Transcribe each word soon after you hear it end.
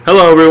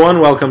Hello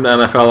everyone, welcome to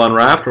NFL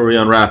Unwrapped, where we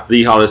unwrap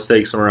the hottest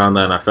takes from around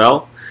the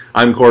NFL.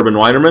 I'm Corbin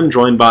Weinerman,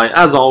 joined by,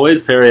 as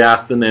always, Perry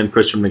Aston and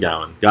Christian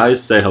McGowan.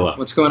 Guys, say hello.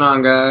 What's going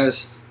on,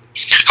 guys?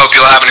 Hope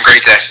you're having a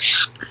great day.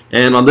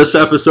 And on this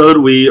episode,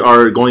 we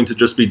are going to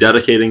just be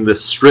dedicating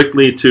this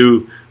strictly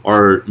to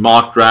our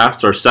mock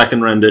drafts, our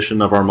second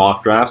rendition of our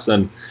mock drafts.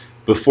 And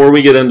before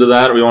we get into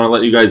that, we want to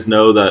let you guys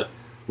know that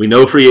we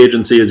know free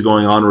agency is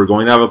going on. We're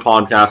going to have a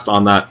podcast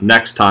on that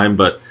next time,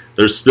 but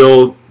there's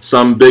still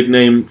some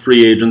big-name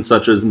free agents,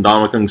 such as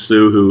Ndamukong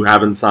Suh, who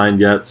haven't signed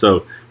yet,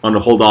 so I want to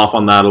hold off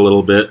on that a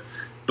little bit.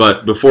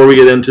 But before we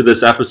get into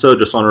this episode,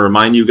 just want to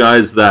remind you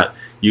guys that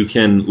you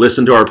can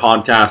listen to our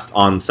podcast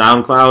on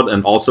SoundCloud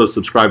and also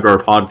subscribe to our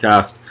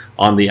podcast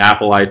on the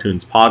Apple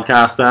iTunes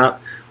podcast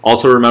app.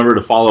 Also remember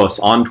to follow us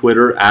on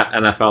Twitter at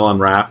NFL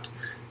Unwrapped,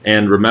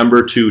 and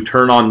remember to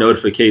turn on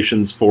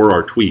notifications for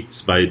our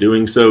tweets. By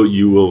doing so,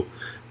 you will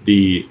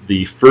be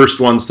the first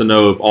ones to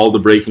know of all the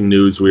breaking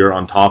news. We are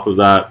on top of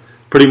that.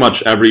 Pretty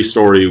much every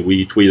story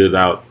we tweeted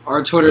out.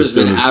 Our Twitter's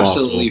been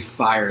absolutely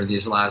fire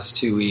these last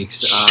 2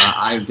 weeks.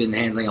 I've been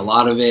handling a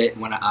lot of it.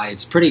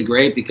 It's pretty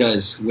great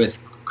because with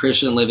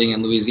Christian living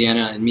in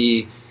Louisiana and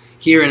me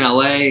here in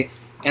LA,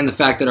 and the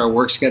fact that our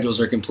work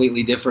schedules are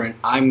completely different,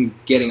 I'm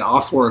getting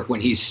off work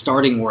when he's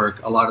starting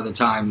work a lot of the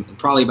time,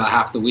 probably about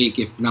half the week,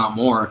 if not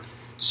more.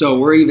 So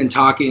we're even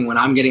talking when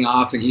I'm getting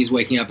off and he's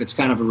waking up. It's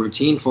kind of a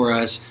routine for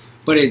us.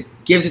 But it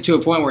gives it to a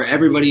point where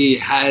everyone's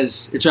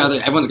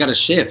got a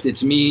shift.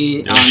 It's me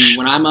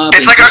when I'm up.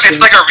 It's like a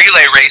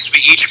relay race. We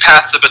each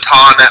pass the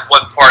baton at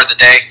one part of the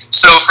day.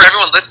 So for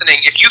everyone listening,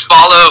 if you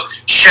follow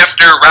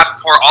Schefter,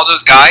 Rappaport, all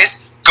those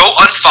guys, go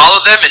unfollow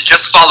them and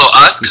just follow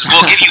us because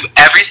we'll give you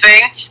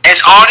everything. And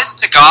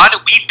honest to God,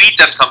 we beat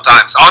them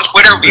sometimes. On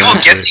Twitter, we will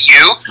get to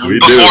you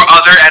before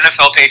other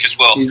NFL pages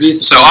will.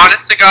 So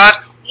honest to God,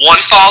 one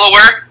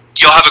follower,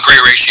 you'll have a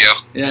great ratio.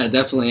 Yeah,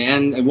 definitely.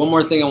 And one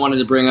more thing I wanted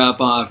to bring up,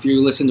 if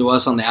you listen to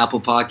us on the Apple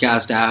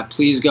Podcast app,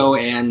 please go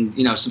and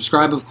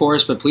subscribe, of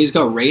course, but please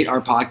go rate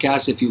our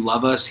podcast if you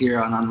love us here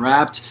on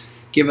Unwrapped.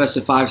 Give us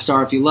a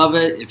 5-star if you love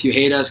it. If you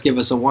hate us, give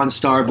us a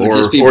 1-star. But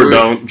don't leave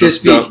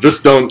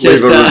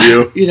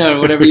a review.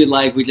 Whatever you'd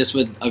like. We just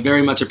would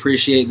very much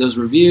appreciate those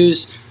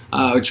reviews.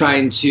 We're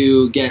trying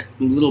to get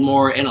a little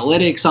more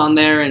analytics on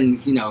there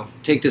and,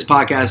 take this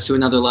podcast to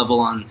another level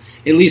on,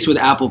 at least with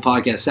Apple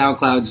Podcasts.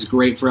 SoundCloud is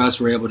great for us.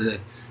 We're able to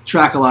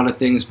track a lot of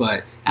things,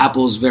 but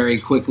Apple's very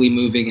quickly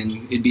moving,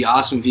 and it'd be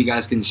awesome if you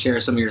guys can share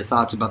some of your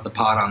thoughts about the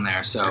pod on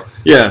there. So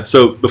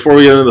before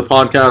we get into the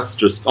podcast,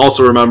 just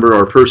also remember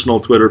our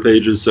personal Twitter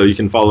pages, so you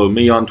can follow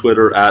me on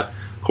Twitter at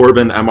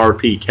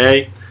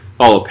CorbinMRPK,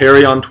 follow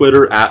Perry on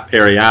Twitter at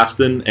Perry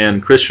Aston,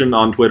 and Christian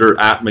on Twitter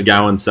at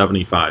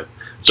McGowan75.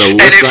 So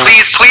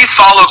please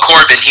follow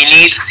Corbin. He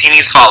needs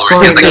followers.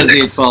 He has like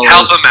 6.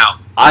 Help him out.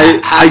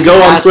 I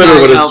go on Twitter,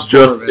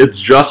 but it's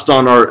just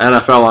on our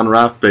NFL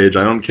Unwrapped page.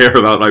 I don't care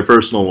about my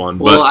personal one.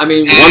 But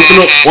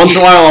once in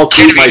a while, I'll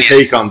tweet my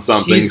take on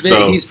something.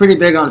 He's pretty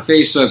big on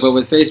Facebook, but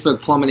with Facebook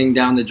plummeting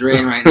down the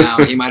drain right now,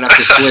 he might have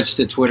to switch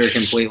to Twitter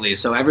completely.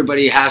 So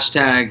everybody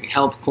hashtag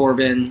help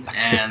Corbin,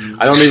 and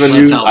I don't even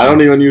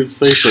use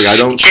Facebook. I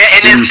don't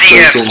get in his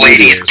DMs,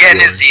 ladies. Get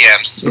in his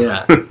DMs.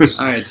 Yeah.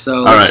 All right.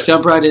 So let's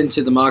jump right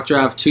into the mock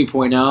draft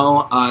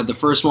 2.0. The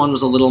first one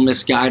was a little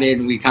misguided,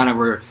 and we kind of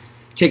were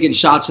taking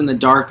shots in the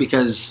dark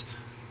because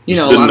a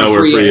lot of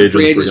free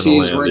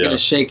agencies weren't going to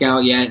shake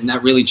out yet, and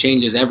that really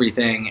changes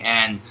everything.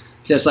 And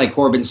just like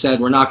Corbin said,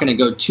 we're not going to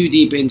go too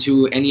deep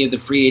into any of the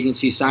free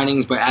agency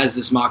signings, but as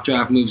this mock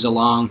draft moves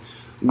along,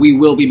 we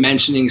will be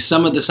mentioning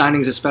some of the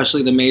signings,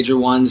 especially the major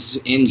ones,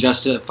 in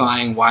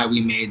justifying why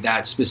we made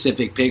that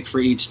specific pick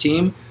for each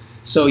team.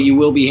 So you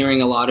will be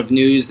hearing a lot of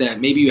news that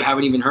maybe you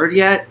haven't even heard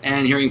yet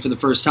and hearing for the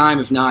first time.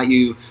 If not,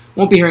 you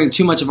won't be hearing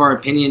too much of our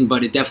opinion,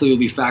 but it definitely will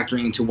be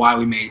factoring into why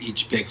we made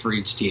each pick for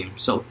each team.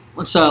 So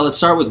let's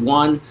start with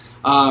one.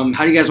 How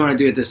do you guys want to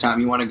do it this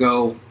time? You want to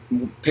go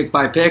pick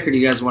by pick, or do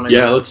you guys want to?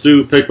 Yeah, let's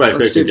do pick by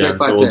pick again.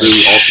 So we'll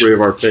do all 3 of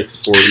our picks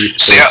for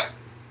each pick.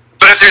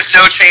 But if there's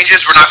no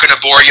changes, we're not going to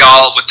bore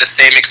y'all with the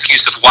same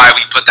excuse of why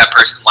we put that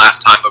person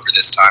last time over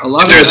this time.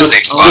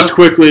 Just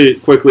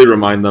quickly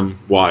remind them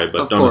why,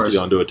 but don't have to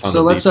go into a ton of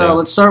detail. So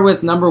let's start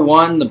with number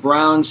 1. The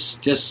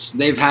Browns,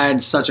 they've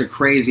had such a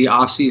crazy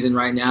offseason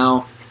right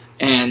now,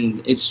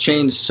 and it's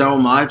changed so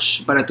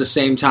much. But at the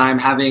same time,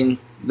 having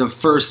the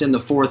 1st and the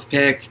 4th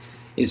pick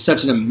is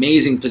such an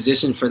amazing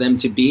position for them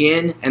to be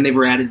in, and they've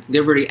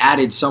already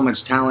added so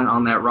much talent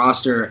on that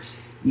roster.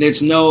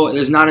 There's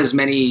not as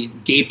many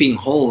gaping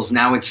holes.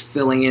 Now it's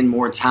filling in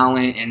more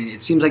talent, and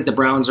it seems like the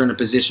Browns are in a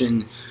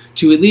position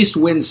to at least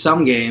win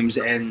some games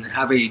and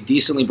have a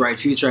decently bright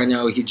future. I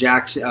know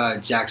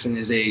Jackson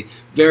is a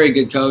very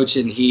good coach,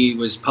 and he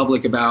was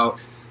public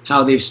about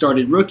how they've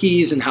started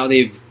rookies and how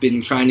they've been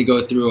trying to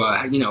go through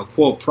a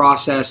quote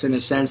process in a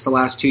sense the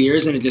last 2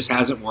 years, and it just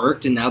hasn't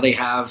worked. And now they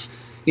have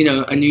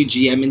a new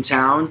GM in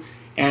town.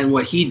 And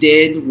what he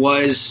did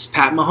was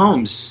Pat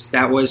Mahomes.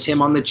 That was him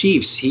on the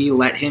Chiefs. He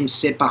let him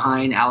sit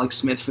behind Alex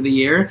Smith for the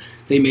year.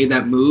 they made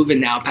that move,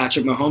 and now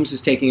Patrick Mahomes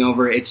is taking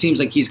over. It seems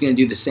like he's going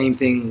to do the same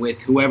thing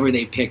with whoever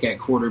they pick at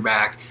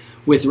quarterback,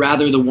 with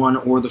rather the 1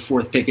 or the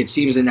 4th pick. It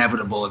seems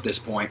inevitable at this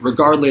point,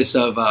 regardless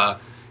of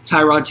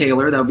Tyrod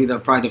Taylor. That'll be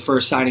probably the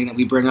first signing that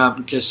we bring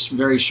up just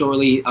very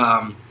shortly.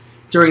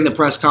 During the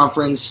press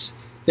conference,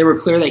 they were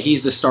clear that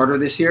he's the starter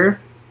this year,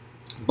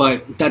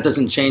 but that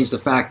doesn't change the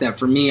fact that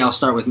for me, I'll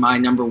start with my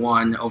number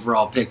 1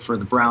 overall pick for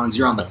the Browns.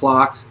 You're on the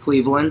clock,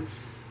 Cleveland.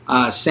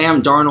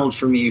 Sam Darnold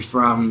for me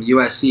from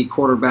USC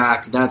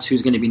quarterback. That's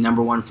who's going to be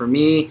number 1 for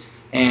me,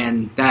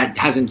 and that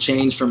hasn't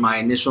changed from my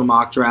initial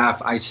mock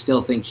draft. I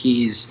still think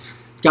he's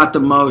got the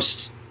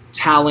most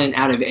talent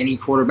out of any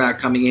quarterback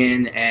coming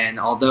in, and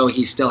although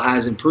he still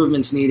has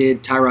improvements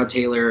needed, Tyrod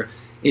Taylor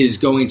is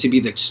going to be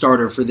the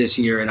starter for this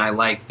year, and I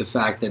like the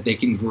fact that they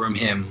can groom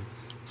him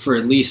for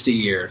at least a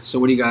year. So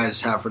what do you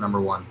guys have for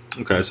number 1?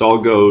 Okay, so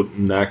I'll go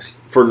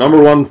next. For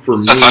number 1 for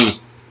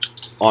me,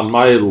 on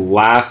my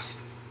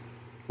last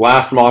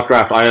mock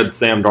draft, I had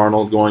Sam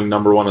Darnold going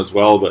number 1 as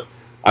well, but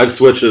I've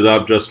switched it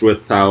up just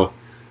with how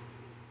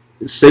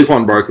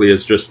Saquon Barkley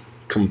has just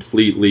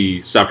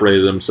completely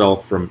separated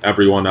himself from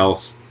everyone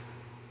else.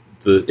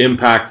 The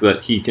impact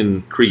that he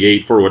can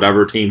create for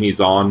whatever team he's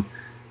on.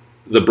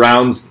 The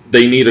Browns,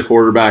 they need a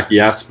quarterback,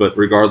 yes, but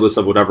regardless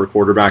of whatever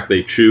quarterback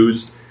they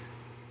choose,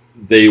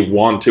 they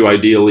want to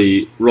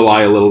ideally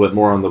rely a little bit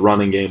more on the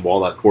running game while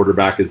that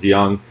quarterback is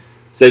young.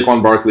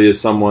 Saquon Barkley is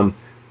someone,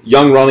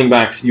 young running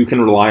backs, you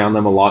can rely on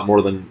them a lot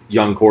more than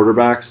young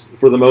quarterbacks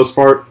for the most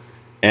part.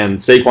 And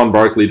Saquon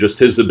Barkley, just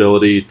his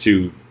ability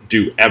to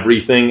do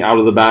everything out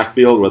of the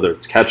backfield, whether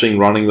it's catching,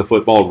 running the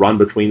football, run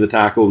between the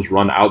tackles,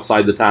 run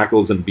outside the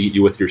tackles, and beat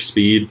you with your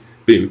speed,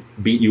 beat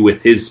you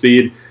with his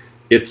speed.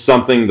 It's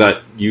something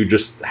that you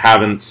just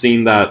haven't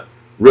seen that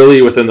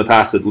really within the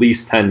past at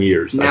least 10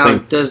 years. Now, I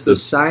think does the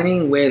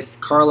signing with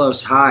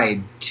Carlos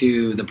Hyde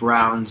to the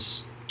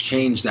Browns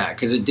change that?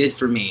 Because it did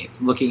for me,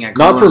 looking at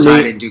Carlos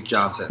Hyde and Duke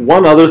Johnson.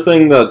 One other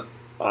thing that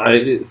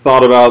I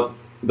thought about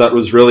that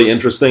was really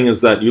interesting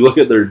is that you look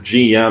at their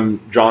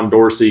GM, John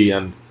Dorsey,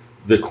 and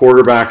the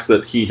quarterbacks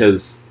that he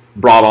has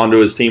brought onto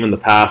his team in the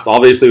past,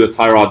 obviously with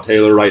Tyrod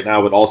Taylor right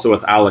now, but also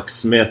with Alex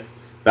Smith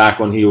back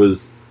when he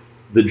was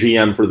the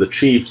GM for the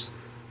Chiefs.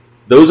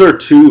 Those are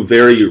 2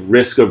 very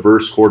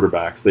risk-averse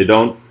quarterbacks. They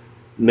don't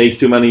make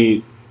too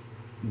many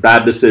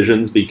bad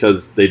decisions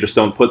because they just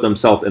don't put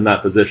themselves in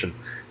that position.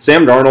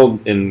 Sam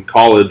Darnold in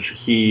college,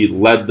 he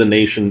led the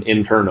nation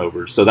in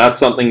turnovers. So that's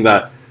something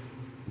that,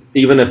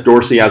 even if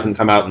Dorsey hasn't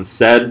come out and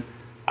said,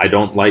 I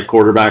don't like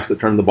quarterbacks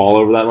that turn the ball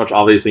over that much.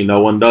 Obviously,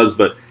 no one does,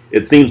 but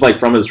it seems like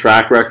from his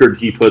track record,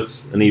 he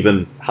puts an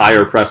even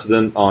higher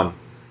precedent on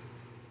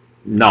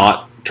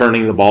not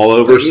turning the ball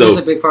over. But he was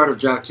a big part of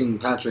drafting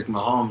Patrick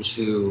Mahomes,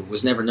 who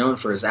was never known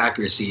for his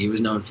accuracy. He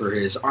was known for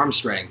his arm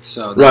strength.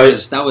 So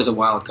that was a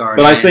wild card.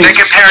 But I think they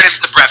compared him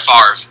to Brett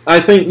Favre. I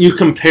think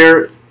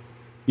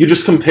you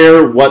just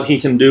compare what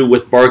he can do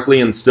with Barkley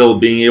and still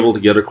being able to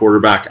get a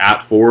quarterback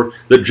at 4.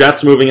 The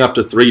Jets moving up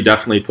to 3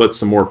 definitely puts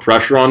some more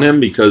pressure on him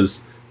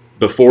because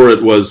before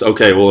it was,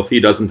 okay, well, if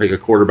he doesn't pick a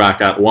quarterback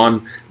at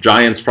 1,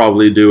 Giants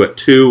probably do at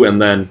 2, and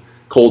then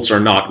Colts are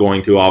not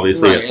going to,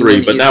 obviously, at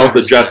 3. But now with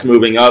the Jets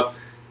moving up,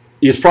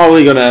 he's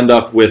probably going to end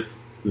up with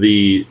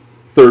the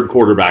 3rd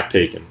quarterback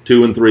taken.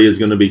 2 and 3 is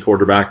going to be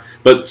quarterback.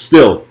 But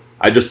still,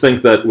 I just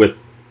think that with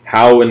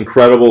how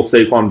incredible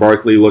Saquon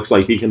Barkley looks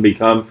like he can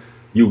become,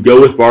 you go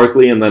with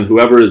Barkley, and then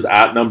whoever is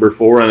at number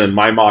 4, and in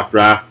my mock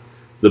draft,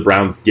 the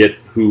Browns get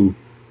who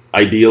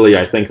ideally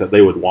I think that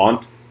they would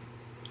want.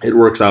 It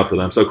works out for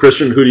them. So,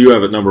 Christian, who do you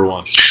have at number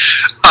 1?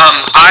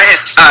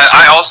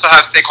 I also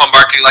have Saquon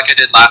Barkley like I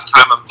did last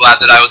time. I'm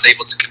glad that I was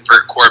able to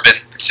convert Corbin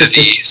to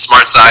the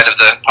smart side of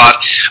the pod.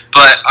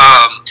 But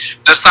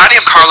the signing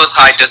of Carlos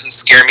Hyde doesn't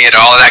scare me at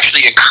all. It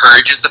actually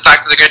encourages the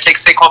fact that they're going to take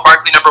Saquon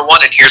Barkley number 1,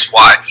 and here's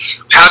why.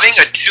 Having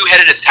a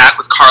 2-headed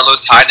attack with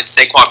Carlos Hyde and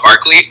Saquon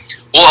Barkley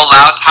will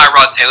allow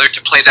Tyrod Taylor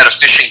to play that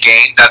efficient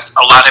game that's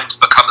allowed him to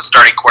become a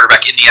starting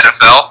quarterback in the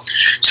NFL.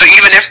 So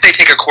even if they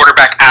take a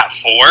quarterback at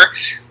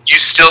 4,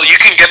 you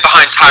can get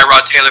behind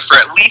Tyrod Taylor for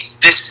at least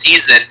this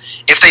season.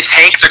 If they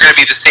tank, they're going to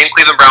be the same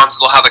Cleveland Browns.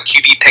 They'll have a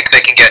QB pick they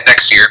can get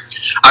next year.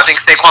 I think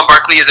Saquon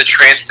Barkley is a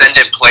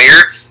transcendent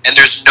player, and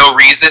there's no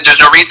reason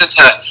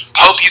to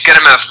hope you get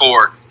him at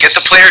 4. Get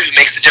the player who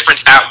makes the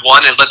difference at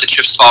 1 and let the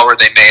chips fall where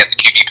they may at the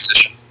QB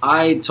position.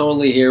 I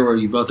totally hear where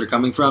you both are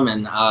coming from,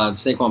 and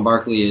Saquon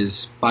Barkley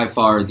is by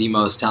far the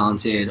most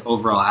talented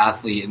overall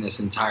athlete in this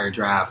entire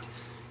draft.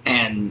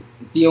 And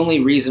the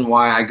only reason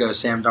why I go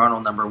Sam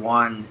Darnold number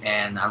 1,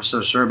 and I'm so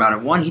sure about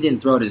it, 1, he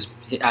didn't throw it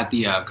at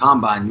the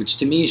combine, which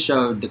to me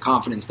showed the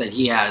confidence that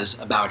he has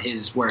about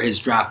where his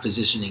draft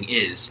positioning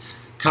is,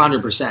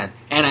 100%.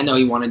 And I know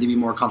he wanted to be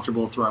more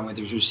comfortable throwing with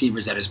his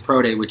receivers at his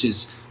pro day, which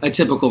is a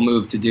typical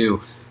move to do.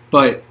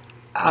 But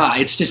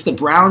it's just the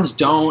Browns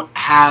don't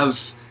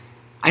have...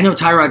 I know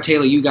Tyrod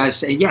Taylor, you guys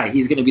say, yeah,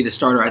 he's going to be the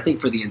starter, I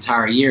think, for the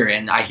entire year.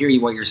 And I hear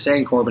what you're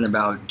saying, Corbin,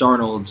 about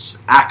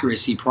Darnold's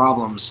accuracy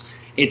problems.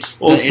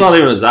 it's not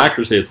even his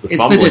accuracy; it's the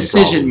fumbling the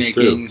decision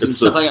makings and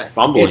stuff like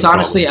that. It's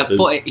honestly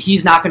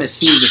he's not going to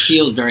see the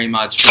field very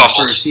much for the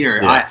first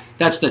year. Yeah.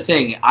 That's the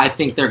thing. I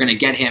think they're going to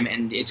get him,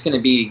 and it's going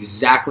to be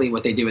exactly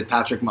what they did with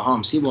Patrick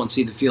Mahomes. He won't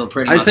see the field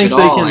pretty much at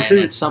all, and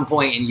at some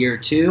point in year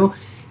 2,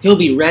 he'll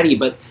be ready.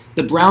 But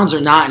the Browns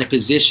are not in a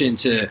position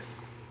to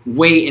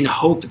wait and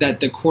hope that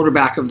the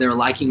quarterback of their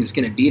liking is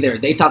going to be there.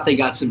 They thought they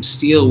got some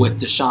steal with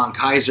Deshaun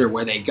Kaiser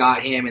where they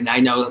got him, and I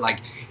know that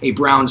like a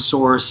Brown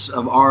source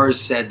of ours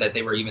said that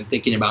they were even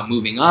thinking about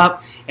moving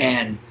up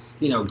and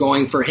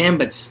going for him,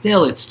 but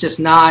still it's just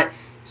not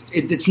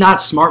it's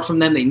not smart from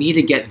them. They need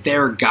to get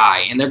their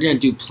guy, and they're going to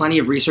do plenty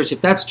of research.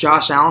 If that's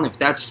Josh Allen, if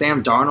that's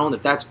Sam Darnold,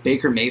 if that's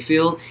Baker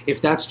Mayfield,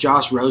 if that's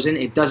Josh Rosen,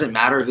 it doesn't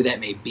matter who that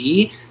may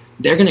be.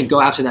 They're going to go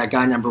after that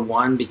guy number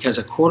 1 because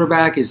a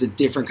quarterback is a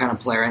different kind of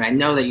player. And I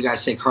know that you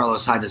guys say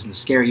Carlos Hyde doesn't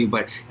scare you,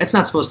 but that's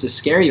not supposed to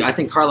scare you. I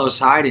think Carlos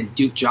Hyde and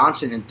Duke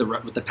Johnson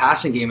with the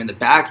passing game in the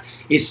back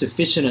is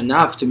sufficient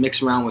enough to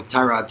mix around with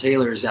Tyrod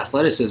Taylor's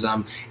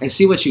athleticism and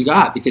see what you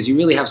got, because you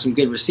really have some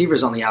good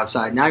receivers on the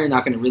outside. Now you're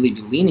not going to really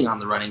be leaning on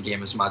the running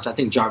game as much. I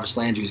think Jarvis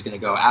Landry is going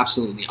to go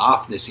absolutely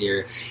off this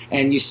year.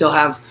 And you still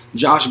have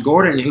Josh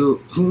Gordon,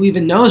 who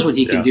even knows what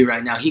he can do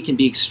right now. He can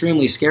be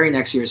extremely scary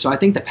next year. So I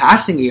think the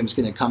passing game is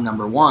going to come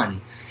number 1,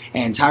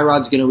 and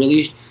Tyrod's going to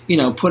really,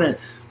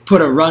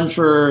 put a run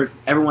for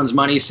everyone's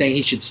money, saying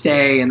he should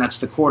stay, and that's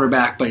the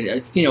quarterback. But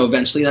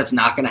eventually that's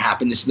not going to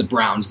happen. This is the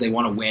Browns; they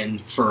want to win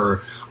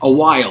for a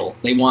while.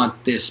 They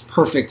want this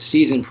perfect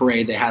season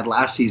parade they had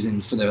last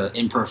season for the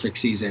imperfect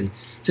season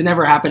to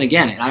never happen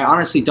again. And I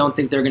honestly don't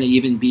think they're going to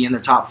even be in the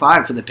top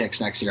 5 for the picks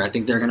next year. I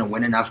think they're going to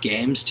win enough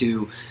games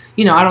to,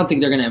 I don't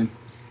think they're going to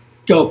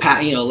go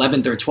past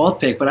 11th or 12th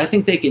pick, but I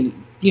think they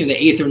can. The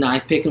 8th or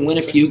 9th pick and win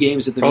a few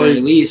games at the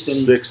very least. And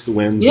 6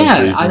 wins.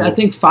 Yeah, I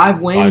think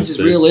 5 wins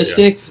is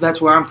realistic. Yeah.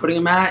 That's where I'm putting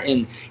them at.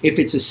 And if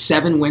it's a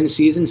 7-win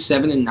season,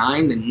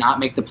 7-9, then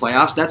not make the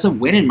playoffs, that's a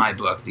win in my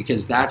book,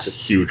 because that's a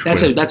huge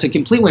win. That's a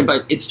complete win.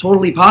 But it's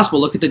totally possible.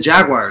 Look at the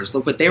Jaguars.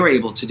 Look what they were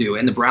able to do.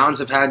 And the Browns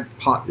have had,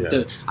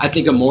 I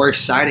think, a more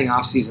exciting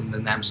offseason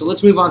than them. So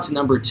let's move on to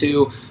number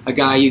 2, a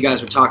guy you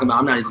guys were talking about.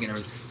 I'm not even going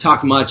to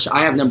talk much. I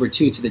have number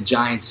 2 to the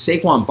Giants,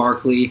 Saquon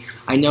Barkley.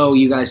 I know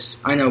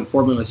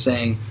Corbin was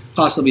saying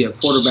possibly a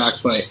quarterback,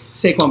 but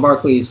Saquon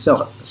Barkley is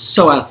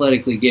so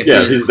athletically gifted.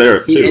 Yeah, he's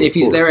there at 2. And if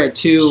he's there at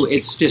 2,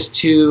 it's just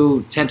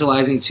too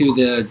tantalizing to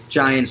the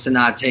Giants to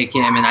not take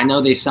him. And I know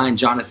they signed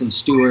Jonathan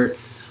Stewart,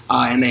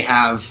 and they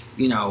have,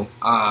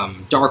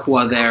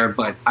 Darkwa there,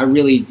 but how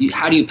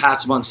do you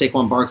pass upon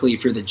Saquon Barkley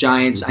if you're the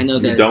Giants? I know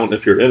that you don't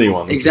if you're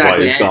anyone.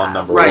 Exactly. That's why he's gone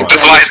number 1.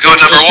 That's why he's going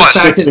number 1. The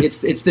fact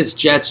that it's this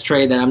Jets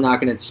trade that I'm not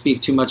going to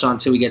speak too much on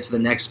until we get to the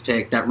next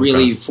pick that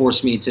really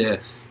forced me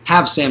to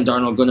have Sam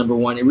Darnold go number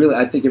 1.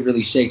 I think it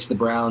really shakes the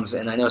Browns,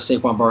 and I know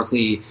Saquon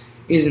Barkley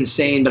is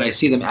insane, but I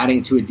see them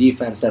adding to a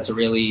defense that's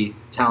really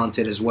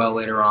talented as well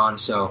later on.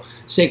 So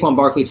Saquon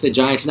Barkley to the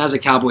Giants, and as a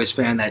Cowboys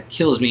fan, that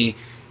kills me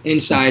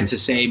inside to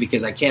say,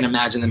 because I can't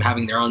imagine them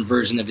having their own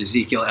version of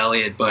Ezekiel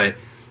Elliott, but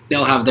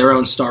they'll have their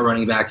own star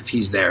running back if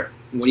he's there.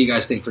 What do you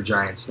guys think for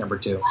Giants, number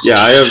 2?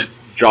 Yeah, I have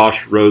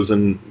Josh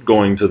Rosen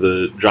going to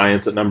the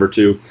Giants at number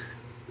 2.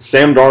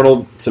 Sam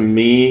Darnold, to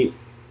me,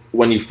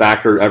 when you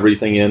factor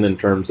everything in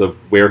terms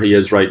of where he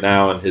is right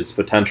now and his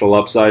potential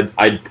upside,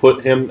 I'd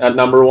put him at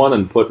number 1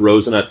 and put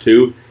Rosen at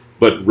 2.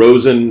 But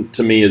Rosen,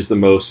 to me, is the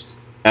most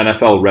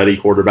NFL-ready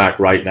quarterback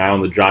right now,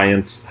 and the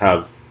Giants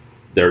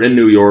they're in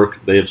New York.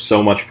 They have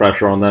so much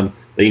pressure on them.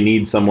 They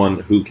need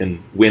someone who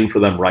can win for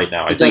them right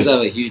now. He does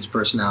have a huge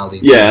personality.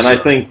 Yeah, and I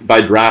think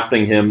by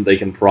drafting him, they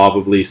can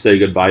probably say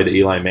goodbye to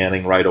Eli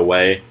Manning right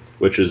away,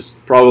 which is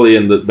probably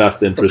in the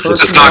best interest of the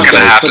It's not going to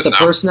happen. But the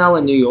personnel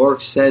in New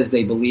York says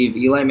they believe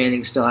Eli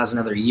Manning still has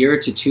another year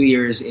to 2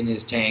 years in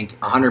his tank,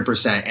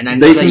 100%. And I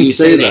know that you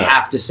say they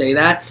have to say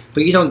that,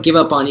 but you don't give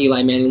up on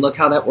Eli Manning. Look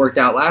how that worked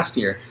out last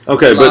year.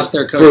 Okay, they lost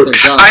their coach, their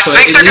job. I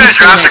think they're going to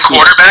draft a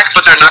quarterback,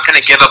 but they're not going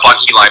to give up on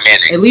Eli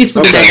Manning. At least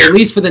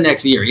for the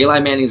next year, Eli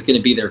Manning is going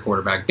to be their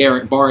quarterback,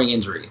 barring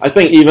injury. I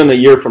think even a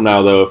year from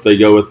now, though, if they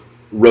go with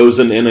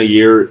Rosen in a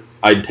year,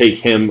 I'd take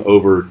him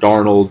over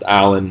Darnold,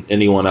 Allen,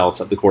 anyone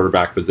else at the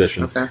quarterback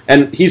position. Okay.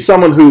 And he's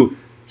someone who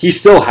he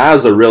still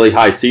has a really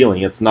high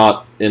ceiling. It's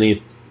not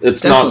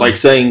not like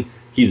saying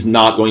he's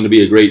not going to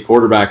be a great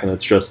quarterback, and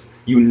it's just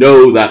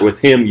that with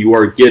him you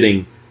are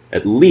getting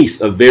at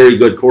least a very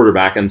good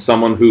quarterback and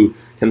someone who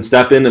can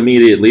step in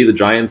immediately. The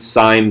Giants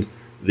signed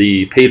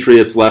the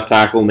Patriots left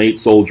tackle Nate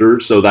Soldier,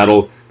 so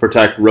that'll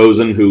protect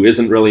Rosen, who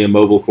isn't really a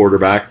mobile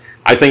quarterback.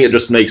 I think it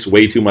just makes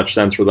way too much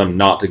sense for them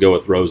not to go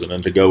with Rosen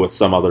and to go with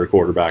some other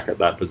quarterback at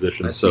that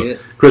position. So,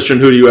 Christian,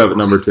 who do you have at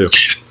number 2?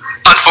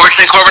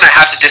 Unfortunately, Corbin, I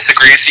have to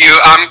disagree with you.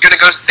 I'm going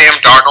to go Sam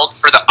Darnold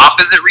for the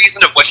opposite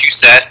reason of what you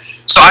said.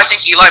 So I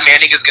think Eli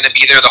Manning is going to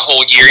be there the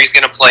whole year. He's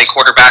going to play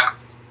quarterback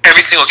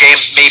every single game,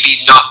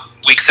 maybe not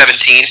week 17.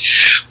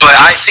 But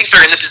I think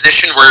they're in the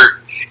position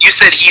where you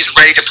said he's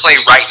ready to play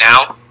right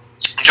now.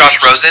 Josh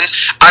Rosen,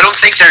 I don't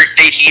think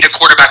they need a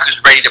quarterback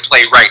who's ready to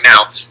play right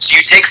now. So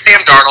you take Sam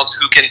Darnold,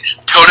 who can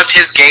tone up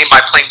his game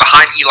by playing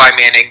behind Eli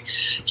Manning.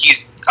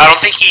 He's I don't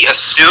think he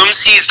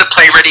assumes he's the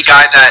play-ready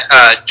guy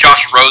that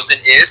Josh Rosen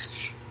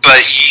is,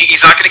 but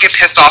he's not going to get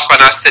pissed off by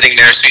not sitting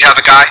there. So you have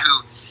a guy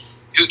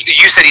who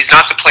you said he's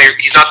not the play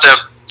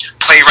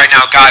right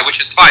now guy,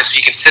 which is fine. So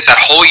you can sit that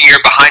whole year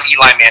behind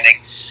Eli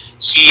Manning.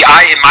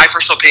 In my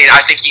personal opinion,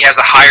 I think he has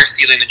a higher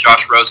ceiling than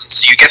Josh Rosen.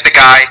 So you get the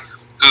guy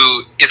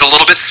who is a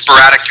little bit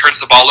sporadic, turns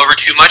the ball over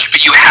too much,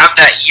 but you have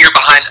that year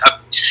behind.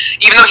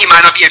 Even though he might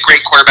not be a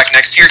great quarterback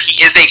next year,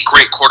 he is a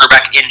great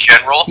quarterback in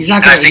general. He's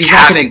not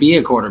going to be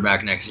a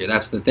quarterback next year.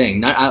 That's the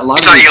thing.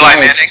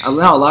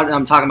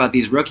 I'm talking about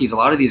these rookies. A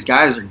lot of these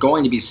guys are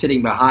going to be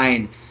sitting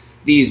behind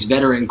these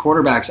veteran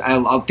quarterbacks.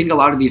 I think a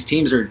lot of these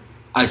teams are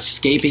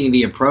escaping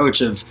the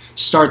approach of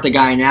start the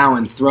guy now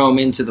and throw him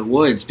into the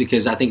woods,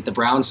 because I think the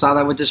Browns saw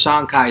that with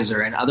Deshaun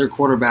Kaiser and other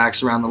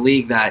quarterbacks around the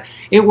league, that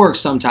it works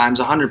sometimes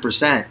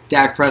 100%.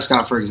 Dak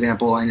Prescott, for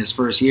example, in his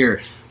first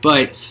year.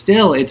 But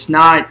still, it's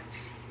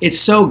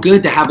so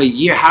good to have a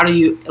year. How do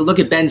you look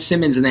at Ben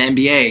Simmons in the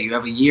NBA? You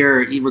have a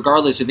year,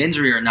 regardless of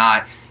injury or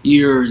not,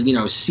 you're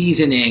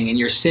seasoning and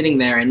you're sitting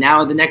there, and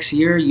now the next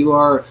year you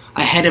are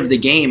ahead of the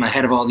game,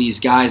 ahead of all these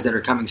guys that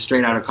are coming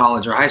straight out of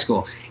college or high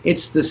school.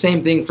 It's the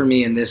same thing for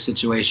me in this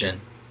situation.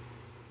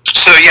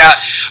 So yeah,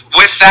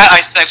 with that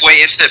I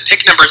segue into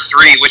pick number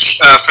 3, which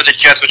for the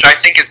Jets, which I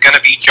think is going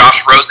to be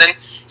Josh Rosen.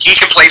 He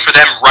can play for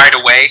them right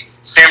away.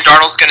 Sam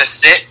Darnold's going to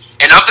sit.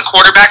 And of the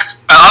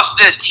quarterbacks, of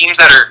the teams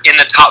that are in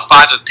the top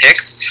 5 of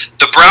picks,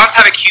 the Browns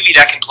have a QB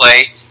that can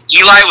play.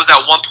 Eli was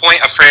at one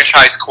point a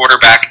franchise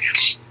quarterback,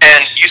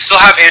 and you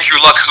still have Andrew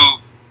Luck, who,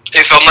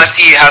 unless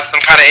he has some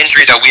kind of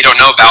injury that we don't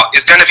know about,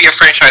 is going to be a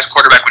franchise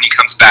quarterback when he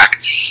comes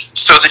back.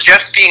 So the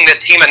Jets being the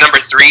team at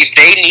number 3,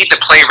 they need the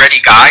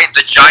play-ready guy.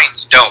 The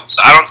Giants don't. So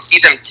I don't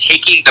see them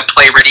taking the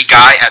play-ready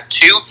guy at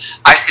 2.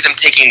 I see them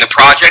taking the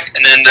project,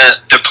 and then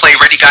the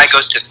play-ready guy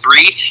goes to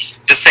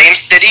 3. The same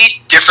city,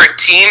 different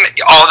team,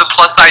 all the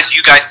plus size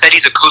you guys said.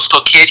 He's a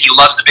coastal kid. He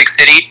loves a big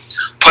city.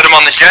 Put him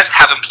on the Jets,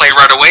 have him play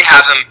right away,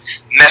 have him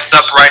mess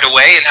up right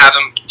away, and have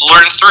him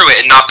learn through it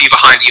and not be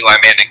behind Eli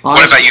Manning. Honestly,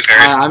 what about you,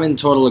 Perry? I'm in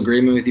total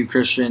agreement with you,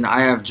 Christian.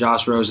 I have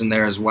Josh Rosen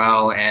there as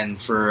well,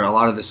 and for a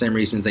lot of the same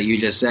reasons that you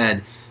just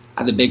said.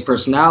 The big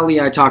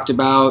personality I talked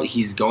about,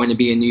 he's going to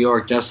be in New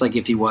York just like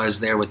if he was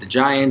there with the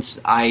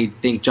Giants. I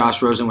think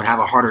Josh Rosen would have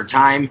a harder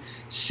time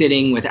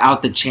sitting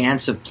without the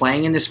chance of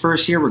playing in this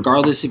first year,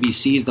 regardless if he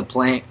sees the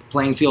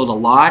playing field a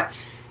lot.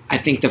 I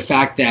think the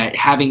fact that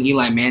having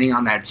Eli Manning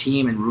on that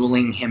team and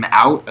ruling him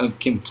out of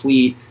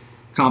complete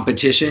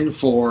competition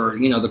for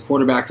the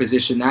quarterback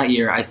position that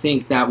year, I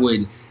think that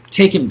would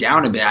take him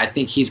down a bit. I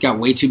think he's got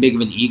way too big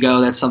of an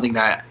ego. That's something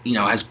that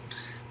has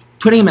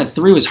putting him at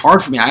 3 was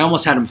hard for me. I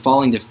almost had him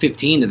falling to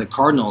 15 to the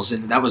Cardinals,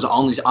 and that was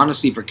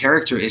honestly for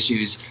character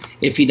issues.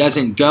 If he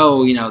doesn't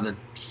go, the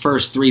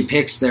first 3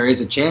 picks, there is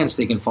a chance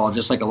they can fall,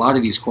 just like a lot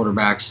of these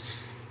quarterbacks.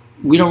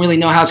 We don't really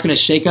know how it's going to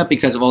shake up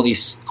because of all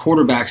these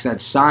quarterbacks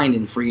that signed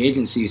in free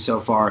agency so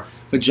far.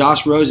 But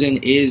Josh Rosen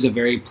is a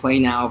very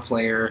play-now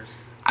player.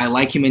 I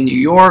like him in New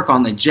York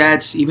on the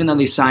Jets, even though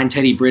they signed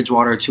Teddy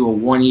Bridgewater to a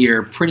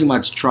 1-year pretty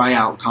much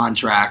tryout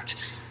contract.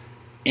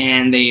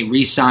 And they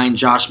re-signed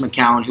Josh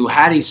McCown, who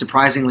had a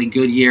surprisingly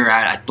good year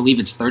at, I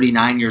believe it's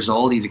 39 years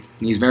old.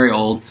 He's very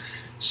old.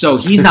 So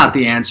he's not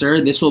the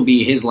answer. This will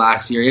be his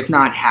last year, if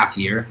not half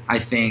year. I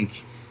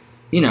think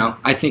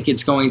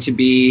it's going to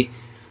be...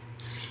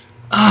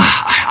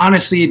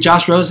 honestly,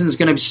 Josh Rosen is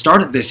going to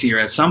start it this year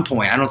at some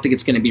point. I don't think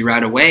it's going to be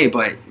right away,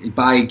 but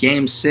by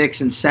game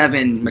 6 and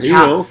 7,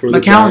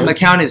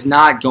 McCown is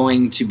not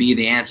going to be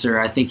the answer.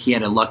 I think he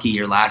had a lucky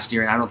year last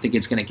year, and I don't think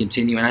it's going to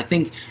continue. And I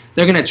think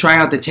they're going to try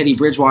out the Teddy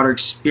Bridgewater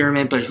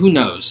experiment, but who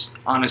knows?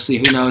 Honestly,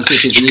 who knows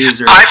if his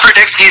knees are... I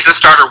predict he's the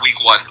starter week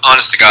 1,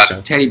 honest to God.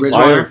 Okay. Teddy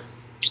Bridgewater?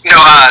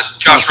 No,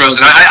 Josh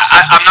Rosen.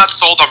 I'm not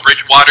sold on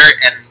Bridgewater,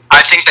 and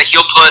I think that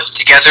he'll put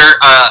together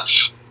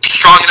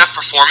strong enough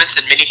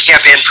performance in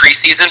minicamp and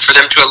preseason for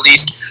them to at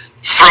least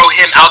throw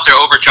him out there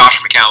over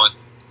Josh McCown.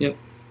 Yep.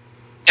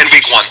 In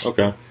week 1.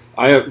 Okay.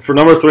 For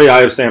number 3, I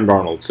have Sam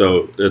Darnold.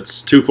 So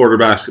it's 2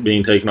 quarterbacks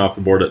being taken off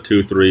the board at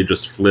 2-3,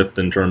 just flipped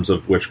in terms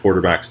of which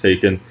quarterback's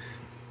taken.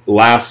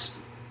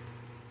 Last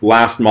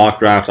mock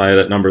draft, I had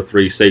at number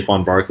 3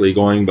 Saquon Barkley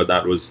going, but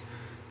that was,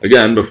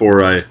 again,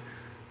 before I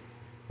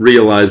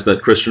realized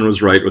that Christian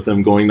was right with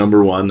him going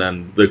number 1,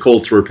 and the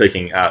Colts were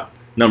picking at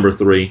number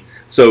 3.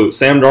 So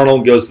Sam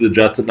Darnold goes to the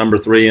Jets at number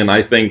 3, and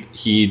I think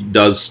he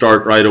does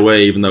start right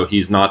away, even though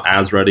he's not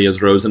as ready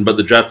as Rosen. But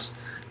the Jets,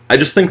 I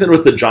just think that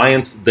with the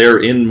Giants,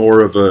 they're in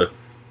more of a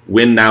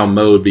win-now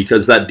mode,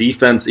 because that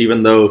defense,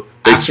 even though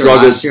they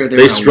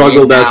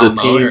struggled as a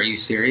team. Are you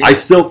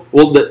serious?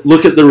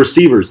 Look at the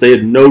receivers. They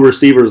had no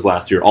receivers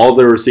last year. All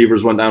their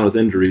receivers went down with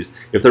injuries.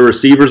 If their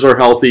receivers are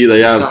healthy,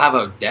 they still have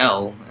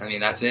Odell. I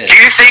mean, that's it. Do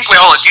you think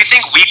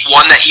week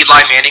 1 that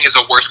Eli Manning is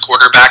a worse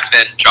quarterback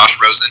than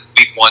Josh Rosen,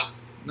 week 1?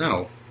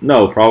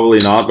 No, probably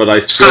not, but I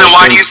still... So then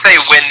why do you say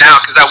win now?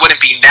 Because that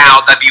wouldn't be now,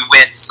 that'd be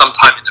win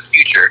sometime in the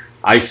future.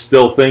 I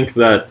still think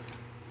that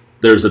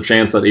there's a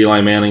chance that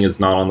Eli Manning is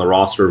not on the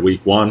roster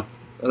week 1.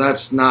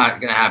 That's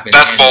not going to happen.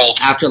 That's bold.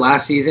 After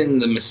last season,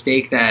 the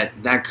mistake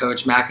that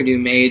coach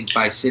McAdoo made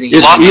by sitting...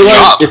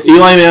 If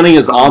Eli Manning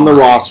is on the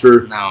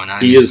roster,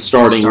 he is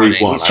starting week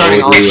 1.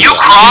 If you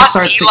cross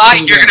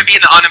Eli, you're going to be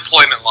in the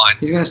unemployment line.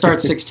 He's going to start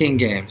 16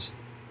 games.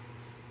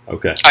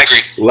 Okay. I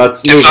agree.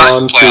 Let's move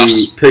on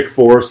to pick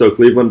 4. So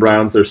Cleveland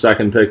Browns, their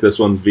second pick. This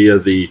one's via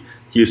the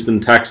Houston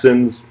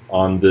Texans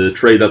on the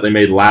trade that they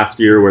made last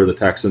year where the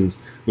Texans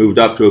moved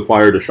up to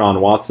acquire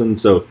Deshaun Watson.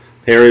 So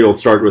Perry, we'll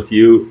start with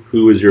you.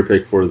 Who is your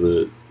pick for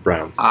the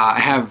Browns? I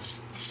have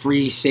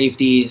free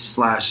safety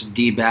 /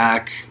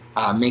 D-back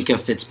Minka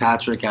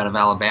Fitzpatrick out of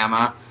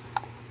Alabama.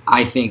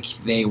 I think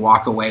they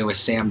walk away with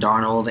Sam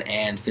Darnold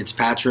and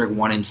Fitzpatrick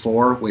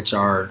 1-4, which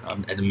are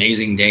an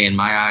amazing day in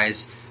my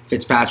eyes.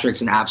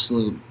 Fitzpatrick's an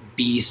absolute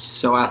beast,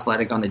 so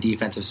athletic on the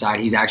defensive side.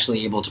 He's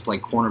actually able to play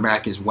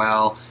cornerback as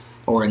well,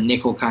 or a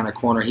nickel kind of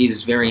corner.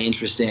 He's very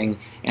interesting.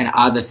 And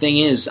the thing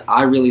is,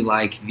 I really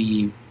like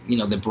the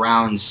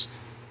Browns'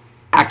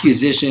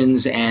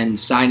 acquisitions and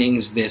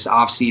signings this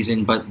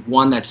offseason, but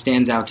one that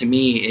stands out to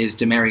me is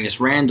Demarius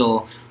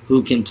Randall,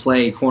 who can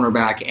play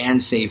cornerback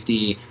and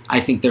safety. I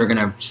think they're going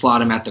to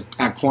slot him at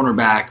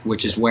cornerback,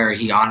 which is where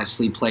he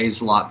honestly plays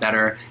a lot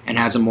better and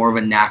has more of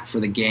a knack for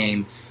the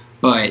game.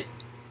 But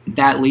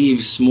that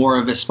leaves more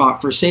of a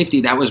spot for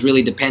safety. That was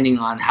really depending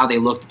on how they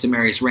looked at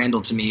Demarius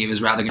Randall to me. It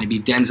was rather going to be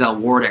Denzel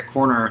Ward at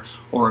corner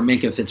or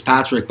Minka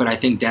Fitzpatrick, but I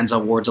think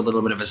Denzel Ward's a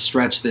little bit of a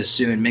stretch this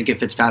soon. Minka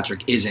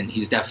Fitzpatrick isn't.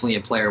 He's definitely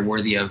a player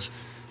worthy of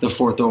the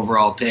 4th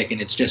overall pick,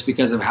 and it's just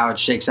because of how it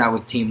shakes out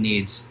with team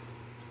needs.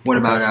 What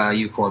about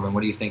you, Corbin?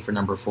 What do you think for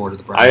number 4 to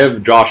the Browns? I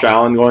have Josh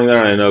Allen going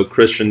there, and I know,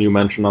 Christian, you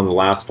mentioned on the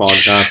last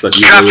podcast that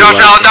you really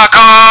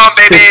JoshAllen.com,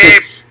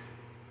 baby!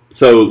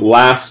 So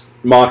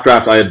last mock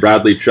draft, I had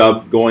Bradley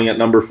Chubb going at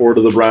number 4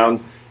 to the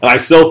Browns, and I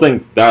still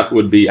think that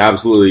would be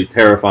absolutely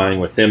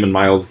terrifying with him and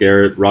Myles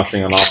Garrett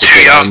rushing on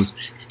opposite ends.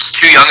 It's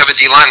too young of a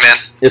D-line, man.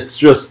 It's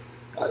just,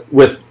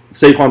 with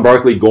Saquon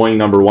Barkley going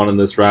number 1 in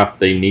this draft,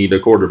 they need a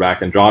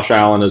quarterback, and Josh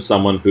Allen is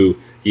someone who,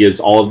 he has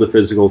all of the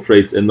physical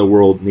traits in the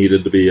world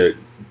needed to be a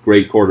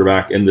great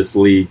quarterback in this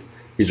league.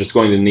 He's just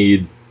going to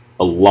need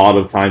a lot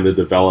of time to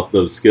develop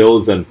those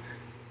skills, and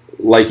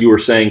like you were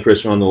saying,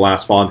 Christian, on the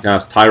last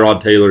podcast,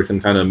 Tyrod Taylor can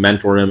kind of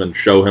mentor him and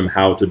show him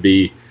how to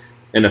be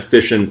an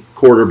efficient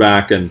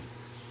quarterback and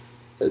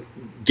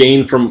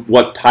gain from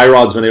what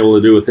Tyrod's been able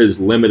to do with his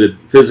limited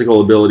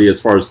physical ability as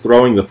far as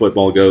throwing the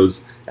football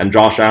goes, and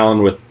Josh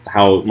Allen with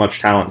how much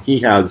talent he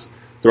has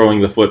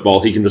throwing the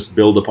football, he can just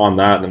build upon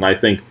that, and I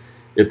think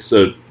it's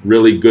a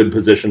really good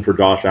position for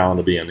Josh Allen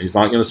to be in. He's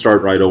not going to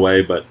start right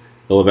away, but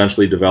he'll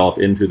eventually develop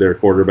into their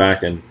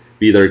quarterback and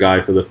be their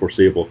guy for the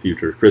foreseeable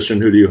future. Christian,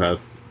 who do you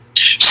have?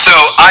 So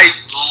I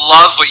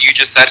love what you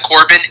just said,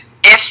 Corbin.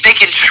 If they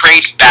can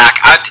trade back,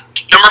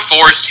 number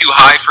 4 is too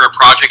high for a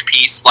project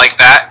piece like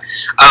that.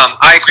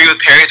 I agree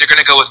with Perry. They're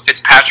going to go with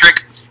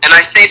Fitzpatrick. And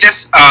I say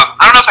this, I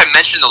don't know if I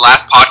mentioned in the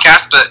last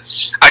podcast, but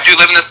I do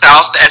live in the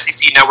South. The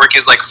SEC network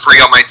is free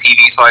on my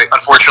TV, so I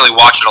unfortunately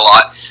watch it a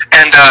lot.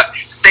 And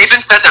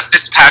Saban said that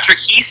Fitzpatrick,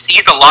 he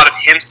sees a lot of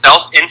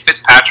himself in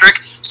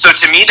Fitzpatrick. So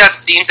to me, that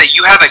seems that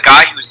you have a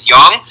guy who's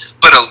young,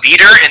 but a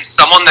leader, and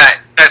someone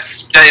that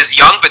is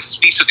young but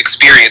speaks with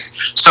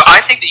experience. So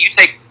I think that you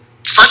take,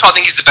 first of all, I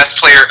think he's the best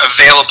player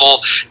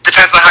available.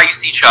 Depends on how you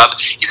see Chubb.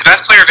 He's the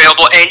best player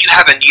available, and you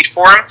have a need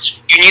for him.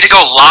 You need to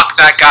go lock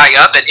that guy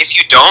up, and if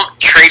you don't,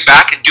 trade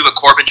back and do what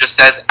Corbin just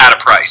says at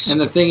a price.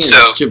 And the thing is,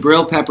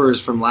 Jabril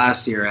Peppers from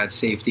last year at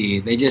safety,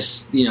 they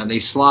just, they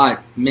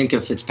slot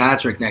Minka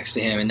Fitzpatrick next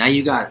to him, and now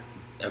you got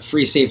a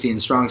free safety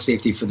and strong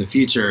safety for the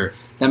future.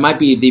 That might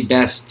be the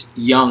best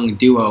young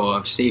duo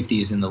of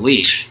safeties in the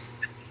league.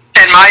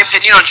 And my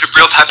opinion on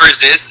Jabril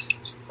Peppers is,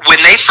 when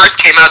they first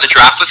came out of the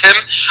draft with him,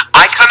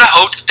 I kind of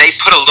hoped they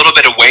put a little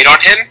bit of weight on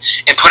him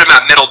and put him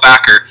at middle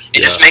backer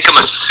and just make him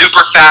a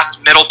super fast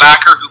middle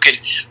backer who can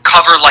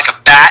cover like a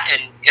bat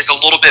and is a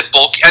little bit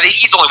bulky. I think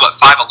he's only,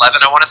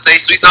 5'11", I want to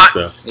say, so he's not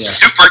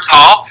super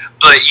tall,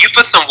 but you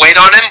put some weight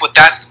on him with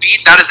that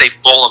speed, that is a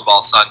bowling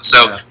ball, son.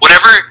 So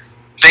whatever...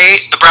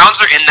 The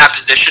Browns are in that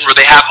position where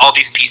they have all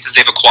these pieces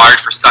they've acquired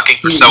for sucking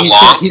for so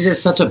long. He's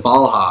just such a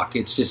ball hawk.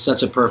 It's just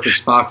such a perfect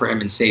spot for him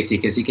in safety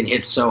because he can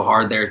hit so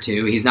hard there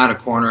too. He's not a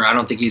corner. I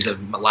don't think he's a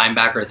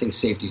linebacker. I think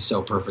safety's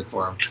so perfect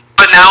for him.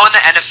 But now in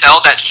the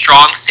NFL, that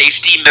strong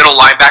safety middle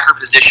linebacker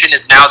position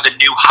is now the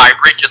new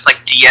hybrid, just like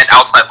DN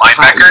outside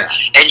linebacker.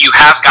 And you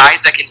have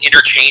guys that can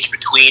interchange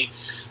between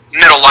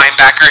middle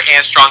linebacker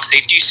and strong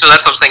safety. So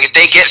that's what I'm saying. If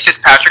they get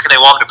Fitzpatrick and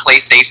they want him to play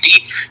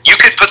safety, you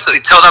could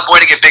tell that boy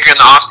to get bigger in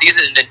the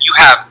offseason, and then you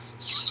have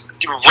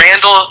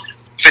Randall,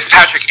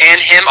 Fitzpatrick, and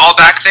him all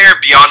back there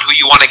beyond who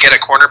you want to get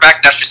at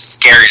cornerback. That's just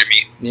scary to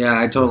me. Yeah,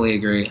 I totally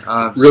agree.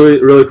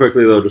 Really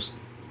quickly, though, just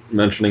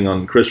mentioning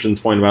on Christian's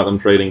point about them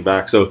trading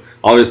back. So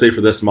obviously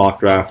for this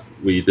mock draft,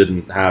 we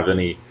didn't have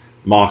any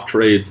mock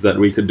trades that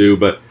we could do,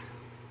 but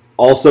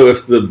also,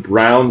 if the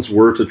Browns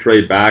were to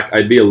trade back,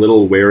 I'd be a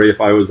little wary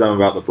if I was them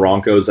about the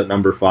Broncos at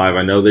number 5.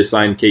 I know they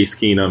signed Case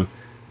Keenum,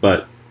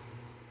 but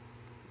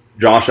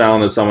Josh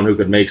Allen is someone who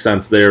could make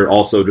sense there.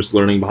 Also, just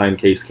learning behind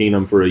Case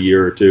Keenum for a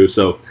year or two.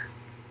 So,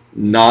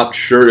 not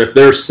sure if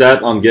they're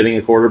set on getting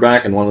a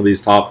quarterback in one of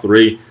these top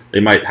three. They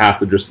might have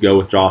to just go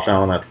with Josh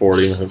Allen at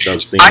 40. It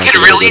does seem I like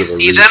could really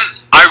see them.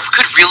 I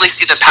could really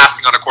see them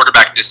passing on a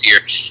quarterback this year.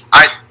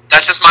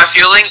 That's just my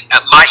feeling.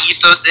 My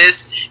ethos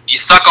is, if you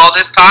suck all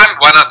this time,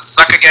 why not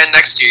suck again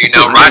next year?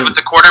 Ride with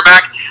the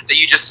quarterback that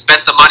you just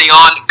spent the money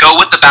on. Go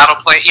with the battle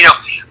plan.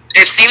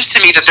 It seems to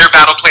me that their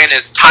battle plan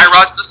is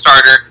Tyrod's the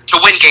starter, to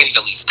win games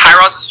at least.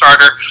 Tyrod's the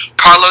starter,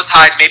 Carlos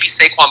Hyde, maybe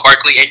Saquon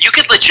Barkley, and you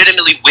could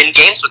legitimately win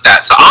games with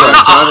that. So I'm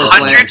not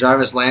 100.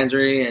 Jarvis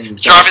Landry and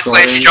Josh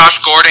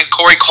Gordon,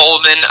 Corey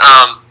Coleman.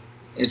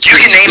 You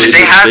can name it.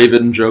 They have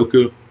David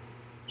Njoku.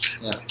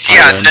 The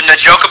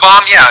Njoku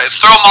bomb. Yeah,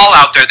 throw them all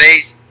out there.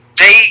 They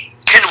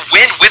can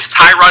win with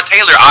Tyrod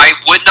Taylor. I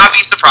would not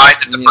be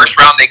surprised if the first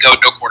round they go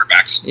no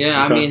quarterbacks.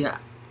 Yeah, I mean,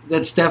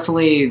 that's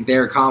definitely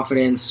their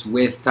confidence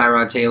with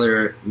Tyrod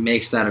Taylor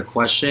makes that a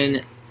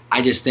question.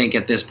 I just think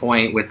at this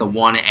point with the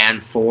 1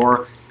 and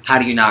 4, how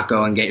do you not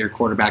go and get your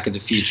quarterback of the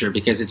future?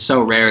 Because it's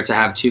so rare to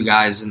have 2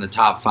 guys in the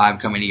top 5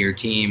 coming to your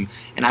team,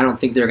 and I don't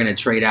think they're going to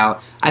trade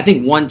out. I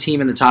think one team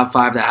in the top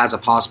 5 that has a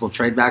possible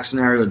trade back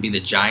scenario would be the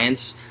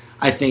Giants.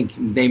 I think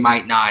they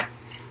might not.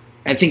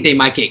 I think they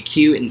might get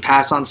cute and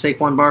pass on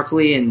Saquon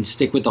Barkley and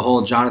stick with the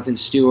whole Jonathan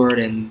Stewart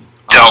and.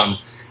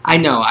 I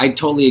know, I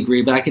totally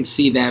agree, but I can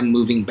see them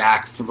moving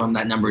back from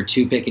that number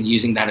 2 pick and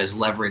using that as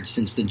leverage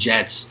since the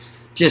Jets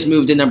just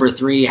moved to number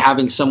 3,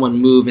 having someone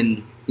move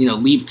and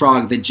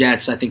leapfrog the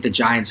Jets. I think the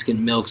Giants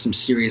can milk some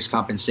serious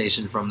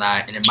compensation from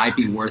that, and it might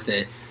be worth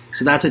it.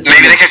 So that's a team.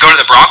 Maybe they could go to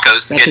the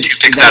Broncos and get 2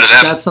 picks out of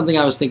them. That's something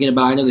I was thinking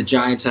about. I know the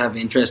Giants have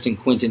interest in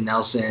Quentin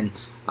Nelson,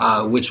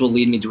 which will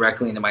lead me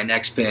directly into my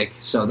next pick.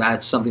 So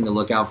that's something to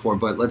look out for.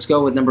 But let's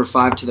go with number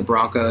 5 to the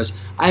Broncos.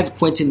 I have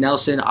Quentin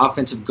Nelson,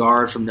 offensive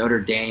guard from Notre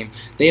Dame.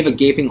 They have a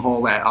gaping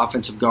hole at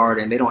offensive guard,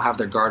 and they don't have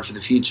their guard for the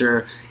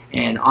future.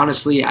 And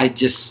honestly, I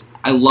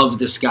love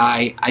this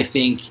guy. I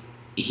think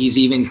he's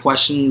even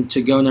questioned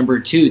to go number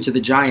 2 to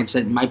the Giants.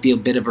 That might be a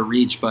bit of a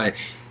reach, but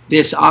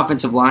this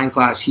offensive line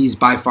class, he's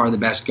by far the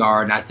best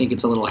guard. And I think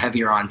it's a little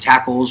heavier on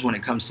tackles when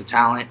it comes to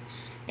talent.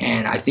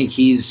 And I think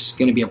he's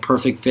going to be a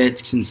perfect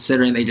fit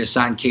considering they just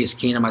signed Case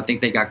Keenum. I think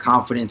they got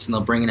confidence and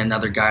they'll bring in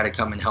another guy to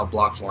come and help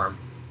block for him.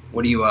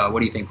 What do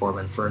you think,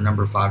 Corbin, for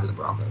number 5 to the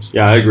Broncos?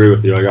 Yeah, I agree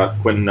with you. I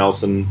got Quentin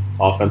Nelson,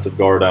 offensive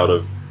guard out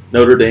of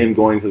Notre Dame,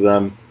 going to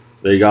them.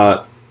 They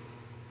got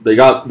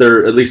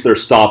their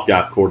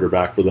stopgap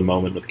quarterback for the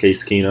moment with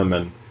Case Keenum,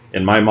 and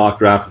in my mock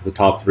draft with the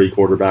top 3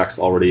 quarterbacks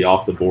already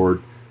off the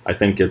board, I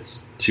think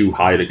it's too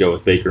high to go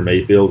with Baker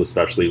Mayfield,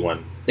 especially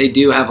when they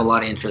do have a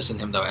lot of interest in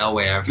him, though.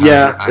 Elway,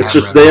 it's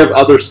just they have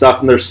other stuff,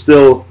 and there's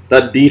still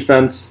that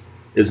defense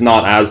is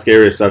not as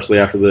scary, especially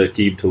after the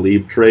Aqib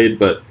Talib trade,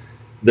 but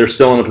they're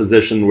still in a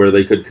position where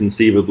they could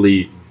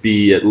conceivably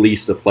be at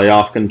least a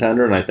playoff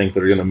contender, and I think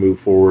they're going to move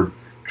forward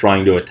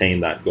trying to attain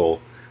that goal.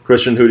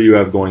 Christian, who do you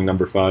have going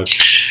number 5?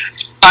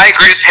 I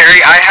agree with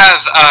Perry. I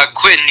have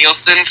Quentin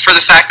Nielsen for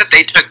the fact that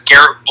they took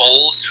Garrett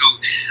Bowles, who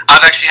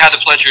I've actually had the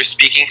pleasure of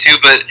speaking to,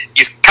 but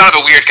he's kind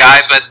of a weird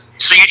guy. But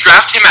so you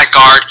draft him at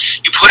guard,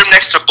 you put him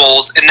next to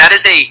Bowles, and that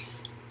is a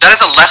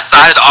left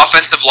side of the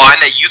offensive line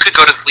that you could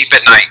go to sleep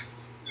at night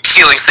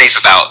feeling safe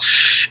about,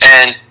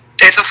 and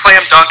it's a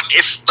slam dunk.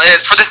 If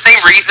for the same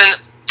reason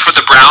for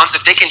the Browns,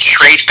 if they can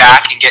trade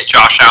back and get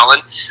Josh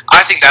Allen,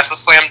 I think that's a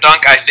slam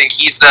dunk. I think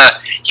he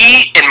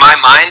in my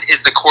mind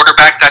is the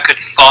quarterback that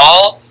could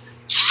fall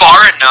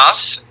far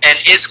enough and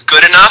is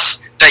good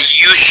enough that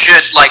you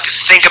should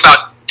think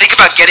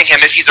about getting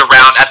him if he's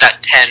around at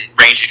that 10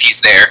 range if he's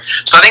there.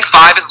 So I think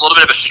 5 is a little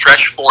bit of a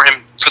stretch for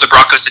the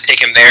Broncos to take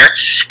him there.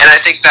 And I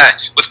think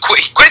that with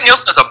Quentin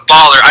Nielsen as a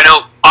baller, I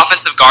know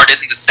offensive guard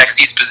isn't the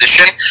sexiest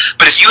position,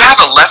 but if you have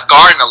a left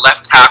guard and a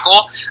left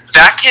tackle,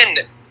 that can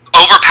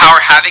overpower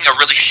having a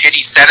really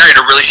shitty center and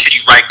a really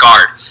shitty right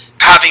guard.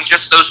 Having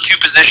just those 2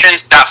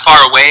 positions that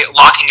far away,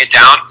 locking it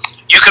down,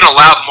 you can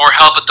allow more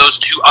help at those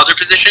 2 other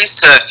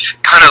positions to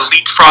kind of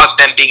leapfrog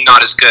them being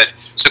not as good.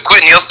 So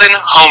Quentin Nielsen,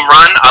 home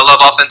run. I love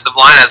offensive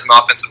line as an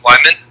offensive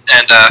lineman,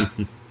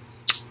 and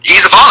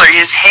he's a baller.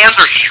 His hands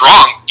are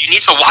strong. You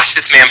need to watch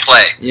this man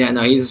play. Yeah,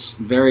 no, he's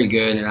very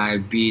good, and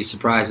I'd be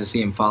surprised to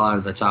see him fall out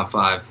of the top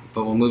 5.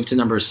 But we'll move to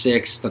number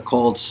 6, the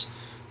Colts,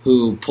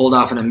 who pulled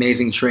off an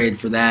amazing trade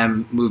for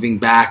them, moving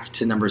back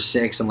to number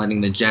 6 and letting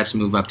the Jets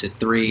move up to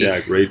 3. Yeah,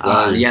 great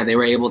value. They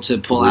were able to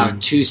pull out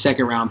 2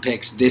 second-round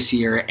picks this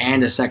year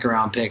and a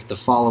second-round pick the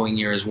following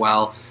year as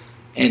well,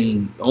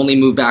 and only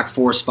move back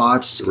 4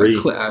 spots.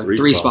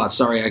 3 spots.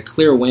 Sorry, a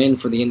clear win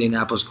for the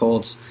Indianapolis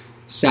Colts.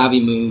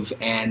 Savvy move,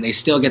 and they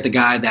still get the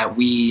guy that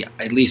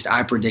at least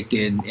I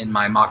predicted in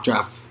my mock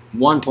draft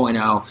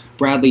 1.0,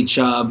 Bradley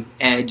Chubb,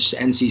 edge,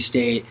 NC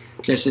State.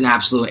 Just an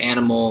absolute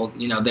animal.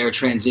 They're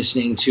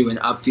transitioning to an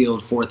upfield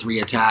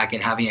 4-3 attack,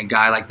 and having a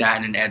guy like that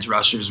and an edge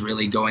rusher is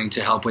really going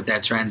to help with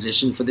that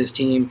transition for this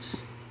team.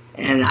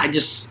 And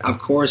of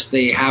course,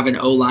 they have an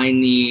O-line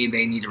need.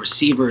 They need a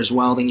receiver as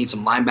well. They need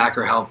some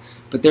linebacker help.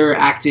 But they're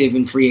active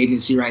in free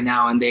agency right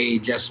now, and they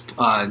just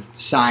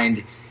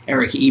signed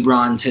Eric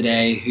Ebron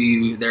today,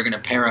 who they're going to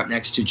pair up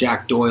next to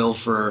Jack Doyle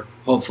for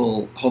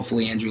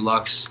hopefully Andrew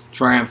Luck's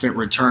triumphant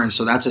return.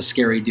 So that's a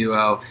scary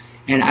duo.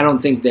 And I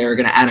don't think they're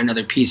going to add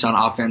another piece on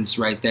offense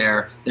right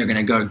there. They're going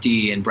to go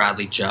D and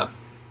Bradley Chubb.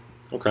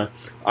 Okay.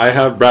 I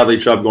have Bradley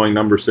Chubb going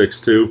number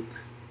 6 too.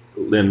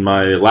 In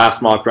my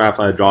last mock draft,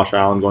 I had Josh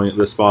Allen going at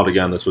this spot.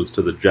 Again, this was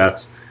to the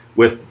Jets.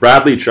 With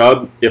Bradley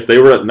Chubb, if they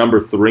were at number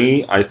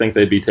 3, I think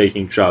they'd be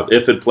taking Chubb.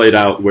 If it played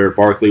out where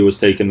Barkley was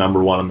taken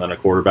number 1 and then a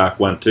quarterback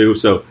went 2.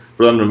 So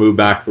for them to move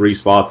back 3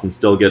 spots and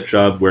still get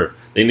Chubb, where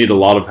they need a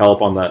lot of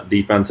help on that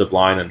defensive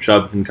line, and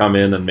Chubb can come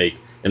in and make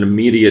an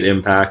immediate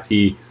impact.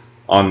 He,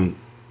 on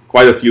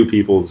quite a few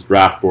people's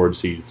draft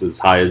boards, he's as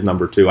high as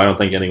number 2. I don't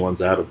think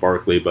anyone's ahead of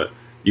Barkley, but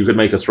you could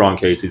make a strong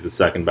case he's the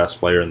second best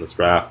player in this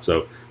draft.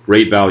 So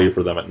great value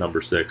for them at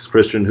number 6.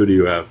 Christian, who do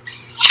you have?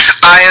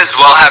 I as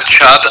well have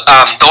Chubb.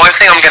 The only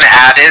thing I'm going to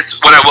add is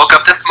when I woke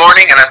up this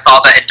morning and I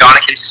saw that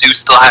Ndamukong Suh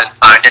still hadn't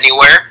signed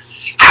anywhere,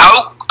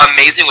 how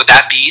amazing would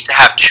that be to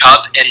have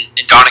Chubb and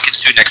Ndamukong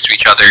Suh next to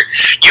each other?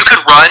 You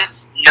could run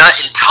nut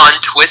and ton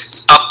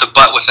twists up the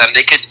butt with them.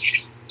 They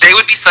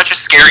would be such a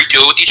scary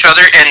duo with each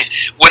other. And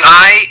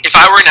if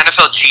I were an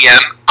NFL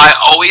GM, I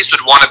always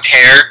would want to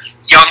pair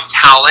young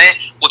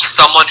talent with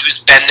someone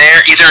who's been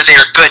there. Either they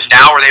are good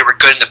now or they were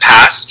good in the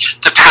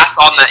past, to pass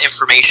on that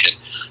information.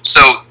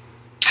 So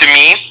to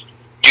me,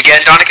 you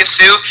get Ndamukong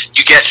Suh,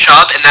 you get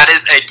Chubb, and that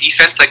is a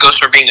defense that goes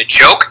from being a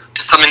joke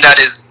to something that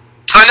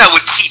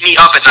would keep me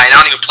up at night. I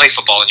don't even play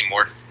football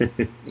anymore.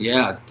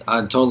 Yeah,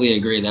 I totally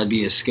agree. That'd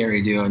be a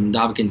scary duo. And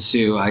Ndamukong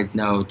Suh, I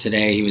know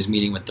today he was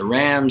meeting with the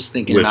Rams,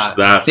 thinking about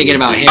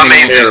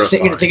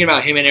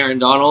him and Aaron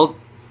Donald.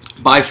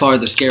 By far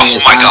the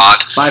scariest. Oh my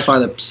God! By far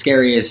the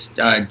scariest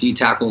D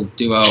tackle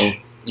duo,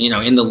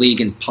 in the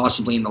league and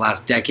possibly in the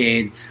last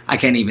decade. I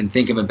can't even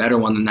think of a better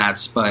one than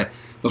that. But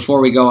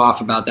before we go off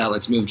about that,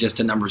 let's move just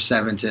to number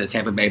 7 to the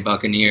Tampa Bay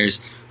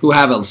Buccaneers, who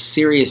have a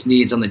serious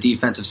needs on the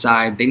defensive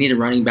side. They need a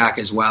running back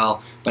as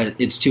well, but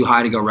it's too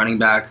high to go running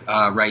back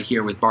right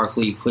here with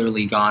Barkley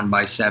clearly gone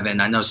by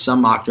 7. I know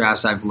some mock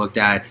drafts I've looked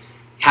at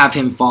have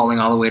him falling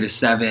all the way to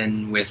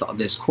 7 with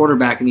this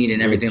quarterback need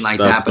and everything like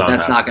that, but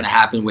that's not going to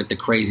happen with the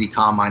crazy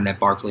combine that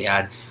Barkley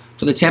had.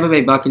 For the Tampa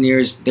Bay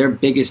Buccaneers, their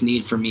biggest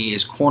need for me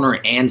is corner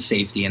and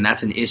safety, and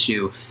that's an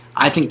issue.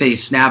 I think they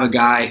snab a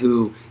guy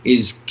who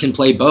can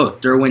play both.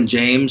 Derwin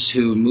James,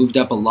 who moved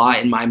up a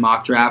lot in my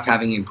mock draft,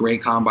 having a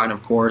great combine,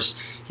 of course.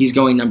 He's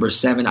going number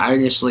 7. I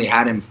initially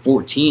had him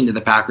 14 to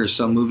the Packers,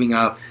 so moving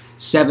up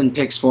 7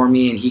 picks for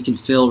me, and he can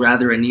fill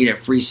rather a need at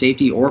free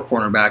safety or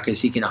cornerback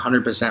because he can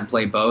 100%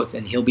 play both,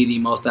 and he'll be the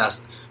most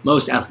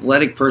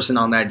athletic person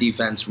on that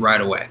defense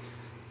right away.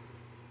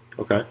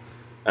 Okay.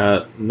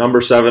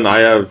 Number 7, I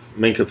have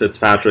Minkah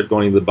Fitzpatrick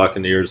going to the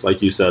Buccaneers.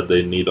 Like you said,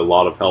 they need a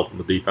lot of help on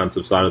the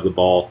defensive side of the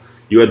ball.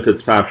 You had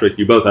Fitzpatrick.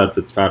 You both had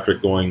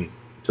Fitzpatrick going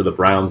to the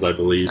Browns, I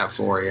believe. At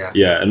 4, yeah.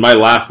 Yeah, in my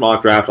last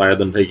mock draft, I had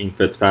them taking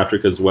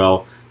Fitzpatrick as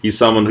well. He's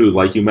someone who,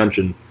 like you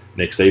mentioned,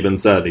 Nick Saban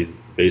said, he's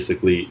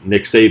basically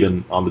Nick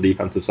Saban on the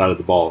defensive side of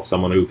the ball.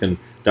 Someone who can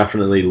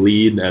definitely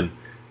lead and,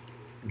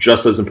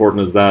 just as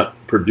important as that,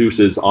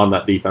 produces on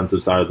that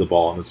defensive side of the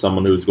ball, and is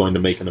someone who is going to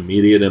make an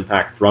immediate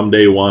impact from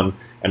day one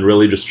and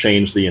really just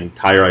change the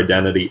entire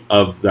identity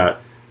of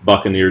that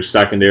Buccaneers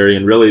secondary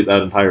and really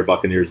that entire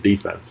Buccaneers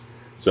defense.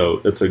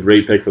 So it's a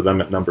great pick for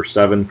them at number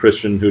 7.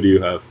 Christian, who do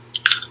you have?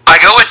 I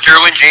go with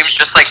Derwin James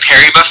just like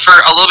Perry, but for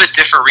a little bit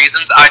different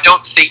reasons. I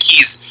don't think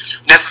he's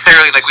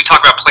necessarily, like we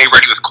talk about play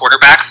ready with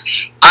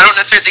quarterbacks, I don't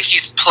necessarily think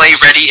he's play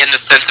ready in the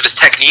sense of his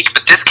technique,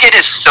 but this kid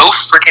is so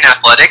freaking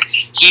athletic.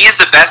 He is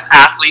the best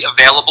athlete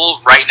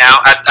available right now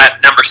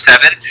at number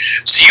 7.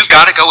 So you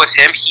got to go with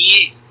him.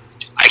 He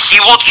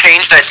will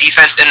change that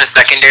defense in the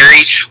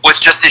secondary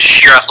with just his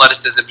sheer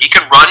athleticism. He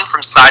can run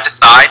from side to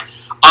side.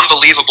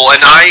 Unbelievable.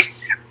 And I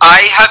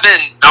have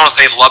been, I don't want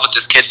to say in love with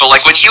this kid, but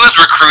like when he was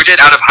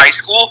recruited out of high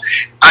school,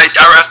 I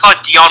saw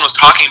Dion was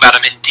talking about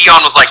him, and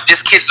Dion was like,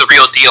 this kid's the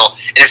real deal.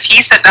 And if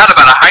he said that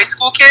about a high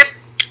school kid,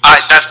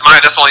 that's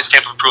the only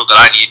stamp of approval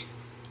that I need.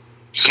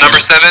 So number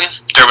 7,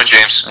 Derwin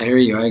James. I hear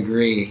you. I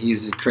agree.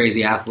 He's a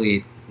crazy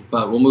athlete.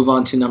 But we'll move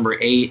on to number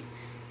 8.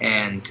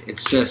 And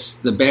it's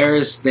just the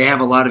Bears, they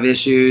have a lot of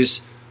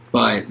issues,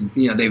 but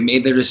they've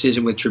made their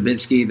decision with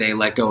Trubisky. They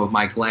let go of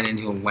Mike Glennon,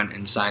 who went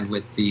and signed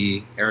with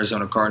the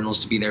Arizona Cardinals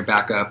to be their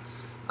backup.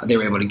 They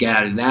were able to get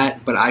out of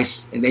that, but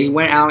they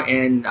went out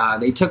and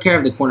they took care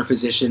of the corner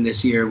position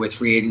this year with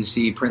free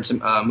agency, Prince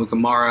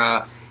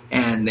Mukamara,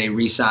 and they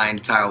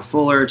re-signed Kyle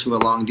Fuller to a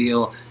long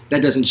deal.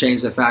 That doesn't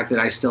change the fact that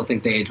I still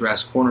think they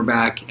address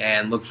cornerback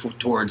and look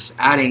towards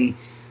adding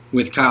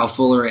with Kyle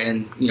Fuller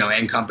and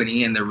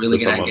company, and they're really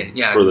going to get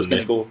for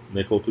the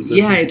nickel position.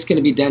 Yeah, it's going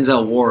to be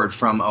Denzel Ward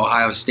from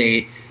Ohio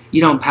State.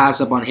 You don't pass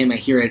up on him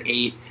here at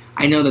 8.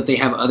 I know that they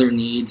have other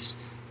needs,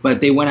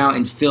 but they went out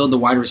and filled the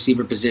wide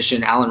receiver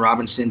position. Allen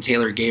Robinson,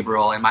 Taylor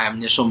Gabriel. In my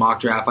initial mock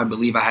draft, I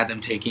believe I had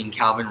them taking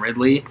Calvin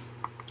Ridley.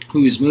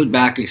 who's moved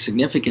back a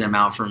significant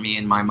amount for me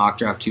in my mock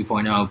draft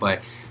 2.0,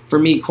 but for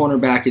me,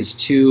 cornerback is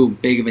too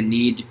big of a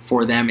need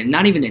for them, and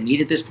not even a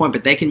need at this point,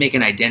 but they can make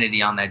an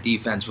identity on that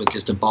defense with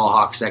just a ball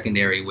hawk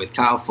secondary with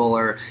Kyle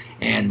Fuller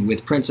and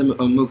with Prince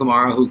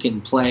Amukamara, who can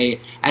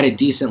play at a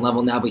decent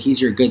level now, but he's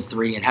your good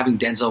 3, and having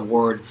Denzel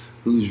Ward,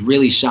 who's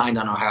really shined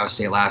on Ohio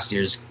State last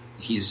year,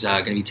 he's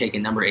going to be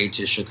taking number 8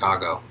 to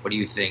Chicago. What do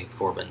you think,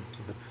 Corbin?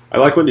 I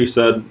like what you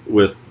said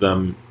with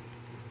them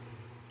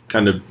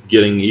kind of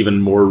getting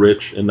even more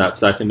rich in that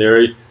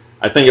secondary.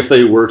 I think if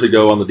they were to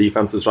go on the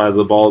defensive side of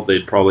the ball,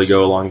 they'd probably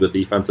go along the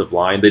defensive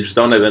line. They just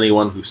don't have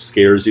anyone who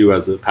scares you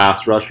as a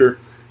pass rusher,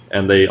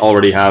 and they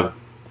already have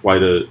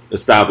quite a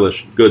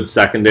established good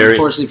secondary.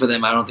 Unfortunately for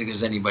them, I don't think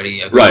there's anybody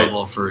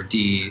available for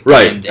D.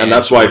 Right, and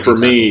that's why for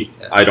me,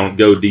 I don't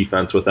go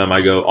defense with them.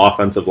 I go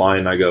offensive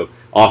line. I go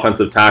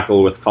offensive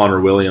tackle with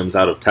Connor Williams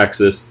out of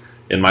Texas.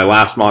 In my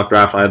last mock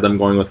draft, I had them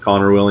going with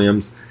Connor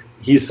Williams.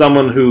 He's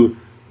someone who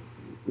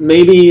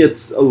maybe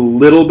it's a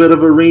little bit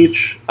of a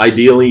reach.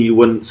 Ideally, you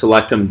wouldn't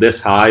select him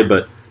this high,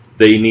 but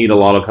they need a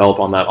lot of help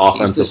on that offensive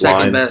line. He's the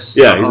second best.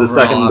 Yeah, he's the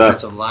second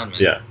best offensive lineman.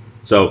 Yeah,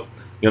 so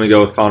I'm going to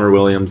go with Connor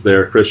Williams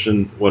there.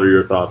 Christian, what are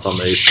your thoughts on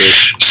the 8th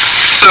pick?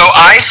 So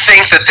I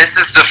think that this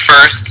is the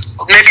first,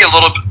 maybe a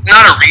little bit,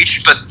 not a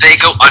reach, but they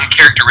go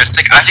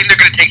uncharacteristic. I think they're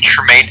going to take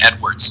Tremaine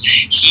Edwards.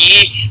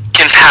 He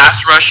can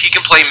pass rush. He can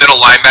play middle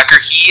linebacker.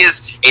 He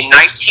is a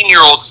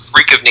 19-year-old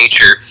freak of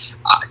nature.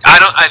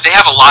 They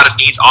have a lot of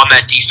needs on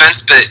that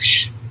defense, but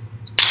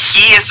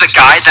he is the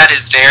guy that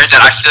is there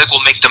that I feel like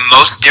will make the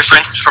most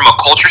difference from a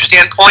culture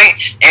standpoint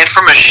and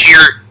from a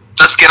sheer,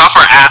 let's get off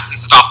our ass and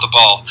stop the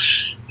ball.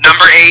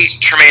 Number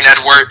 8, Tremaine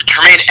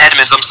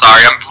Edmonds, I'm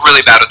sorry, I'm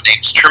really bad with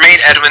names. Tremaine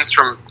Edmonds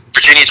from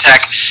Virginia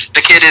Tech.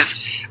 The kid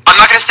is, I'm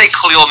not going to say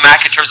Khalil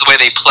Mack in terms of the way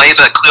they play,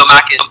 but Khalil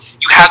Mack,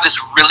 you have this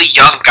really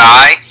young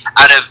guy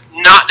out of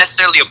not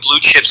necessarily a blue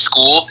chip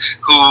school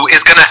who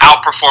is going to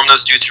outperform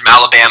those dudes from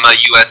Alabama,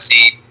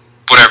 USC,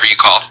 whatever you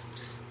call.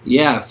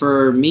 Yeah,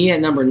 for me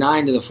at number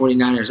 9 to the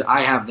 49ers,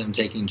 I have them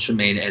taking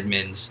Tremaine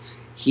Edmonds.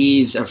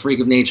 He's a freak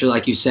of nature,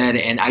 like you said,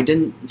 and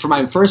for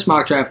my first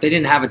mock draft, they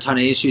didn't have a ton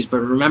of issues, but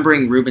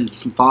remembering Reuben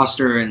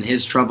Foster and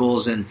his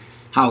troubles and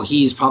how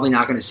he's probably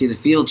not going to see the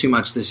field too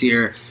much this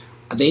year,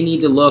 they need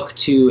to look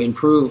to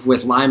improve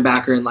with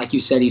linebacker, and like you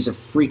said, he's a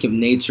freak of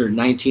nature,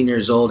 19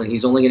 years old, and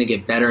he's only going to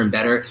get better and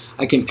better.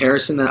 A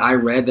comparison that I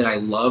read that I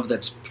love,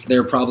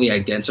 they're probably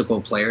identical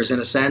players in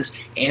a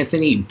sense,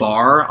 Anthony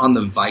Barr on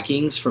the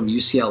Vikings from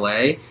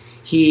UCLA.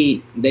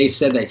 They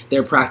said that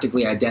they're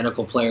practically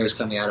identical players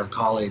coming out of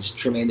college.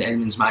 Tremaine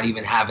Edmonds might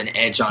even have an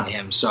edge on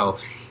him. So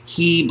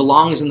he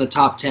belongs in the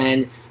top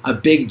 10. A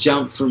big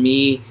jump for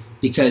me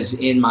because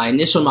in my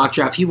initial mock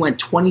draft, he went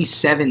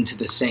 27 to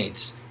the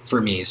Saints for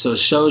me. So it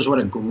shows what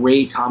a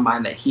great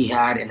combine that he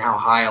had and how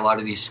high a lot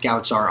of these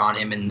scouts are on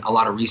him and a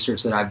lot of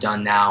research that I've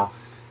done now.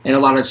 And a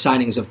lot of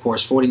signings, of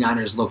course.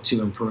 49ers look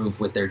to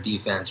improve with their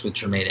defense with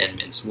Tremaine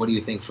Edmonds. What do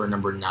you think for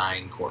number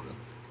 9, Corbin?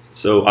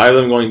 So I have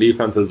them going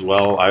defense as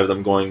well. I have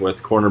them going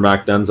with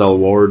cornerback Denzel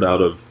Ward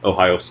out of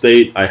Ohio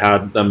State. I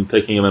had them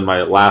picking him in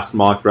my last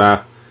mock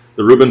draft.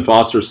 The Reuben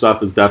Foster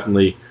stuff is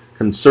definitely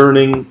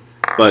concerning,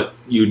 but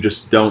you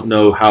just don't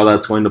know how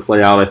that's going to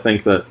play out. I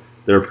think that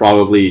they're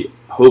probably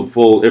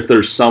hopeful if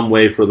there's some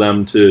way for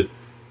them to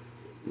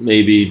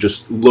maybe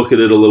just look at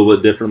it a little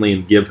bit differently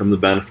and give him the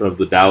benefit of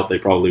the doubt. They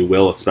probably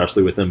will,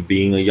 especially with him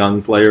being a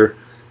young player.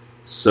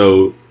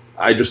 So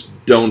I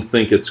just don't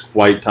think it's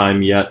quite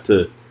time yet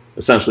to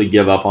essentially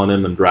give up on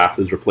him and draft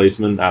his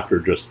replacement after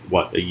just,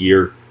 a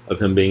year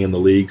of him being in the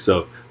league.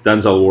 So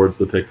Denzel Ward's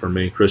the pick for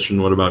me.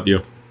 Christian, what about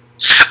you?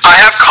 I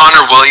have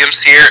Connor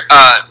Williams here.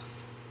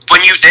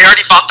 They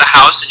already bought the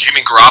house and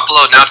Jimmy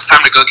Garoppolo, now it's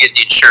time to go get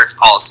the insurance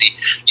policy.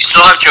 You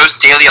still have Joe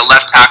Staley at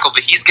left tackle,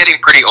 but he's getting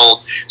pretty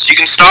old. So you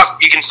can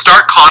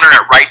start Connor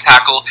at right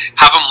tackle,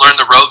 have him learn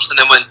the ropes, and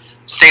then when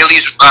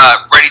Staley's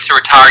ready to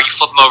retire, you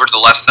flip him over to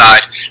the left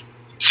side.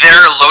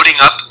 They're loading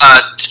up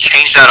to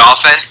change that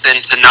offense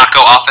and to not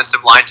go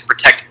offensive line to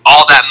protect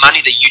all that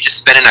money that you just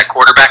spent in at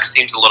quarterback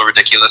seems a little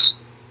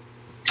ridiculous.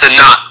 To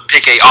not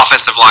pick a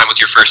offensive line with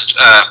your first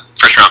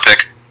round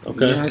pick.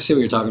 Okay. Yeah, I see what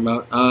you're talking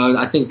about.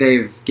 I think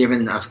they've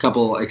given a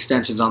couple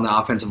extensions on the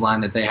offensive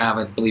line that they have.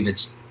 I believe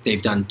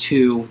they've done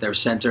 2. Their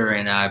center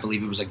and I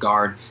believe it was a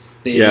guard.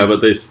 But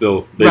they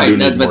still right.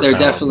 But they're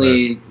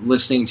definitely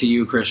listening to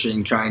you,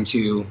 Christian, trying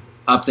to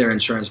up their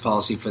insurance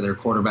policy for their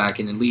quarterback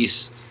and at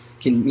least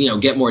can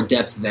get more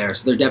depth there.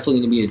 So they're definitely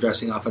going to be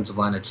addressing offensive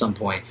line at some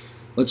point.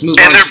 Let's move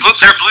on. And their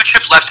blue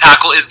chip left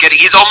tackle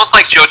he's almost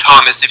like Joe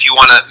Thomas if you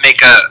want to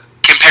make a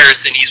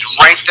comparison. He's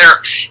right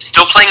there,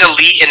 still playing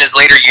elite in his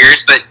later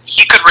years, but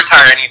he could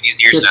retire any of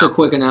these years Just now. a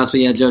quick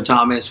announcement, Joe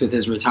Thomas with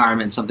his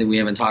retirement, something we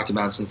haven't talked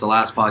about since the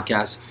last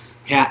podcast.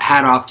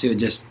 Hat off to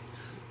just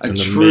a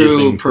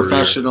true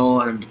professional,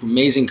 an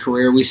amazing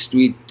career. We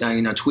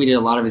tweeted a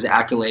lot of his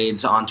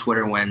accolades on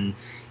Twitter when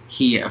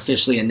he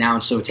officially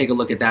announced, so take a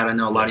look at that. I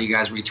know a lot of you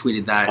guys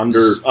retweeted that.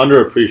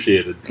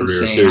 Underappreciated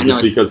career, too,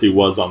 just because he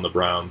was on the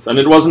Browns. And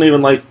it wasn't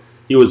even like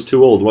he was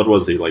too old. What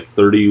was he, like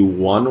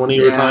 31 when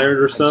he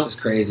retired or so? It's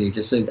just crazy.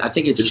 I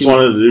think it's he just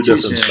wanted to do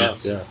different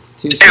stuff. Yeah.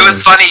 It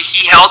was funny.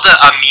 He held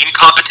a meme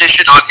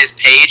competition on his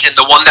page, and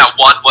the one that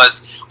won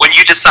was when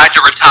you decide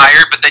to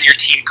retire, but then your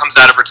team comes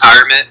out of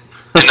retirement.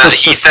 And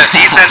he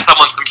sent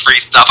someone some free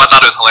stuff. I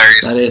thought it was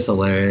hilarious. That is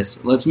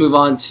hilarious. Let's move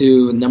on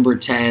to number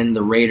 10,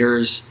 the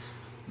Raiders.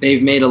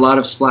 They've made a lot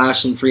of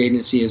splash in free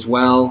agency as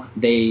well.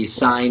 They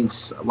signed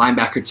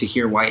linebacker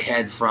Tahir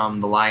Whitehead from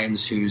the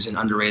Lions, who's an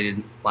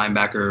underrated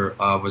linebacker,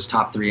 was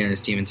top 3 on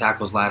his team in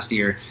tackles last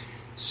year.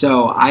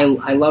 So I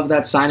love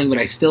that signing, but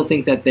I still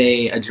think that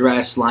they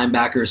address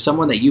linebacker,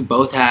 someone that you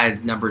both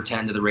had number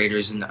 10 to the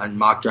Raiders in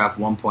mock draft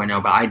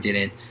 1.0, but I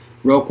didn't.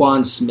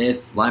 Roquan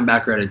Smith,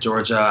 linebacker out of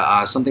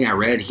Georgia, something I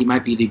read, he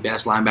might be the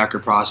best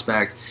linebacker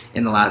prospect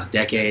in the last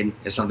decade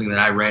is something that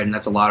I read, and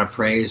that's a lot of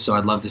praise, so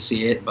I'd love to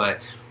see it.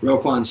 But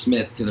Roquan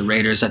Smith to the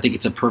Raiders, I think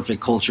it's a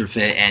perfect culture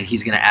fit, and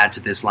he's going to add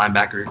to this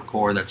linebacker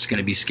core that's going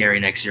to be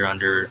scary next year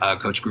under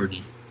Coach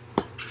Gruden.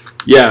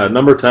 Yeah,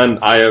 number 10,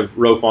 I have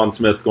Roquan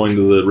Smith going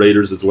to the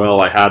Raiders as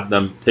well. I had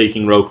them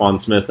taking Roquan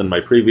Smith in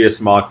my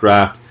previous mock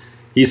draft.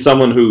 He's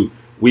someone who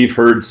we've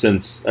heard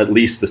since at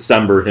least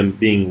December, him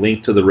being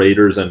linked to the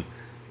Raiders, and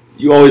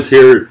you always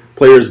hear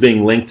players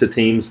being linked to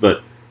teams,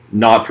 but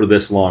not for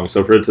this long.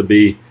 So for it to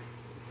be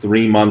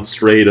 3 months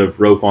straight of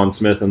Roquan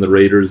Smith and the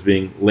Raiders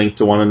being linked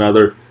to one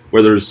another,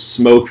 where there's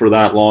smoke for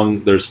that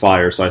long, there's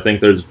fire. So I think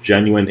there's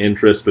genuine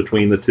interest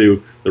between the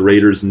two. The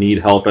Raiders need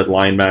help at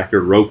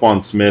linebacker.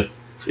 Roquan Smith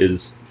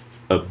is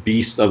a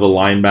beast of a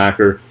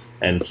linebacker,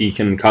 and he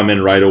can come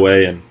in right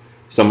away and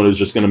someone who's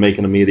just going to make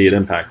an immediate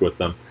impact with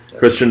them.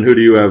 Christian, who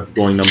do you have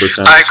going number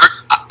 10? I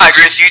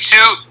agree with you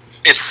two.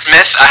 It's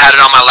Smith. I had it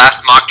on my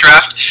last mock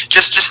draft.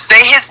 Just say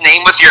his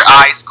name with your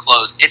eyes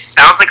closed. It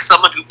sounds like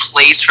someone who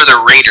plays for the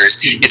Raiders.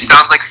 It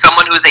sounds like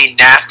someone who is a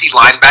nasty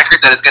linebacker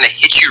that is going to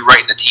hit you right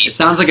in the teeth. It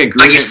sounds like a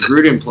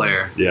Gruden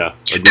player. Yeah.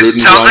 It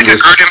sounds like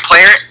a Gruden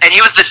player, and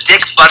he was the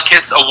Dick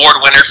Butkus Award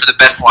winner for the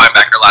best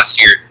linebacker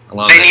last year.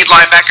 They need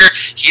linebacker.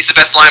 He's the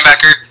best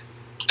linebacker.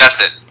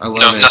 That's it. I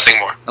love it. Nothing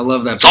more. I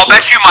love that. So I'll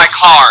bet you my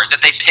car that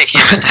they pick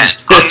him at 10.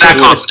 I'm that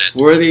confident.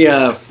 We're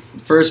the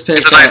first pick.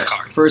 It's a nice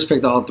car. First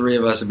pick that all three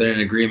of us have been in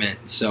agreement.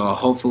 So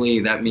hopefully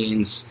that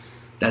means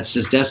that's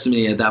just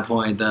destiny at that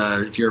point.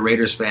 If you're a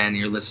Raiders fan and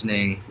you're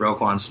listening,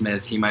 Roquan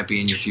Smith, he might be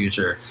in your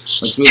future.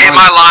 Let's move on. In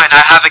my line,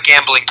 I have a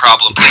gambling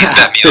problem. Please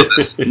bet me on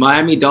this.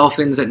 Miami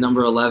Dolphins at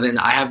number 11.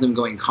 I have them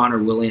going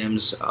Connor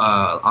Williams,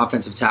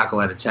 offensive tackle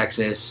out of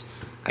Texas.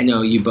 I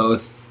know you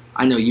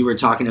were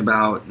talking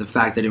about the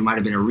fact that it might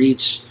have been a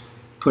reach,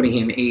 putting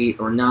him 8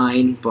 or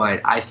 9,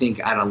 but I think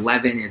at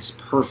 11 it's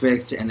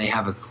perfect, and they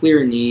have a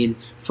clear need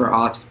for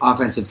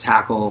offensive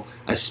tackle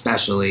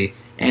especially.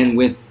 And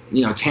with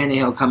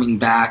Tannehill coming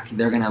back,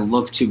 they're going to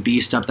look to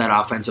beast up that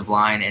offensive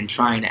line and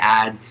try and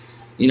add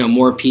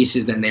more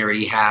pieces than they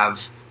already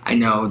have. I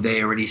know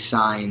they already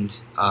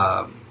signed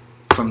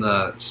from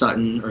the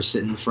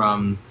Sitton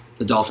from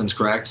the Dolphins,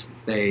 correct?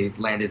 They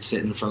landed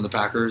Sitton from the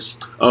Packers.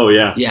 Oh,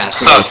 yeah. Yeah,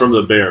 so from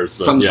the Bears.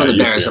 From the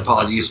Bears,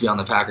 apologies, used to be on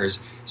the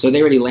Packers. So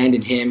they already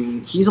landed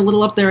him. He's a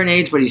little up there in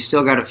age, but he's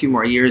still got a few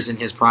more years in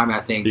his prime, I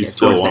think. He's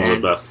still one of the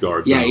best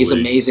guards. Yeah, he's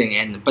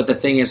amazing. But the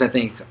thing is, I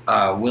think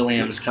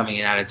Williams coming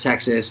in out of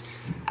Texas,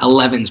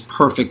 11's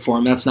perfect for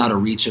him. That's not a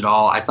reach at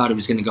all. I thought it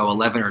was going to go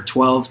 11 or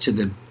 12 to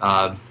the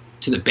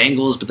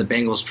Bengals, but the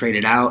Bengals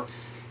traded out.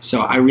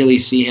 So I really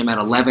see him at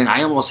 11.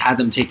 I almost had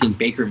them taking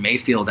Baker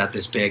Mayfield at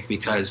this pick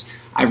because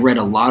I've read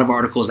a lot of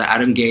articles that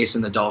Adam Gase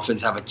and the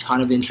Dolphins have a ton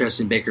of interest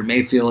in Baker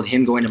Mayfield.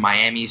 Him going to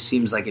Miami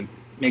seems like it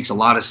makes a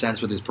lot of sense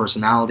with his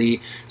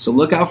personality. So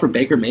look out for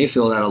Baker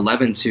Mayfield at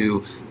 11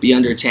 to be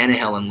under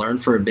Tannehill and learn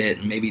for a bit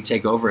and maybe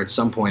take over at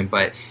some point.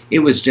 But it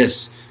was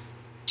just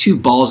too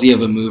ballsy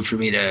of a move for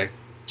me to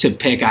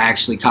pick. I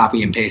actually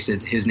copy and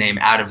pasted his name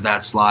out of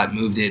that slot,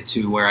 moved it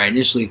to where I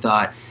initially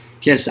thought,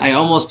 yes, I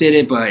almost did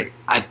it, but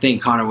I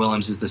think Connor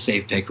Williams is the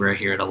safe pick right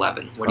here at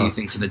 11. What do you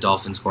think to the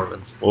Dolphins,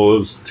 Corbin? Well, it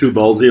was too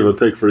ballsy of a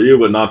pick for you,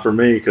 but not for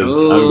me because I'm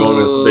going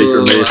with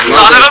Baker Mayfield.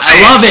 I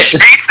love it.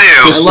 Me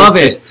too. I love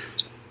it.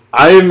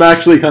 I'm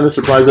actually kind of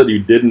surprised that you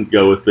didn't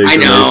go with Baker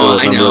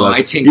Mayfield. I know.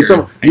 I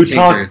tinkered. You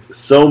talk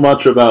so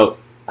much about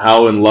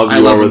how in love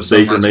you are with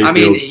Baker Mayfield. I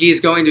mean,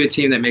 he's going to a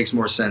team that makes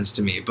more sense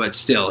to me, but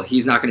still,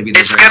 he's not going to be the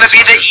It's going to be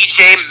the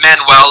EJ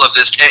Manuel of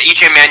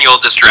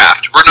this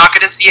draft. We're not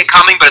going to see it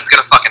coming, but it's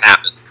going to fucking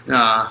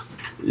happen.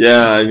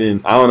 Yeah, I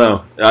mean, I don't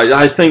know.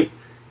 I think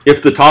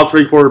if the top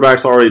 3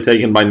 quarterbacks are already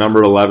taken by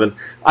number 11,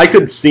 I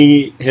could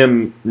see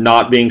him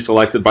not being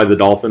selected by the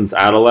Dolphins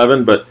at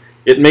 11, but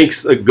it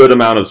makes a good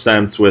amount of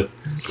sense with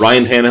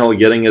Ryan Tannehill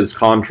getting his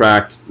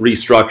contract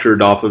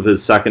restructured off of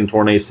his second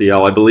torn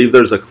ACL. I believe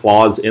there's a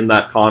clause in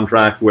that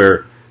contract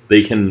where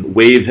they can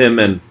waive him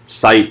and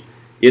cite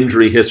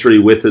injury history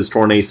with his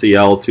torn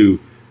ACL to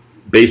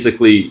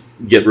basically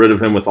get rid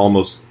of him with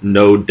almost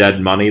no dead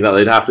money that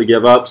they'd have to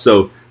give up.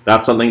 So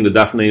that's something to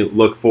definitely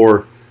look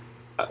for.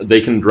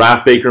 They can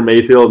draft Baker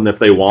Mayfield, and if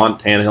they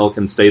want, Tannehill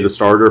can stay the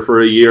starter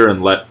for a year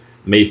and let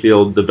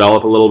Mayfield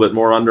develop a little bit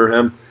more under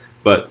him.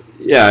 But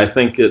Yeah, I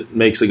think it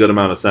makes a good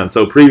amount of sense.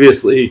 So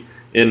previously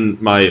in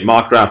my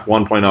mock draft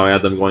 1.0, I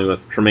had them going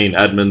with Tremaine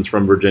Edmonds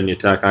from Virginia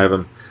Tech. I have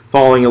him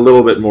falling a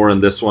little bit more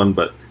in this one,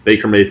 but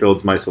Baker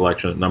Mayfield's my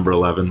selection at number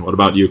 11. What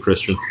about you,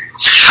 Christian?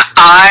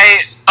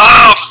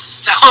 I'm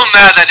so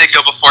mad that I didn't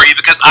go before you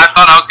because I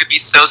thought I was going to be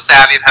so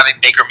savvy of having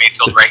Baker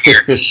Mayfield right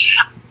here.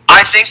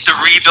 I think the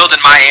rebuild in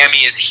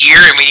Miami is here,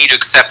 and we need to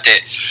accept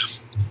it.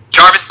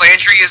 Jarvis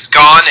Landry is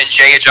gone, and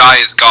Jay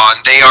Ajayi is gone.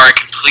 They are a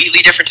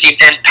completely different team,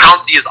 and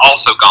Pouncey is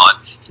also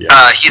gone.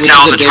 Yeah. He's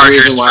now on the Chargers.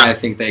 Which is a big reason why I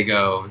think they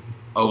go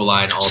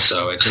O-line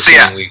also. It's just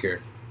getting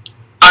weaker.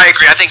 I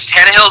agree. I think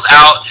Tannehill's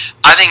out.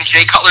 I think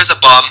Jay Cutler's a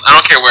bum. I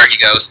don't care where he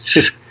goes.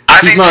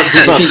 He's not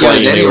if he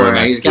goes anywhere,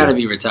 he's got to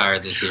be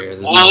retired this year.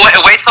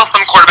 Wait till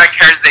some quarterback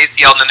tears his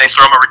ACL and then they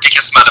throw him a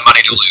ridiculous amount of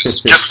money to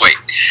lose. Just wait.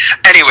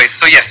 Anyway,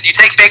 so yes, you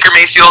take Baker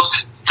Mayfield.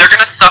 They're going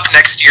to suck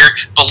next year,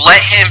 but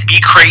let him be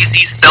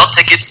crazy, sell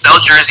tickets, sell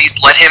jerseys,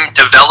 let him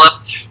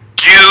develop,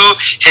 do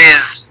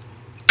his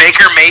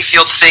Baker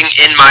Mayfield thing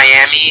in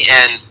Miami,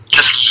 and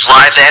just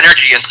ride the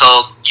energy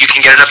until you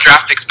can get enough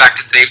draft picks back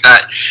to save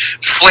that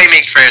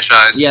flaming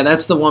franchise. Yeah,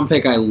 that's the one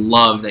pick I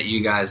love that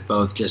you guys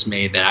both just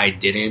made that I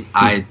didn't.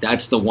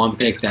 That's the one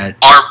pick that...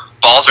 Our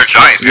balls are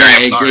giant, Perry.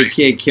 I'm sorry.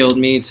 It killed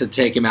me to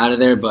take him out of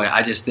there, but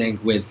I just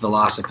think with the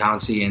loss of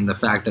Pouncey and the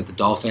fact that the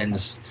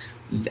Dolphins...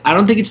 I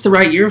don't think it's the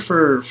right year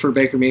for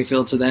Baker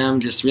Mayfield to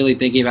them. Just really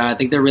thinking about it, I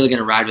think they're really going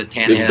to ride with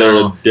Tannehill. Is there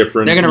a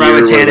different they're going to ride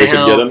with Tannehill. They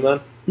could get him then?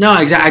 No,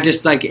 exactly. I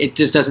just it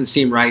just doesn't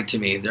seem right to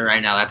me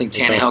right now. I think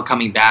Tannehill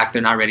coming back,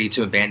 they're not ready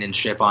to abandon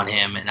ship on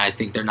him, and I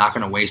think they're not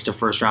going to waste a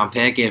first-round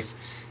pick if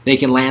they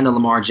can land a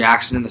Lamar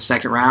Jackson in the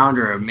second round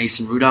or a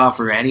Mason Rudolph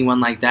or anyone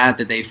like that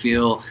they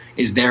feel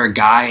is their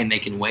guy and they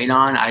can wait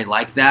on. I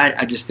like that.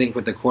 I just think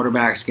with the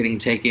quarterbacks getting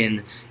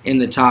taken in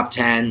the top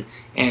 10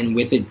 and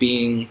with it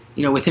being,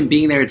 with him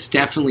being there, it's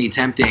definitely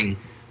tempting.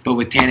 But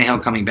with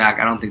Tannehill coming back,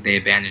 I don't think they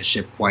abandoned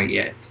ship quite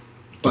yet.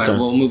 But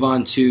we'll move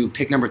on to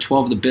pick number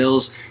 12, the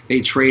Bills.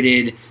 They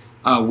traded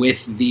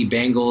with the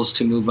Bengals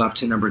to move up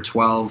to number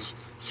 12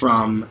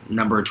 from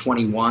number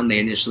 21. They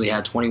initially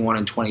had 21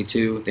 and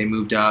 22. They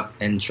moved up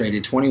and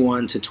traded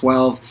 21 to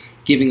 12,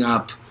 giving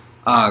up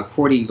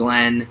Cordy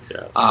Glenn,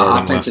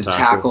 offensive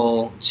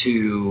tackle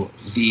to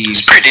the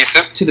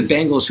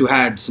Bengals, who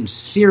had some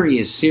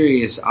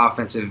serious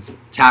offensive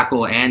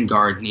tackle and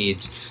guard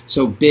needs.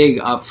 So big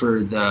up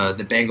for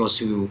the Bengals,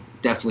 who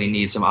definitely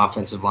need some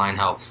offensive line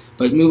help.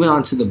 But moving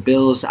on to the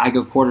Bills, I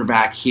go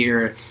quarterback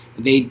here.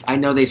 I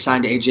know they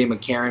signed A.J.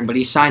 McCarron, but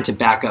he signed to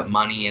backup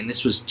money, and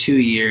this was 2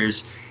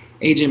 years.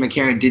 A.J.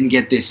 McCarron didn't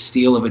get this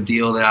steal of a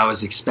deal that I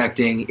was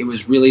expecting. It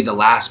was really the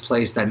last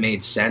place that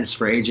made sense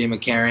for A.J.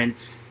 McCarron.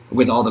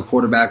 With all the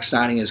quarterbacks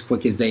signing as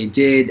quick as they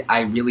did,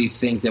 I really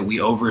think that we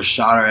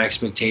overshot our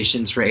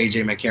expectations for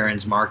A.J.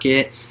 McCarron's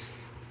market.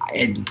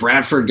 And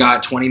Bradford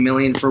got $20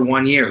 million for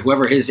 1 year.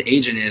 Whoever his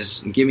agent is,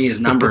 give me his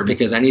number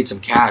because I need some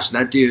cash.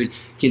 That dude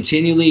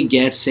continually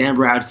gets Sam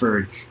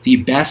Bradford the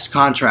best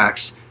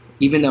contracts,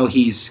 even though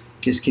he's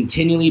just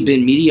continually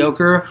been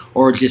mediocre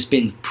or just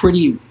been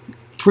pretty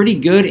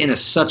good in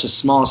such a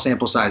small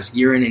sample size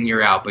year in and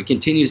year out, but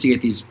continues to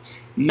get these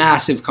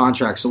massive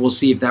contracts. So we'll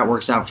see if that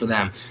works out for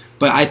them.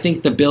 But I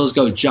think the Bills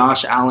go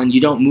Josh Allen. You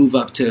don't move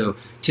up to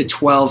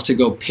 12 to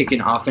go pick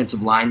an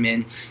offensive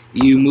lineman.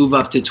 You move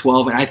up to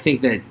 12, and I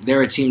think that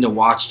they're a team to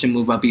watch to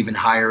move up even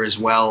higher as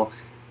well.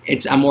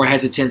 I'm more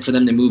hesitant for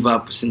them to move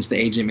up since the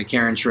A.J.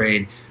 McCarron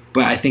trade,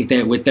 but I think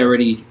that with they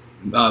already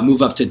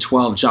move up to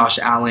 12, Josh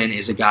Allen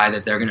is a guy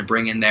that they're going to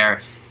bring in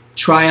there.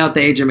 Try out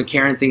the A.J.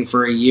 McCarron thing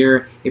for a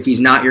year. If he's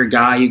not your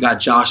guy, you got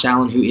Josh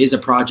Allen, who is a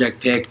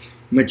project pick,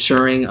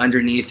 maturing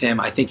underneath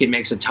him. I think it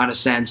makes a ton of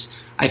sense.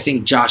 I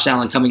think Josh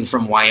Allen coming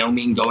from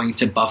Wyoming, going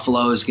to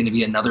Buffalo is going to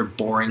be another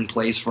boring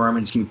place for him,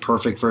 and it's going to be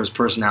perfect for his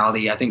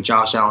personality. I think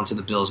Josh Allen to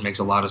the Bills makes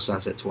a lot of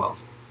sense at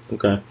 12.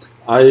 Okay.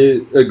 I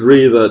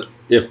agree that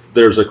if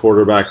there's a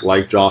quarterback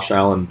like Josh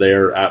Allen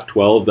there at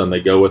 12, then they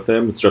go with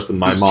him. It's just in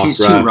my mock draft.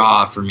 He's too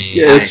raw for me.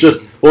 Yeah, it's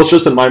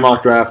just in my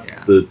mock draft.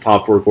 Yeah. The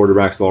top 4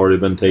 quarterbacks have already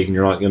been taken.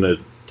 You're not going to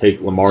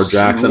take Lamar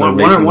Jackson. One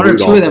or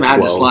two of them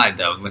had to slide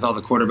though, with all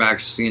the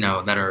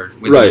quarterbacks that are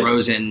with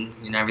Rosen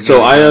and everything.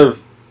 So like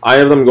I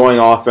have them going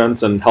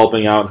offense and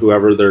helping out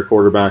whoever their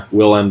quarterback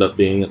will end up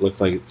being. It looks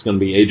like it's going to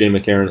be A.J.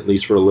 McCarron at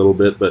least for a little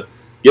bit, but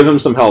give him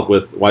some help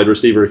with wide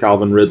receiver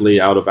Calvin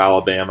Ridley out of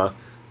Alabama.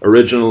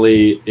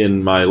 Originally,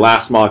 in my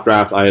last mock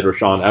draft, I had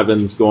Rashaan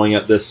Evans going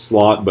at this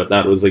slot, but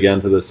that was again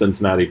to the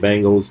Cincinnati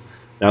Bengals.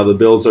 Now the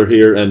Bills are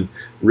here, and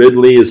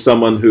Ridley is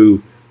someone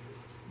who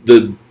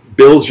the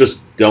Bills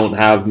just don't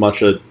have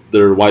much at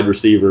their wide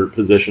receiver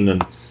position,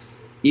 and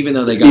even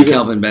though they got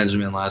Kelvin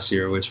Benjamin last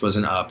year, which was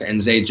an up,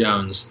 and Zay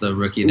Jones, the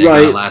rookie they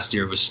got last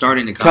year, was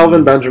starting to come.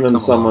 Kelvin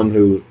Benjamin's someone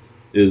who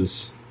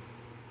he's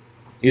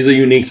a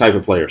unique type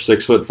of player,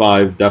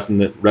 6'5",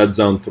 definite red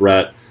zone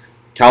threat.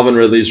 Calvin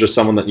Ridley's just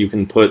someone that you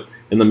can put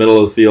in the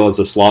middle of the field as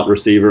a slot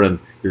receiver, and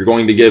you're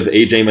going to give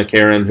A.J.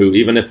 McCarron, who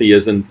even if he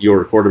isn't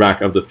your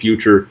quarterback of the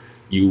future,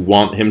 you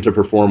want him to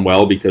perform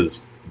well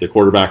because the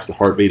quarterback's the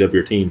heartbeat of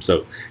your team.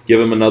 So give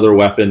him another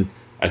weapon.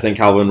 I think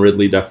Calvin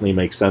Ridley definitely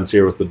makes sense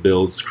here with the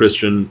Bills.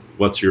 Christian,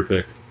 what's your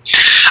pick?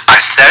 I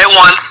said it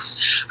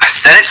once. I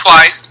said it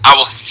twice. I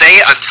will say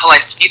it until I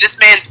see this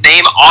man's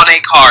name on a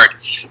card.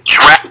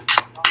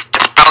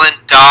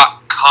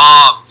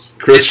 DraftTalent.com.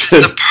 Christian, this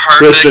is the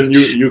perfect...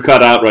 Christian, you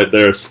cut out right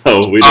there,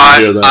 so we didn't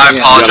hear that. I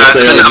apologize.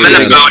 I'm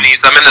in the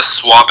boonies. I'm in the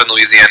swamp in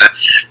Louisiana.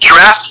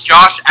 Draft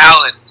Josh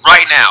Allen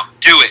right now.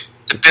 Do it.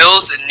 The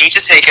Bills need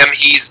to take him.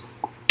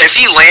 If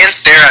he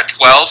lands there at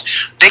 12,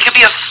 they could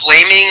be a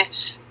flaming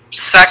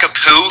sack of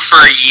poo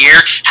for a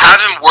year. Have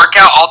him work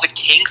out all the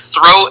kinks.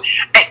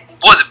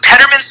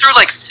 Petterman threw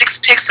like 6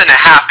 picks and a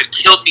half and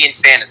killed me in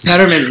fantasy.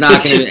 Petterman's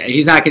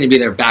he's not going to be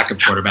their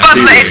backup quarterback. But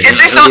if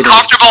they feel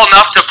comfortable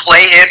enough to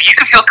play him, you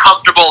can feel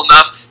comfortable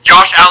enough.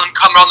 Josh Allen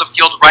coming on the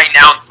field right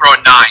now and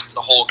throwing 9s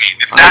the whole game.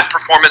 If that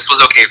performance was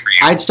okay for you.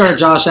 I'd start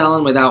Josh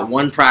Allen without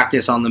one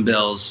practice on the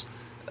Bills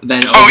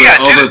than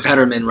over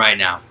Petterman right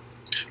now.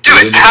 Do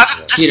it.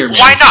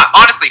 Why not?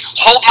 Honestly,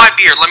 hold my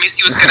beer. Let me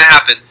see what's going to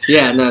happen.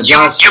 Yeah, no,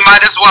 you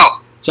might as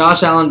well.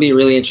 Josh Allen be a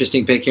really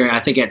interesting pick here, and I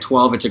think at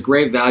 12, it's a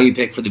great value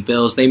pick for the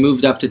Bills. They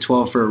moved up to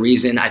 12 for a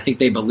reason. I think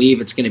they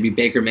believe it's going to be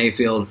Baker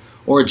Mayfield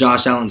or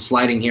Josh Allen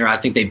sliding here. I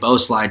think they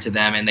both slide to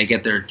them, and they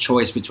get their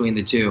choice between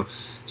the two.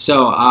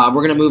 So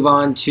we're going to move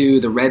on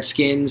to the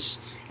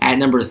Redskins at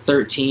number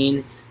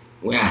 13.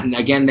 And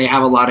again, they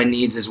have a lot of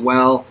needs as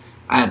well,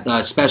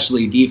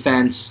 especially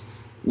defense.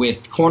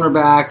 With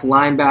cornerback,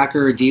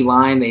 linebacker,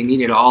 D-line, they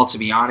need it all, to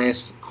be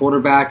honest.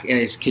 Quarterback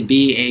could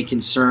be a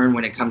concern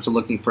when it comes to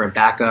looking for a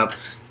backup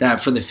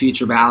that for the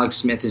future, but Alex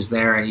Smith is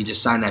there, and he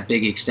just signed that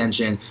big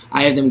extension.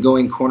 I have them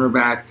going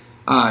cornerback,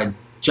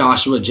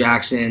 Joshua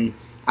Jackson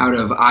out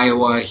of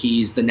Iowa.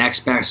 He's the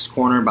next best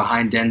corner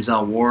behind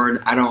Denzel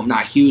Ward. I'm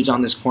not huge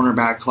on this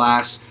cornerback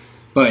class,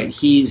 but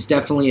he's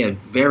definitely a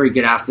very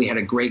good athlete, had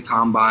a great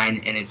combine,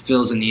 and it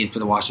fills a need for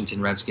the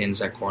Washington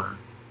Redskins at corner.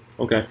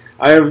 Okay.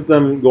 I have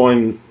them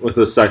going with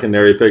a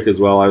secondary pick as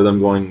well. I have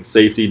them going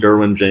safety,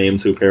 Derwin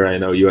James, who, Perry, I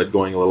know you had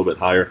going a little bit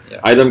higher.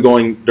 Yeah. I had them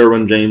going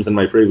Derwin James in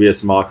my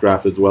previous mock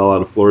draft as well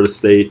out of Florida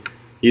State.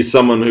 He's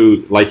someone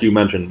who, like you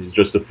mentioned, he's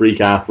just a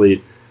freak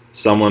athlete,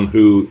 someone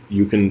who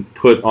you can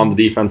put on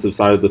the defensive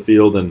side of the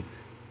field, and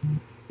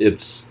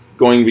it's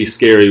going to be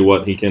scary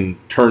what he can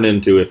turn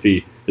into if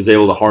he is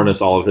able to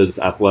harness all of his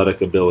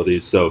athletic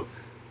abilities. So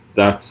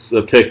that's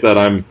a pick that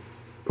I'm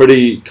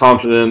pretty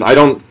confident in. I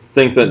don't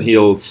think that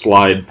he'll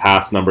slide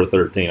past number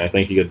 13. I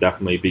think he could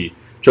definitely be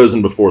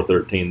chosen before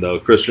 13, though.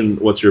 Christian,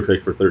 what's your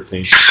pick for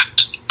 13?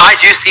 I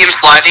do see him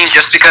sliding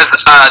just because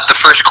the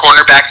first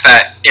cornerback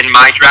that in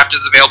my draft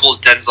is available is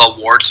Denzel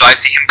Ward, so I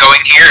see him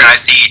going here, and I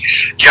see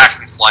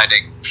Jackson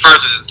sliding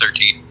further than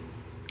 13.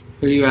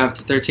 Who do you have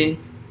to 13?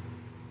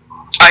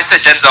 I said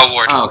Denzel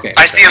Ward. Oh, okay.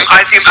 I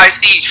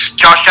see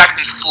Josh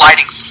Jackson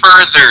sliding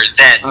further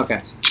than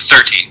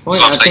 13. Well,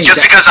 so I'm saying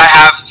just because I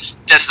have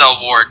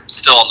Denzel Ward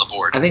still on the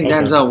board. I think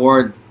Denzel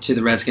Ward to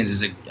the Redskins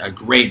is a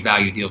great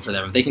value deal for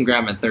them. If they can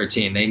grab him at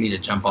 13, they need to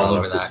jump all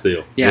over that.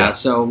 Steal. Yeah,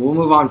 so we'll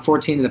move on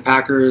 14 to the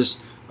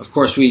Packers. Of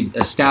course, we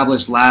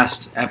established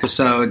last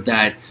episode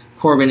that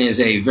Corbin is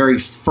a very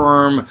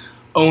firm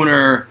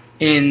owner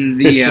in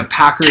the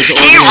Packers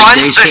organization. He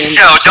runs the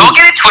show. Don't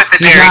get it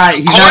twisted,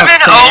 Derek.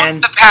 Corbin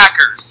owns the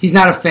Packers. He's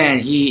not a fan.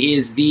 He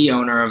is the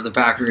owner of the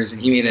Packers,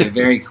 and he made that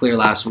very clear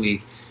last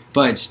week.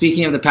 But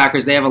speaking of the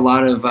Packers, they have a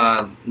lot of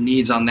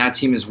needs on that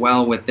team as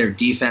well, with their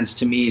defense,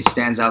 to me,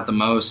 stands out the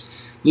most.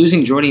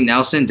 Losing Jordy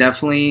Nelson,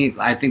 definitely,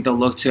 I think they'll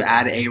look to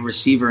add a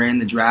receiver in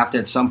the draft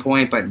at some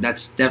point, but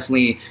that's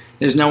definitely,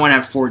 there's no one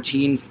at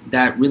 14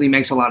 that really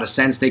makes a lot of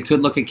sense. They could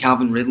look at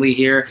Calvin Ridley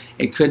here.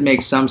 It could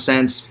make some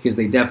sense because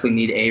they definitely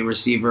need a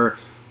receiver,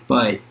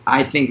 but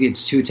I think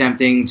it's too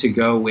tempting to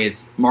go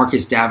with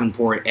Marcus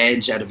Davenport,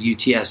 edge out of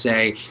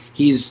UTSA.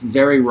 He's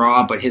very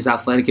raw, but his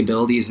athletic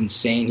ability is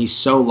insane. He's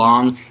so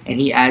long, and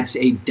he adds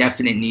a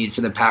definite need for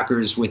the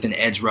Packers with an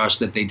edge rush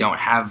that they don't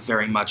have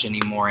very much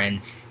anymore,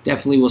 and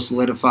definitely will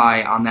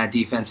solidify on that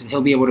defense, and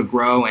he'll be able to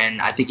grow,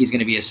 and I think he's going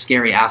to be a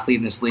scary athlete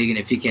in this league, and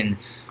if he can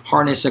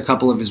harness a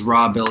couple of his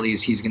raw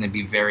abilities, he's going to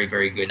be very,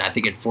 very good. And I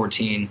think at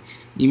 14,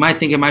 you might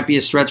think it might be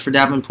a stretch for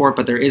Davenport,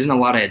 but there isn't a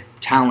lot of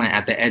talent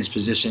at the edge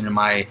position, in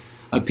my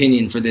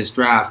opinion, for this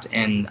draft,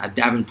 and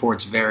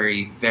Davenport's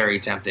very, very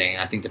tempting.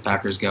 I think the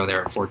Packers go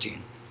there at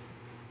 14.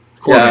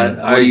 Corbin,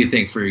 what do you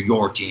think for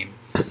your team?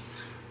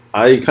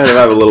 I kind of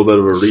have a little bit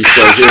of a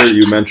retro here.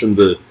 You mentioned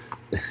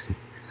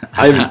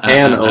I'm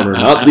an owner,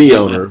 not the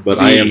owner, but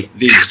I am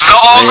the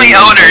only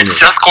owner. It's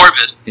just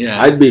Corbin.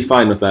 Yeah, I'd be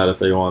fine with that if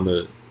they want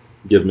to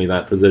give me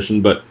that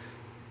position, but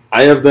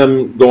I have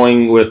them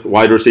going with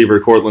wide receiver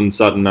Cortland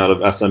Sutton out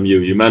of SMU.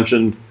 You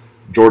mentioned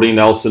Jordy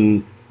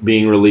Nelson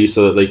being released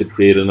so that they could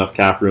create enough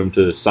cap room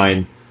to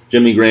sign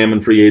Jimmy Graham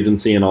in free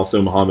agency and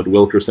also Muhammad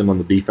Wilkerson on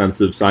the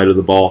defensive side of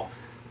the ball.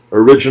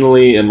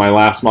 Originally, in my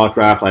last mock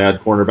draft, I had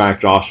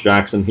cornerback Josh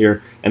Jackson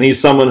here, and he's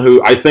someone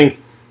who I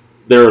think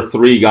there are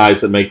 3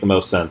 guys that make the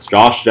most sense.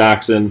 Josh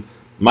Jackson,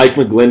 Mike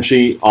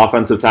McGlinchey,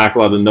 offensive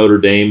tackle out of Notre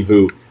Dame,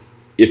 who,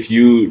 if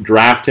you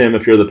draft him,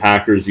 if you're the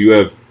Packers, you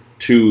have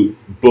 2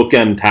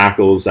 bookend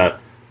tackles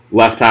that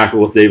left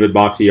tackle with David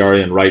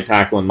Bakhtiari and right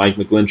tackle and Mike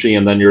McGlinchey,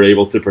 and then you're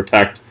able to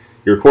protect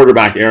your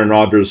quarterback, Aaron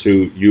Rodgers,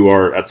 who you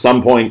are at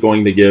some point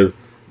going to give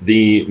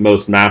the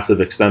most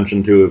massive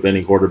extension to of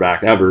any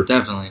quarterback ever.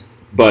 Definitely.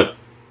 But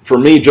for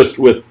me, just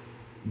with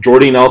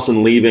Jordy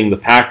Nelson leaving, the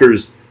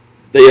Packers,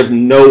 they have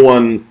no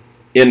one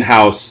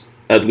in-house,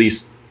 at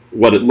least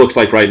what it looks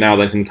like right now,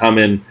 that can come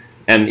in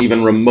and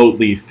even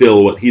remotely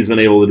fill what he's been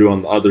able to do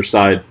on the other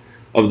side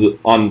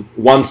on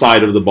one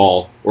side of the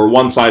ball or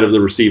one side of the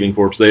receiving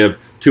corps. They have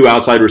two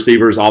outside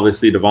receivers,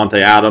 obviously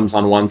Devontae Adams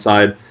on one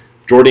side.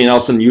 Jordy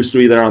Nelson used to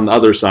be there on the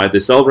other side. They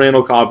still have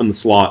Randall Cobb in the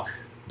slot,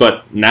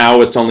 but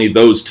now it's only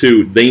those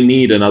two. They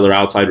need another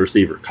outside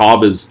receiver.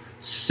 Cobb is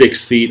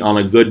 6 feet on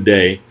a good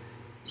day.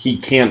 He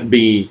can't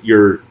be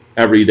your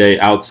everyday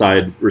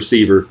outside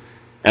receiver.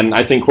 And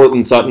I think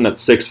Courtland Sutton at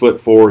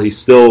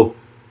 6'4",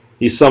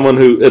 he's someone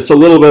who, it's a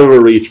little bit of a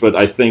reach, but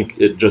I think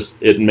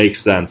it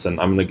makes sense, and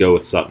I'm going to go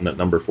with Sutton at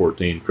number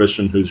 14.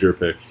 Christian, who's your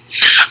pick?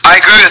 I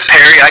agree with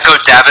Perry. I go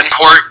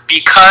Davenport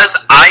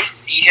because I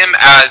see him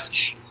as,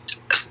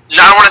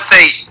 I don't want to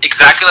say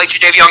exactly like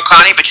Jadeveon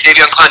Clowney, but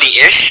Jadeveon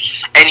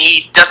Clowney-ish, and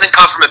he doesn't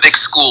come from a big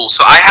school.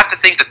 So I have to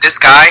think that this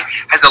guy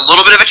has a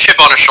little bit of a chip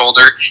on his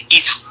shoulder.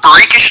 He's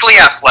freakishly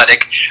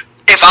athletic.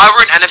 If I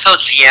were an NFL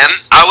GM,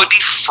 I would be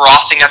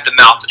frothing at the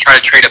mouth to try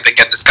to trade up and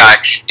get this guy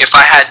if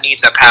I had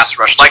needs at pass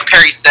rush. Like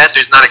Perry said,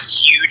 this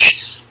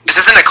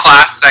isn't a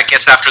class that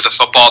gets after the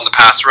football in the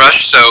pass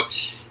rush, so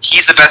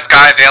he's the best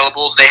guy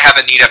available. They have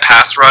a need at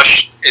pass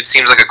rush. It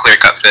seems like a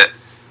clear-cut fit.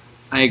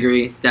 I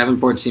agree.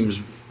 Davenport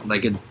seems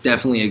like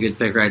definitely a good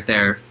pick right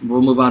there.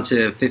 We'll move on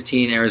to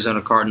 15,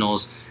 Arizona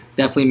Cardinals.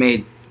 Definitely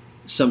made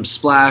some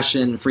splash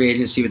in free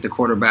agency with the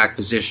quarterback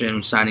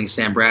position, signing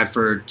Sam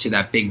Bradford to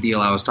that big deal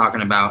I was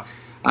talking about,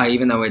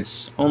 even though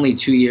it's only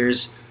 2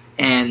 years.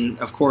 And,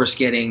 of course,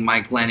 getting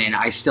Mike Lennon.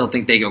 I still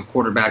think they go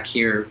quarterback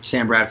here.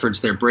 Sam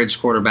Bradford's their bridge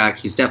quarterback.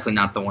 He's definitely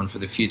not the one for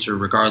the future,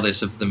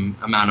 regardless of the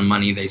amount of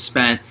money they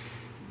spent.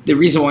 The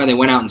reason why they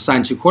went out and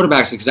signed 2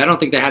 quarterbacks is because I don't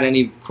think they had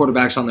any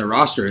quarterbacks on their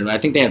roster. I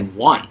think they had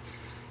 1.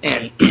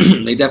 And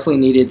they definitely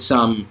needed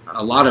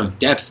a lot of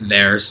depth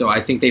there. So I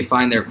think they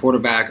find their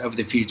quarterback of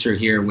the future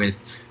here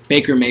with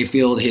Baker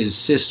Mayfield. His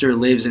sister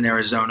lives in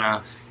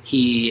Arizona.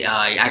 He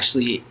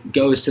actually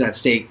goes to that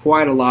state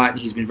quite a lot.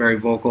 He's been very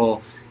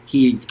vocal.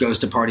 He goes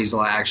to parties a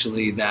lot,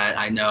 actually, that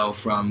I know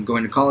from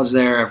going to college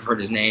there. I've heard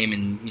his name.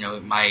 And,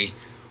 my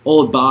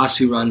old boss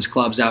who runs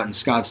clubs out in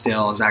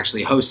Scottsdale has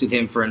actually hosted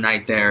him for a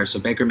night there. So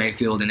Baker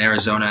Mayfield in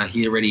Arizona,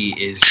 he already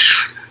is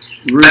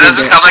rooted that doesn't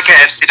there. Sound like an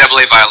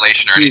NCAA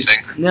violation or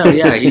anything. No,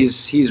 yeah,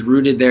 he's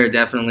rooted there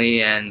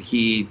definitely, and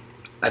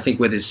I think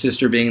with his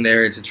sister being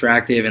there, it's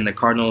attractive. And the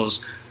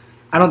Cardinals,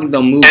 I don't think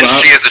they'll move up. And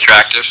she is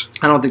attractive.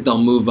 I don't think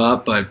they'll move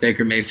up, but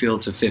Baker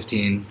Mayfield to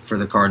 15 for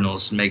the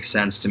Cardinals makes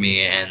sense to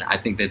me, and I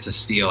think that's a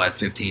steal at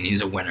 15.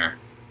 He's a winner.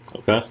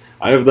 Okay.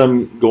 I have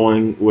them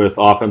going with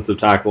offensive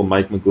tackle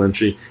Mike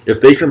McGlinchey.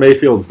 If Baker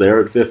Mayfield's there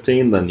at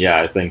 15, then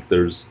yeah, I think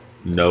there's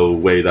no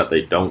way that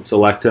they don't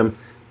select him.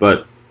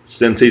 But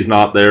since he's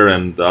not there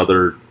and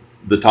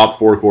the top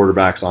 4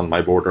 quarterbacks on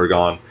my board are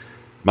gone,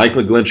 Mike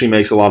McGlinchey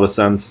makes a lot of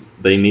sense.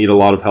 They need a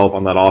lot of help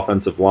on that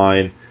offensive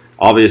line.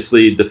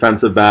 Obviously,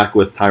 defensive back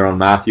with Tyrann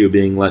Mathieu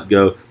being let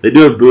go. They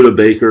do have Budda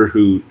Baker,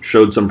 who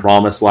showed some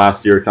promise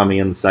last year coming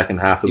in the second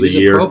half of the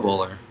year. He was a Pro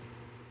Bowler.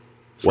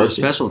 For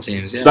special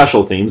teams, yeah.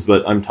 Special teams,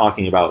 but I'm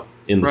talking about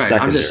in the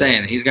secondary. I'm just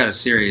saying, he's got a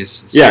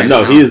serious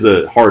talent. He's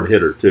a hard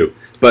hitter, too.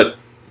 But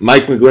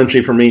Mike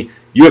McGlinchey, for me,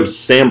 you have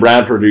Sam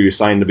Bradford, who you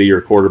signed to be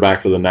your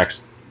quarterback for the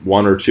next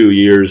 1 or 2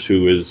 years,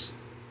 who is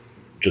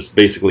just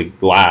basically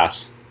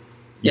glass.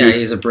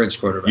 He's a bridge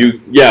quarterback.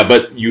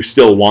 But you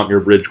still want your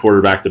bridge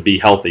quarterback to be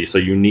healthy, so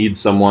you need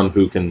someone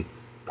who can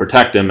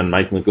protect him, and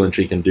Mike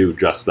McGlinchey can do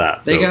just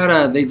that.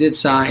 They did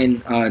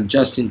sign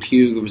Justin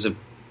Pugh, who was a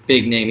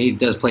big name. He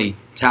does play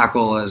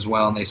tackle as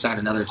well, and they signed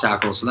another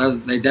tackle. So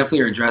they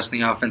definitely are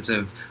addressing the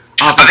offensive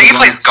I think he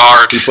plays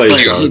guard.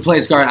 He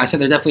plays guard. I said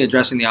they're definitely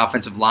addressing the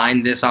offensive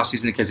line this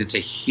offseason because it's a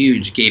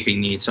huge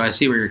gaping need. So I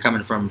see where you're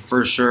coming from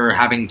for sure,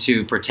 having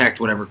to protect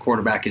whatever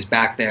quarterback is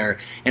back there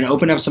and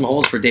open up some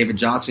holes for David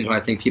Johnson, who I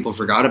think people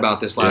forgot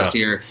about this last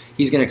year.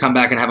 He's going to come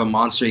back and have a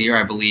monster year,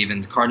 I believe,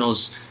 and the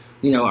Cardinals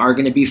are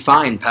going to be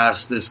fine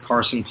past this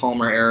Carson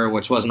Palmer era,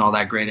 which wasn't all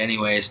that great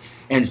anyways.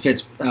 And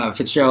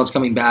Fitzgerald's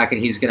coming back,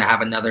 and he's going to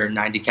have another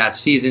 90-catch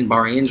season,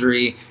 barring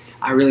injury.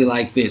 I really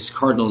like this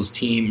Cardinals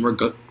team,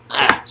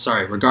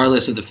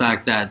 regardless of the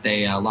fact that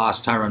they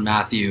lost Tyrann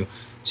Mathieu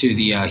to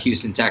the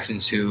Houston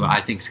Texans, who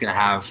I think is going to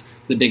have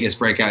the biggest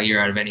breakout year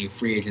out of any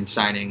free agent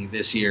signing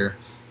this year.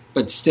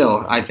 But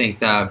still, I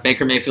think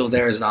Baker Mayfield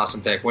there is an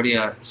awesome pick. What do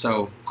you...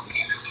 sorry,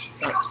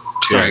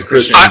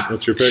 Christian.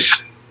 What's your pick?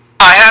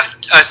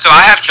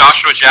 I have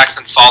Joshua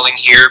Jackson falling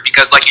here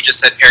because, like you just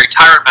said, Perry,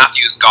 Tyrann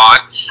Mathieu is gone.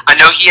 I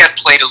know he had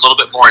played a little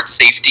bit more at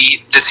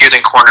safety this year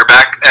than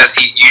cornerback, as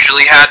he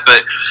usually had,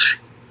 but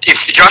if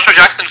Joshua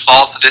Jackson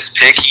falls to this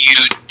pick, you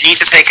need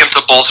to take him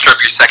to bolster up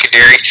your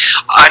secondary.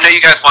 I know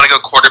you guys want to go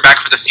quarterback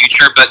for the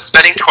future, but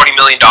spending $20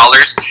 million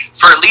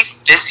for at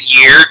least this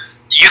year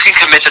you can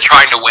commit to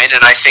trying to win,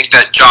 and I think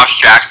that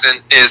Josh Jackson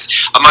is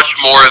a much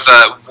more of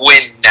a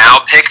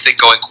win-now pick than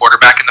going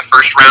quarterback in the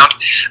first round.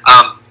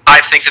 I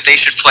think that they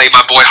should play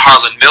my boy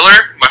Harlan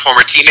Miller, my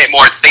former teammate,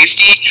 more at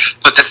safety,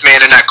 put this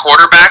man in at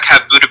quarterback,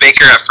 have Buda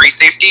Baker at free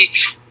safety,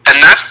 and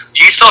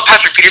you still have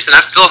Patrick Peterson.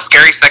 That's still a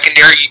scary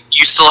secondary.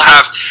 You still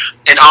have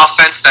an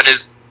offense that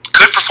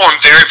could perform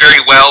very, very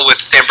well with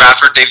Sam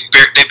Bradford.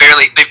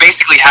 They've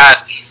basically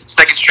had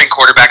second string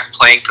quarterbacks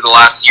playing for the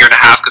last year and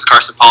a half because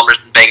Carson Palmer's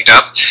been banged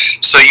up.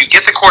 So you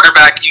get the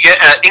quarterback, you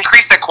get an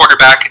increase at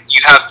quarterback,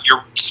 you have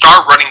your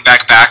star running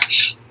back,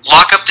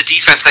 lock up the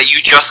defense that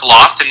you just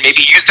lost, and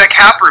maybe use that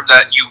cap room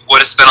that you would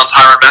have spent on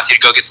Tyrann Mathieu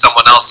to go get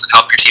someone else and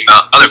help your team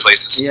out other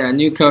places. Yeah,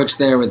 new coach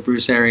there with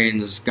Bruce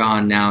Arians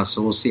gone now,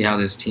 so we'll see how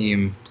this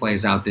team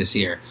plays out this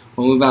year.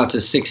 We'll move out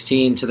to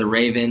 16 to the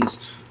Ravens,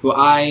 who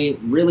I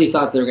really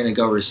thought they were going to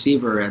go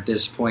receiver at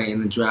this point in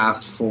the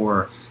draft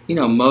for,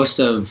 most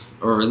of,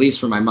 or at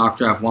least for my mock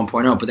draft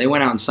 1.0, but they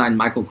went out and signed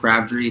Michael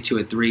Crabtree to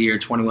a 3-year,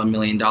 $21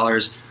 million.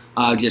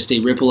 Just a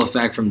ripple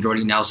effect from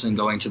Jordy Nelson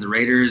going to the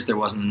Raiders. There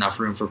wasn't enough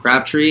room for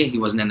Crabtree. He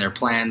wasn't in their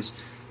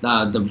plans.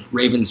 The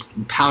Ravens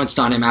pounced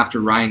on him after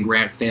Ryan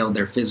Grant failed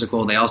their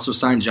physical. They also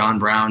signed John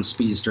Brown,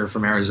 speedster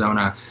from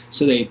Arizona.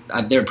 So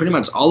they're pretty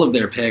much all of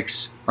their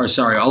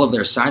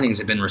signings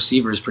have been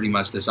receivers pretty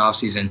much this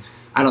offseason.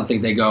 I don't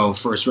think they go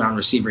first-round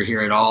receiver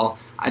here at all.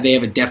 They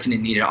have a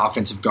definite need at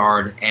offensive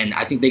guard, and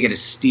I think they get a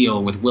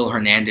steal with Will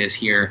Hernandez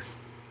here.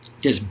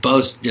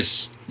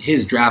 Just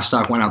his draft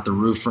stock went out the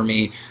roof for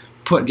me.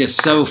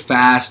 Just so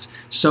fast,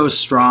 so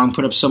strong,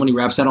 put up so many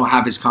reps. I don't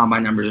have his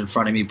combine numbers in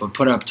front of me, but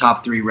put up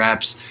top 3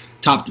 reps,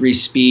 top 3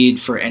 speed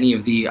for any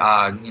of the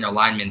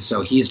linemen.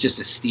 So he's just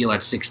a steal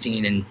at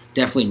 16 and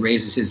definitely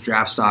raises his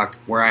draft stock.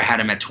 Where I had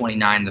him at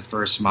 29 the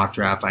first mock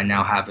draft, I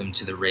now have him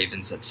to the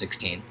Ravens at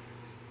 16.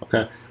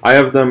 Okay. I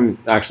have them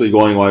actually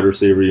going wide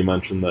receiver. You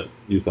mentioned that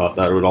you thought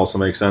that would also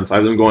make sense. I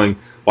have them going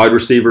wide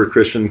receiver,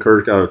 Christian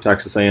Kirk out of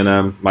Texas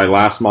A&M. My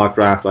last mock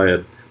draft, I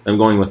had them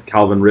going with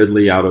Calvin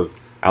Ridley out of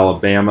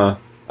Alabama,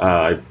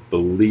 I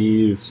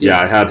believe. So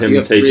I had him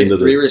taken to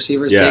the 3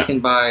 receivers taken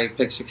by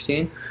pick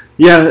 16.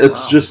 Yeah,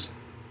 it's just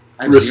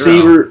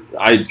receiver.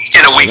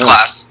 In a weak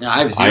class. Yeah, I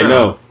have 0. I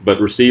know, but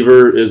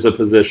receiver is a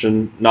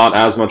position not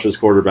as much as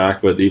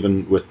quarterback, but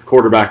even with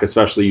quarterback,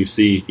 especially, you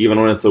see even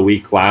when it's a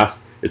weak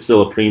class, it's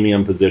still a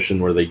premium position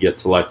where they get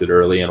selected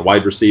early. And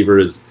wide receiver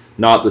is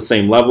not the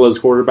same level as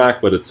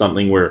quarterback, but it's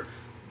something where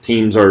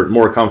teams are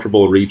more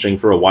comfortable reaching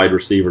for a wide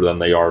receiver than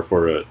they are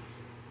for a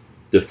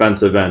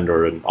defensive end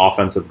or an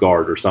offensive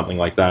guard or something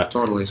like that.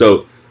 Totally.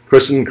 So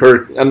Christian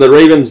Kirk, and the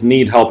Ravens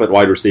need help at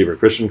wide receiver.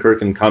 Christian Kirk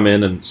can come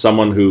in, and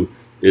someone who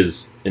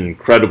is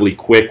incredibly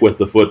quick with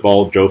the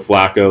football, Joe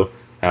Flacco,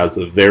 has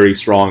a very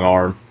strong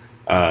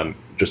arm.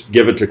 Just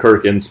give it to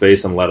Kirk in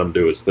space and let him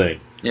do his thing.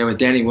 Yeah, with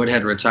Danny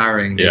Woodhead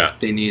retiring,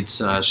 they need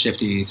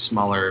shifty,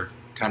 smaller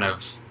kind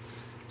of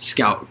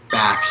scout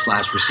back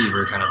 /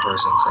 receiver kind of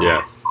person. So.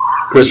 Yeah.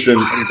 Christian,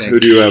 who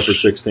do you have for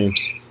 16?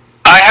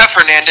 I have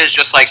Hernandez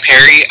just like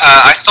Perry.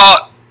 I saw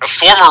a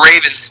former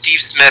Ravens,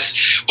 Steve Smith,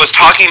 was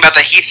talking about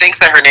that he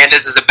thinks that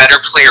Hernandez is a better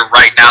player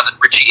right now than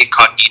Richie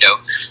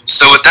Incognito.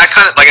 So with that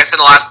kind of, like I said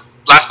in the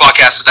last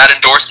podcast, with that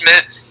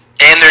endorsement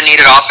and their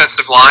needed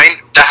offensive line,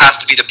 that has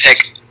to be the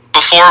pick.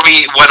 Before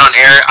we went on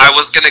air, I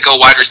was going to go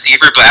wide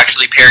receiver, but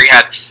actually Perry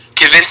had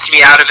convinced me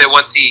out of it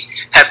once he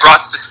had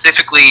brought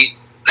specifically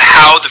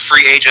how the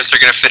free agents are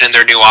going to fit in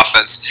their new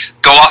offense.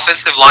 Go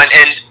offensive line,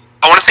 and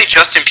I want to say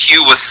Justin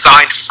Pugh was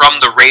signed from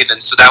the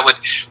Ravens, so that would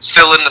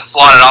fill in the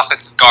slot at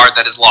offensive guard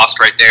that is lost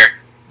right there.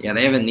 Yeah,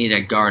 they have a need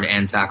at guard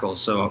and tackle,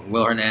 so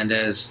Will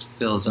Hernandez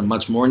fills a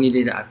much more need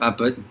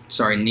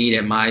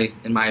in my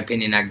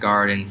opinion at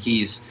guard, and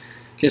he's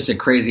just a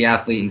crazy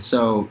athlete, and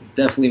so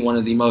definitely one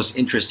of the most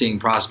interesting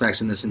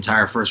prospects in this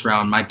entire first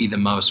round, might be the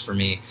most for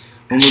me.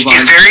 We'll move on.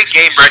 He's very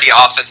game-ready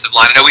offensive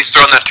line. I know we've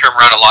thrown that term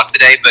around a lot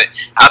today, but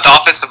at the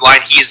offensive line,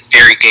 he is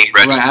very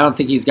game-ready. Right, I don't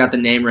think he's got the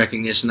name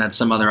recognition that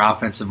some other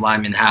offensive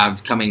linemen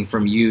have coming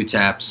from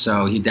UTEP,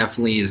 so he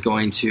definitely is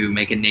going to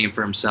make a name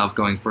for himself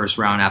going first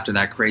round after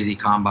that crazy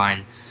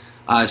combine.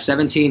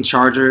 17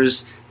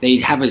 Chargers, they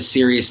have a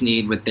serious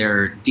need with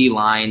their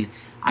D-line.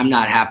 I'm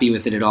not happy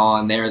with it at all,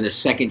 and they're the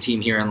second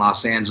team here in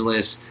Los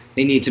Angeles.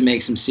 They need to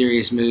make some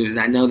serious moves,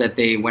 and I know that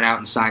they went out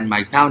and signed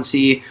Mike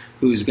Pouncey,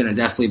 who's going to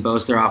definitely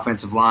boast their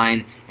offensive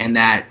line, and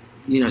that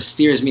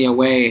steers me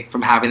away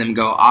from having them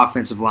go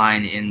offensive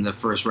line in the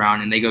first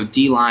round, and they go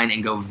D-line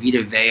and go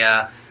Vita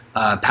Vea,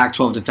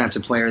 Pac-12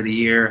 Defensive Player of the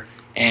Year,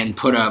 and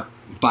put up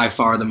by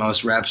far the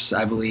most reps,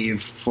 I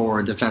believe,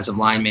 for defensive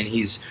linemen.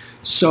 He's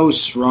so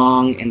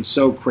strong and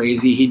so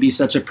crazy. He'd be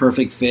such a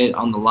perfect fit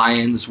on the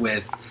Lions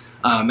with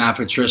Matt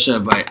Patricia,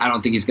 but I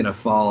don't think he's going to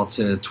fall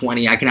to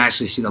 20. I can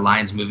actually see the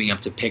Lions moving up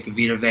to pick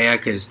Vita Vea,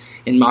 because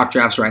in mock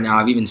drafts right now,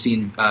 I've even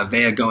seen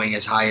Vea going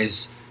as high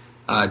as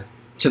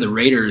to the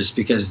Raiders,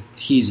 because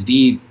he's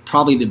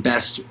probably the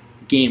best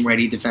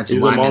game-ready defensive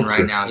lineman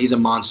right now. He's a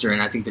monster,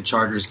 and I think the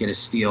Chargers get a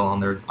steal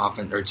on their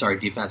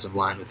defensive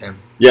line with him.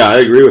 Yeah, I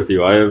agree with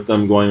you. I have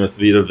them going with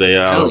Vita Vea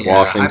out of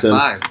Washington.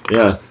 High five.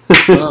 Yeah.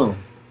 Oh.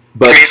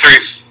 But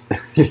 3-3.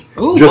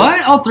 Ooh,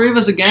 what? All three of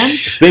us again?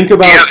 think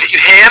about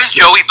him,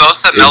 Joey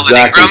Bosa, Melvin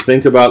Ingram.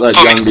 Think about that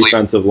Put me young to sleep.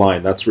 defensive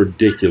line. That's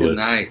ridiculous. Good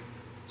night.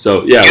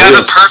 So yeah, You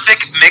have a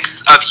perfect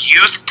mix of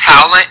youth,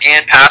 talent,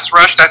 and pass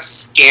rush. That's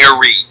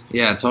scary.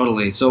 Yeah,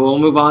 totally. So we'll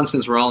move on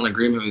since we're all in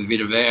agreement with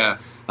Vita Vea.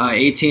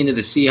 18 to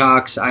the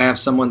Seahawks. I have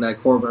someone that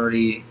Corbin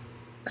already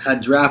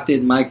had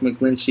drafted, Mike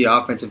McGlinchey,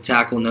 offensive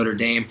tackle, Notre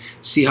Dame.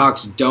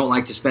 Seahawks don't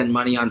like to spend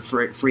money on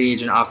free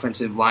agent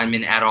offensive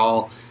linemen at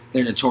all.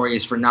 They're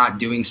notorious for not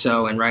doing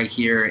so, and right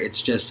here,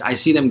 it's just, I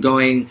see them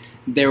going.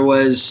 There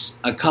was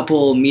a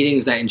couple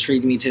meetings that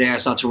intrigued me today. I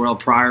saw Terrell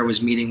Pryor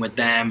was meeting with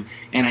them,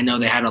 and I know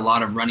they had a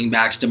lot of running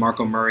backs,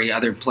 DeMarco Murray,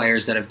 other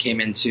players that have came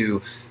in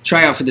to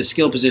try out for the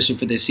skill position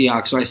for the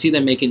Seahawks. So I see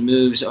them making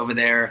moves over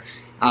there,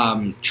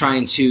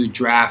 trying to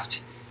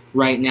draft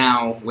right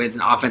now with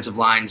an offensive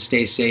line,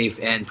 stay safe,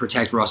 and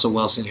protect Russell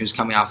Wilson, who's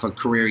coming off a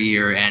career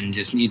year and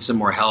just needs some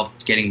more help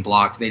getting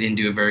blocked. They didn't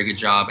do a very good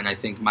job, and I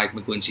think Mike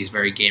McGlinchey is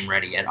very game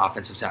ready at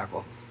offensive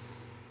tackle.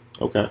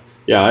 Okay.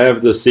 Yeah, I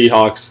have the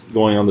Seahawks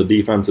going on the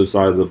defensive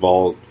side of the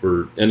ball.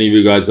 For any of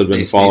you guys that have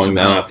been following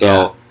the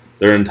NFL,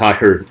 their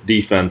entire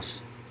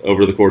defense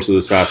over the course of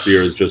this past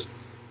year is just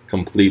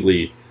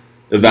completely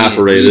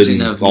evaporated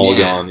and it's all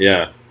gone.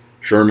 Yeah.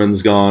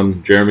 Sherman's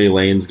gone. Jeremy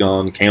Lane's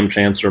gone. Cam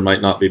Chancellor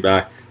might not be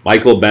back.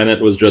 Michael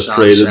Bennett was just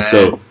traded.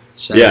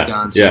 Shad's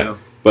gone too. Yeah.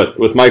 But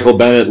with Michael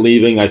Bennett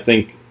leaving, I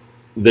think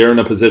they're in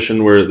a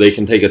position where they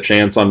can take a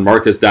chance on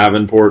Marcus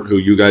Davenport, who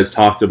you guys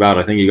talked about.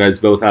 I think you guys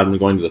both had him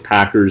going to the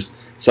Packers.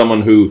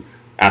 Someone who,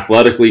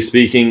 athletically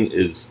speaking,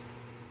 is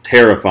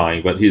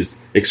terrifying, but he's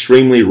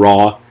extremely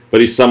raw.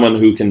 But he's someone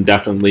who can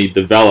definitely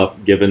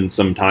develop given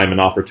some time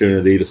and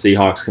opportunity. The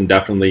Seahawks can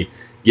definitely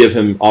give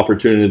him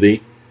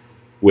opportunity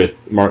with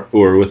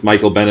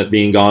Michael Bennett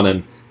being gone.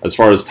 And as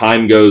far as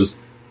time goes,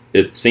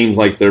 it seems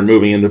like they're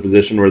moving into a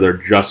position where they're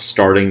just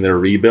starting their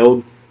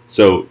rebuild.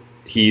 So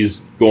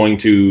he's going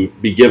to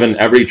be given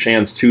every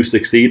chance to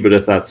succeed, but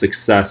if that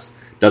success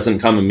doesn't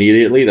come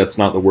immediately, that's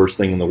not the worst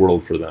thing in the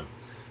world for them.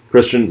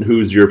 Christian,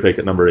 who's your pick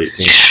at number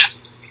 18?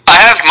 I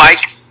have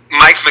Mike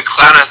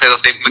McClinchey.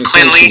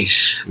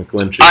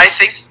 I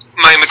think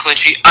Mike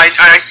McClinchy.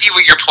 I see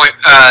what your point,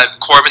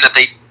 Corbin, that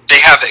they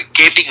have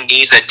gaping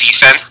needs at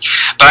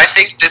defense, but I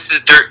think this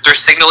is they're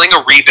signaling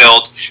a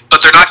rebuild,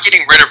 but they're not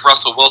getting rid of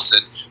Russell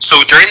Wilson. So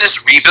during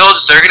this rebuild,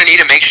 they're going to need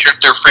to make sure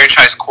their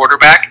franchise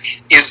quarterback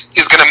is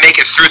going to make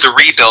it through the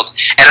rebuild.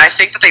 And I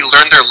think that they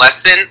learned their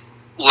lesson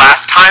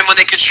last time when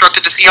they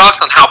constructed the Seahawks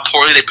on how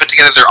poorly they put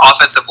together their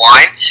offensive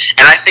line.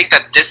 And I think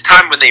that this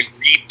time when they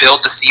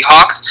rebuild the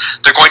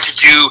Seahawks, they're going to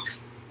do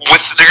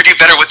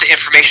better with the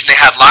information they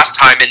had last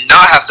time and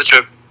not have such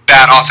a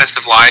bad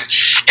offensive line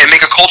and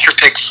make a culture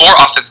pick for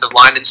offensive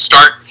line and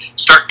start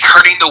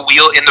turning the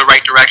wheel in the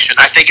right direction.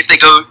 I think if they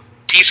go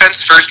defense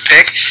first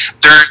pick,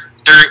 they're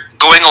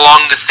going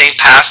along the same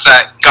path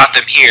that got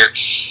them here.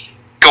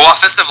 Go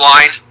offensive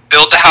line,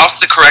 build the house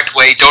the correct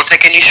way, don't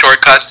take any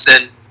shortcuts,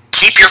 and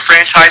keep your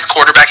franchise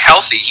quarterback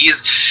healthy. He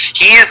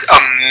is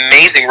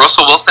amazing.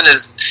 Russell Wilson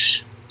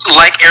is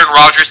like Aaron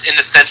Rodgers in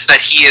the sense that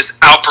he is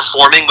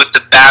outperforming with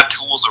the bad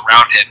tools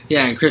around him.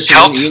 Yeah, and Christian,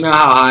 you know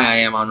how high I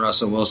am on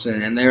Russell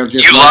Wilson, and they're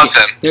just love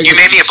him. You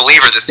made me a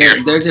believer this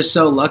year. They're just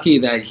so lucky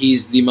that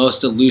he's the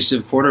most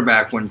elusive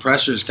quarterback when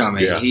pressure's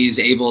coming. Yeah. He's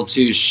able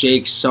to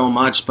shake so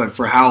much, but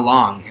for how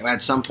long?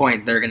 At some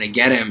point, they're going to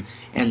get him.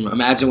 And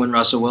imagine when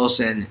Russell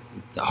Wilson,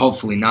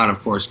 hopefully not,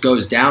 of course,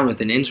 goes down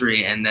with an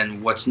injury, and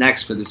then what's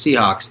next for the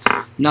Seahawks?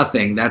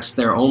 Nothing. That's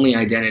their only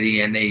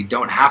identity, and they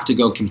don't have to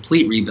go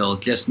complete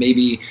rebuild. Just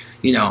maybe,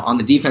 on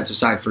the defensive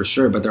side for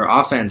sure, but their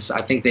offense,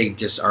 I think they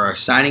just are a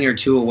signing or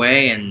two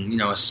away, and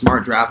a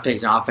smart draft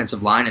pick and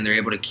offensive line, and they're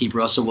able to keep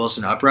Russell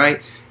Wilson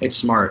upright. It's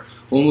smart.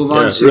 We'll move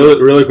on to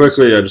really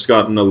quickly. I just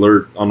got an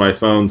alert on my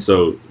phone,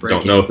 so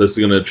don't know if this is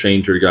going to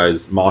change your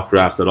guys' mock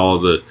drafts at all.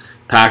 The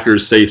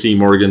Packers safety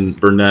Morgan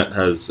Burnett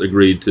has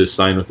agreed to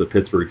sign with the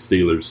Pittsburgh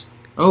Steelers.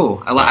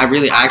 Oh, I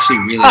actually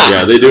really like that.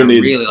 Yeah, they do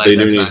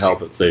need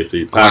help at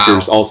safety.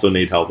 Packers also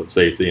need help at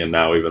safety, and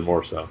now even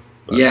more so.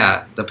 But.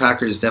 Yeah, the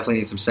Packers definitely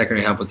need some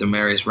secondary help with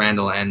Demarius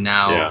Randall, and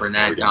now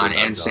Burnett gone,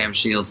 and Sam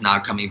Shields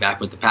not coming back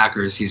with the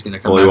Packers. He's going to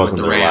come back with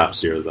the Rams.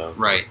 Last year, though.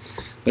 Right.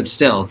 But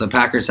still, the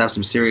Packers have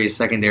some serious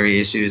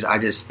secondary issues. I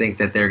just think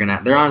that they're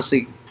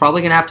honestly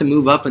probably going to have to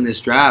move up in this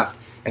draft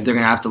if they're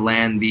going to have to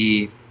land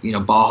the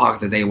ball hawk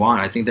that they want.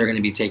 I think they're going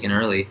to be taken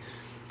early.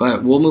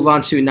 But we'll move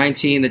on to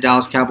 19, the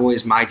Dallas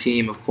Cowboys, my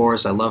team, of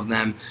course. I love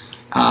them.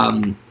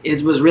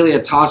 It was really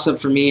a toss-up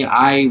for me.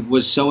 I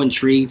was so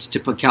intrigued to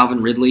put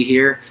Calvin Ridley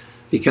here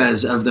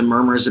because of the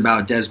murmurs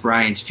about Des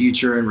Bryant's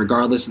future, and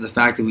regardless of the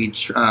fact that we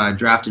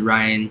drafted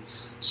Ryan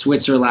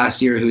Switzer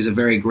last year, who's a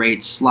very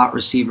great slot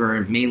receiver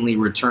and mainly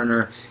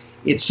returner,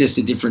 it's just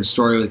a different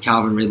story with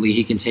Calvin Ridley.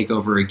 He can take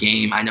over a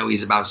game. I know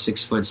he's about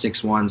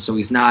 6'1", so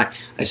he's not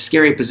a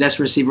scary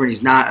possession receiver, and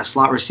he's not a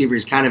slot receiver.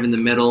 He's kind of in the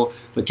middle,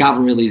 but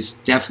Calvin Ridley's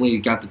definitely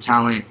got the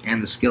talent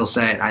and the skill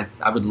set.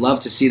 I would love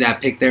to see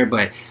that pick there,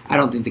 but I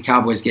don't think the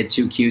Cowboys get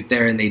too cute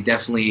there, and they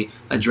definitely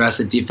address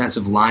a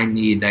defensive line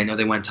need. I know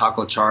they went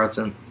Taco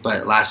Charlton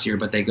last year,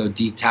 but they go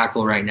D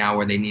tackle right now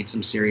where they need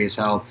some serious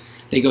help.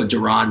 They go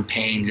Deron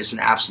Payne, just an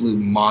absolute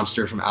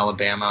monster from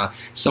Alabama,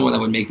 someone that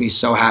would make me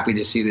so happy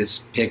to see this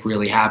pick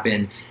really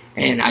happen.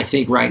 And I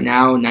think right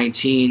now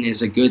 19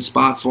 is a good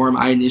spot for him.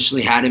 I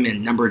initially had him at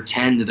number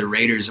 10 to the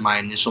Raiders in my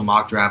initial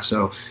mock draft,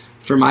 so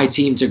for my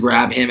team to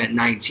grab him at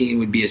 19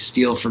 would be a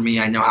steal for me.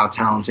 I know how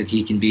talented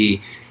he can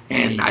be,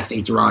 and I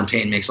think Deron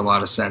Payne makes a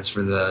lot of sense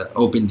for the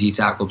open D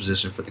tackle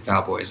position for the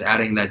Cowboys.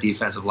 Adding that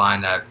defensive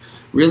line that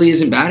really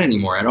isn't bad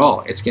anymore at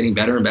all. It's getting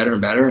better and better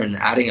and better, and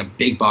adding a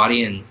big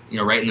body and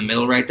right in the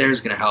middle right there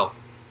is going to help.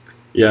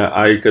 Yeah,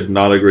 I could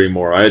not agree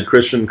more. I had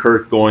Christian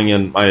Kirk going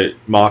in my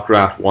mock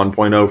draft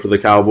 1.0 for the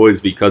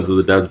Cowboys because of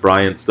the Des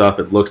Bryant stuff.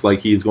 It looks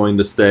like he's going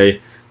to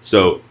stay.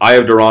 So I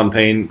have Deron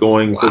Payne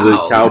going for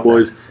the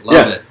Cowboys.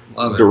 Love it.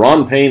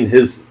 Deron Payne,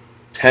 his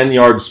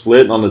 10-yard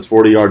split on his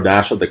 40-yard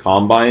dash at the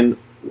Combine,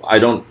 I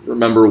don't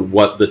remember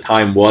what the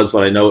time was,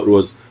 but I know it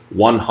was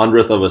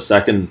 1/100th of a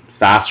second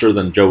faster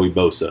than Joey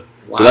Bosa.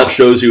 Wow. So that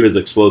shows you his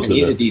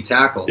explosiveness. And he's a D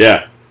tackle.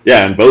 Yeah,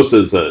 and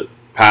Bosa's a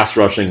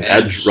pass-rushing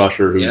edge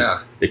rusher who's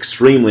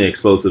extremely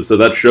explosive. So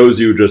that shows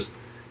you just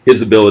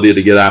his ability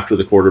to get after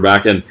the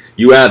quarterback. And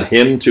you add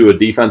him to a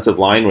defensive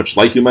line, which,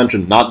 like you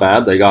mentioned, not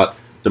bad. They got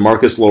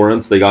DeMarcus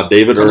Lawrence. They got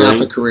David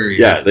Irving. Off a career year.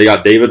 Yeah, they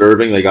got David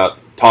Irving. They got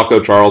Taco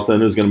Charlton,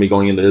 who's going to be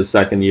going into his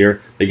second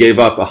year. They gave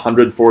up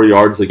 104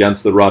 yards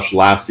against the rush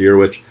last year,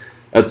 which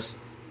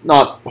that's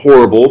not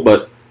horrible,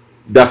 but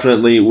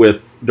definitely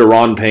with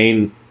Deron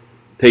Payne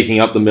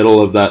taking up the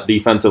middle of that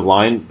defensive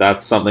line,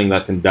 that's something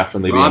that can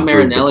definitely be improved. Rod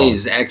Marinelli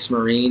is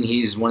ex-Marine.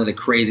 He's one of the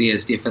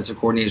craziest defensive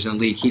coordinators in the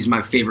league. He's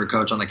my favorite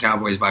coach on the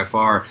Cowboys by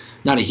far.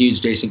 Not a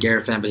huge Jason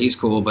Garrett fan, but he's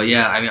cool. But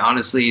yeah, I mean,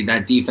 honestly,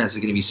 that defense is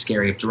going to be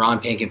scary. If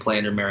Deron Payne can play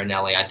under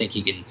Marinelli, I think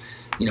he can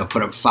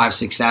put up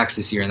 5-6 sacks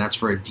this year, and that's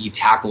for a D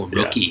tackle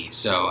rookie. Yeah.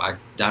 So I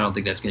don't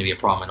think that's going to be a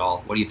problem at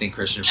all. What do you think,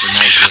 Christian, for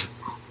 19?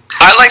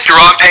 I like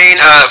Deron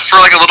Payne for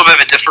like a little bit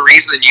of a different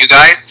reason than you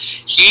guys.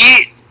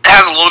 He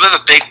has a little bit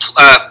of a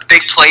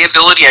big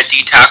playability at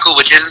D tackle,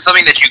 which isn't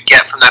something that you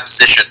get from that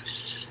position.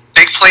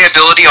 Big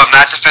playability on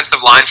that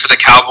defensive line for the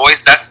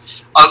Cowboys.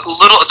 That's a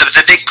little. The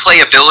big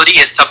playability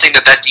is something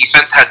that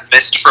defense has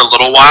missed for a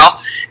little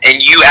while, and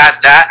you add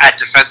that at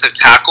defensive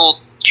tackle,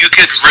 you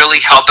could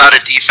really help out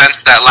a defense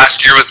that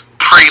last year was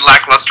pretty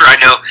lackluster. I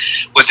know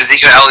with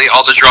Ezekiel Elliott,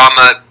 all the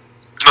drama,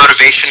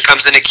 motivation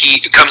comes into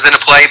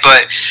play,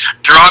 but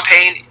Deron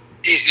Payne.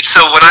 So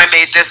when I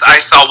made this, I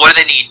saw what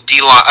do they need? D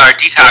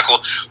tackle.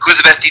 Who's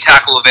the best D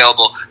tackle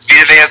available?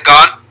 Vita Vea's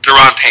gone.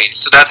 Deron Payne.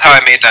 So that's how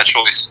I made that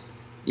choice.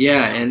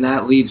 Yeah, and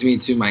that leads me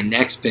to my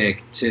next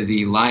pick, to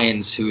the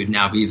Lions, who would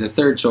now be the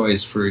third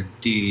choice for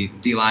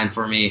D-line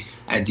for me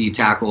at D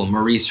tackle.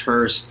 Maurice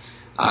Hurst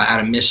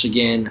out of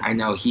Michigan. I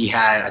know he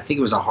had, I think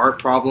it was a heart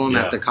problem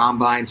at the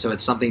Combine, so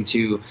it's something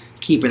to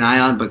keep an eye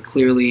on, but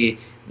clearly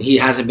he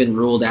hasn't been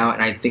ruled out,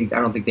 and I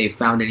don't think they've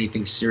found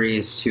anything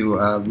serious to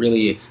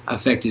really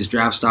affect his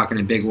draft stock in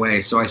a big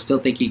way. So I still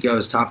think he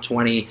goes top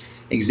 20,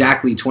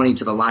 exactly 20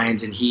 to the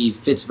Lions, and he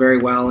fits very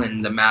well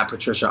in the Matt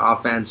Patricia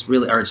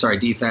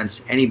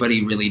defense.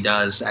 Anybody really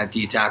does at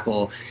D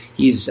tackle.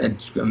 He's an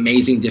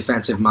amazing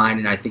defensive mind,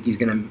 and I think he's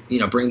going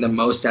to bring the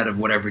most out of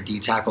whatever D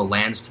tackle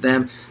lands to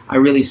them. I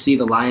really see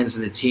the Lions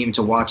as a team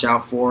to watch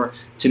out for,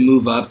 to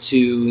move up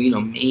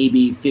to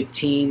maybe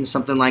 15,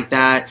 something like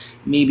that.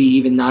 Maybe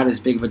even not as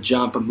big of a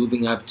jump, but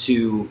moving up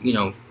to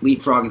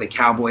leapfrog the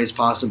Cowboys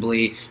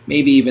possibly,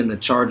 maybe even the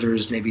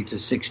Chargers, maybe to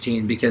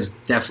 16, because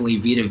definitely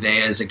Vita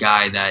Vea is a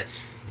guy that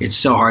it's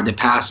so hard to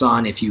pass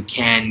on. If you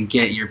can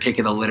get your pick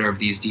of the litter of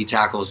these D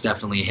tackles,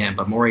 definitely him.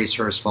 But Maurice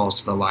Hurst falls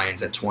to the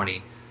Lions at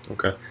 20.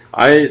 Okay.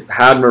 I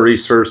had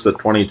Maurice Hurst at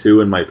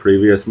 22 in my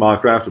previous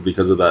mock draft, but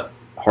because of that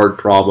heart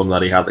problem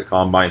that he had at the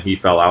Combine, he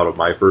fell out of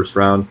my first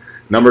round.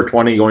 Number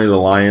 20 going to the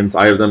Lions.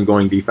 I have them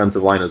going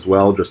defensive line as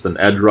well, just an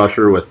edge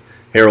rusher with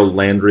Harold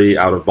Landry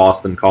out of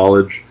Boston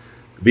College.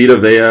 Vita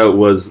Vea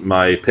was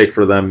my pick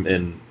for them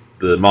in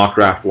the mock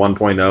draft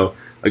 1.0.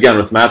 Again,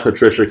 with Matt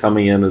Patricia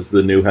coming in as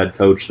the new head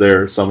coach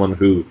there, someone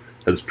who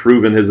has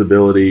proven his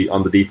ability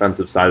on the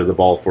defensive side of the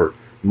ball for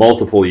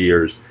multiple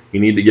years. You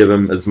need to give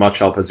him as much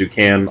help as you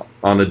can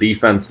on a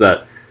defense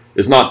that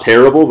is not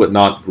terrible, but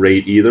not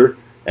great either.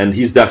 And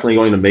he's definitely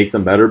going to make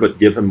them better, but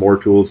give him more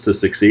tools to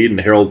succeed. And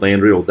Harold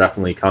Landry will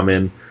definitely come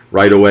in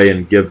right away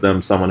and give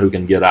them someone who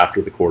can get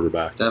after the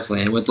quarterback.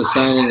 Definitely. And with the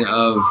signing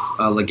of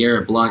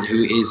LeGarrette Blount,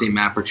 who is a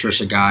Matt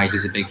Patricia guy,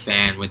 he's a big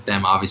fan with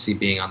them obviously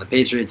being on the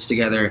Patriots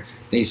together.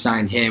 They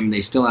signed him.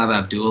 They still have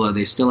Abdullah.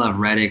 They still have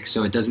Reddick.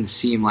 So it doesn't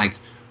seem like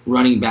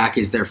running back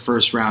is their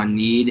first-round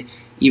need.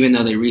 Even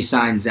though they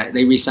re-signed Zach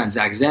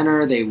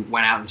Zenner, they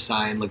went out and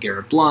signed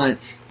LeGarrette Blount.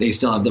 They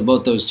still have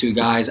both those two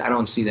guys. I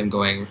don't see them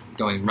going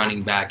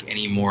running back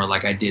anymore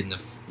like I did in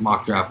the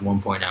mock draft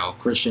 1.0.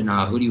 Christian,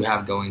 who do you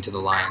have going to the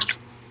Lions?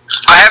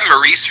 I have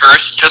Maurice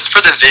Hurst just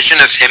for the vision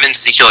of him and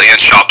Ezekiel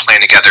Anshaw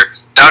playing together.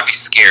 That would be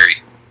scary.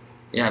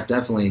 Yeah,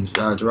 definitely.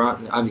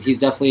 He's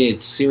definitely a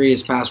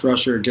serious pass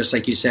rusher. Just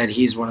like you said,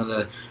 he's one of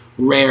the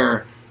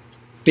rare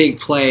big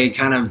play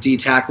kind of D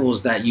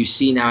tackles that you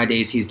see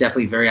nowadays. He's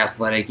definitely very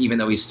athletic, even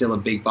though he's still a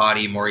big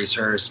body, Maurice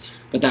Hurst.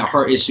 But that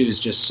heart issue is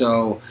just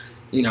so,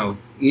 you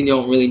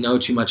don't really know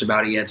too much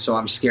about it yet, so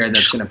I'm scared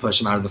that's going to push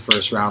him out of the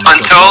first round. Like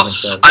until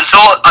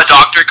a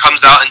doctor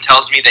comes out and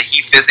tells me that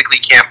he physically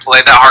can't play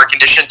that heart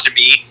condition, to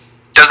me,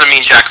 doesn't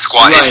mean jack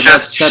squat. Right, it's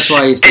just that's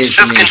why he stays. It's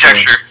just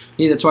conjecture.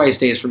 That's why he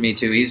stays for me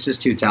too. He's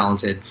just too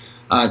talented.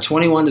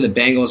 21 to the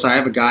Bengals. I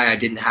have a guy I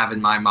didn't have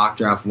in my mock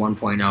draft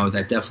 1.0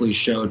 that definitely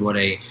showed what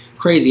a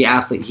crazy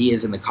athlete he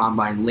is in the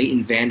combine.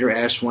 Leighton Vander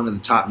Esch, one of the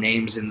top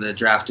names in the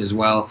draft as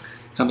well,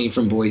 coming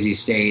from Boise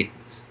State.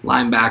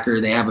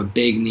 Linebacker, they have a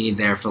big need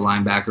there for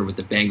linebacker with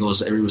the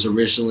Bengals. It was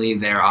originally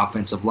their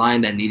offensive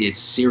line that needed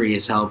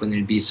serious help, and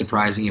it'd be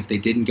surprising if they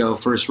didn't go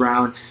first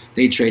round.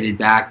 They traded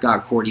back,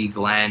 got Cordy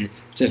Glenn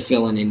to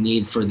fill in a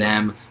need for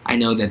them. I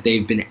know that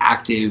they've been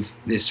active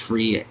this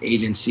free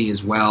agency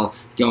as well,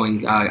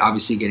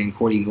 obviously getting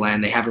Cordy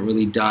Glenn. They haven't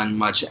really done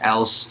much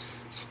else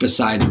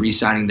besides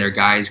re-signing their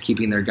guys,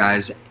 keeping their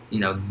guys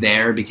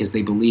there because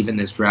they believe in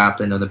this draft.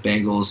 I know the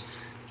Bengals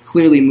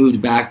clearly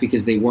moved back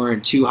because they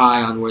weren't too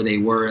high on where they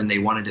were and they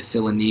wanted to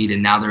fill a need,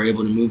 and now they're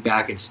able to move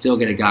back and still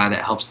get a guy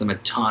that helps them a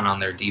ton on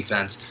their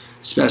defense,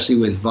 especially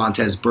with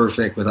Vontaze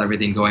Burfict, with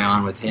everything going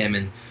on with him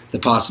and the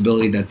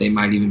possibility that they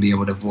might even be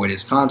able to void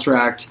his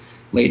contract.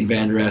 Leighton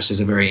Vander Esch is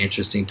a very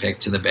interesting pick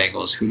to the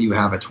Bengals. Who do you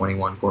have at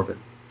 21, Corbin?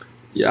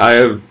 Yeah, I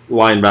have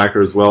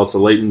linebacker as well.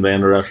 So Leighton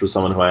Vander Esch was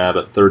someone who I had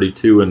at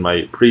 32 in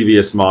my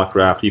previous mock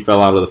draft. He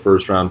fell out of the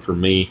first round for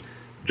me.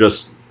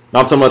 Just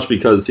not so much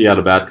because he had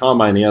a bad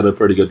combine. He had a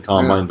pretty good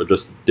combine, but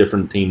just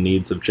different team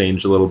needs have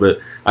changed a little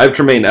bit. I have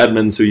Tremaine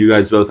Edmonds, who you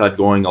guys both had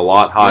going a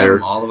lot higher.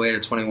 All the way to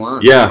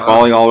 21. Yeah, wow.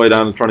 Falling all the way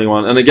down to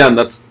 21. And again,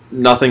 that's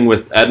nothing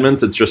with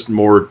Edmonds. It's just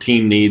more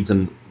team needs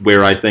and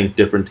where I think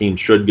different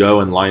teams should go,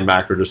 and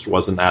linebacker just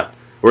wasn't at,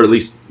 or at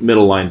least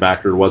middle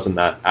linebacker wasn't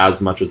at as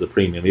much as a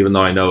premium, even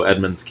though I know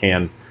Edmonds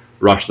can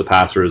rush the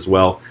passer as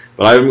well.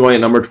 But I'm going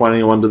at number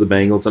 21 to the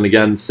Bengals. And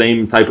again,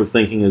 same type of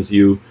thinking as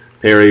you,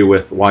 Perry,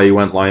 with why you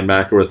went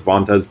linebacker with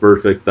Vontaze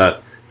Burfict.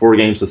 That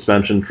 4-game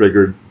suspension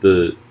triggered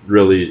the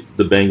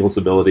Bengals'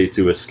 ability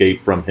to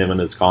escape from him and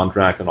his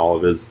contract and all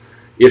of his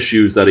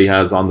issues that he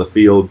has on the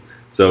field.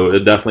 So it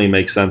definitely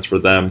makes sense for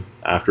them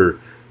after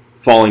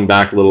falling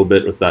back a little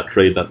bit with that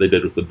trade that they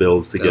did with the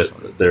Bills to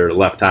get their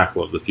left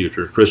tackle of the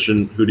future.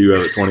 Christian, who do you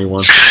have at 21?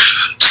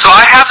 So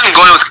I have him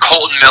going with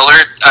Colton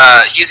Miller.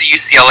 He's a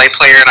UCLA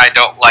player, and I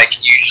don't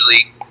like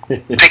usually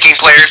picking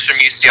players from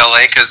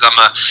UCLA because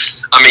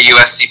I'm a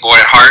USC boy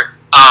at heart.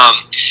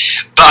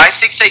 But I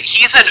think that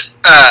he's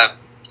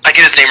I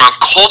get his name wrong,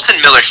 Colton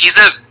Miller. He's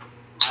like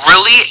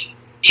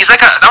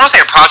I don't want to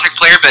say a project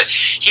player, but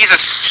he's a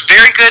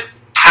very good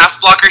pass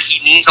blocker.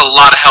 He needs a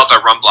lot of help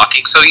at run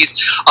blocking. So he's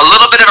a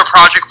little bit of a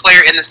project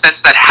player in the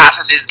sense that half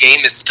of his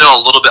game is still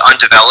a little bit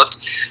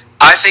undeveloped.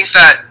 I think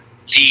that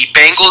the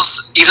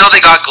Bengals, even though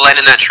they got Glenn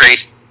in that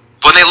trade,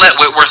 when they let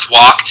Whitworth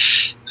walk,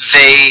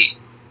 they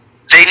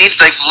need,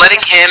 like, letting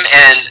him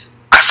and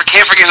I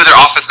can't forget who their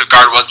offensive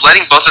guard was,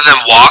 letting both of them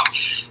walk.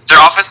 Their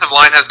offensive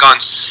line has gone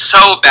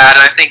so bad,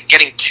 and I think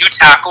getting 2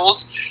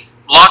 tackles,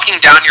 locking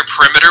down your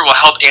perimeter will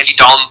help Andy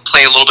Dalton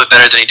play a little bit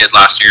better than he did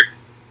last year.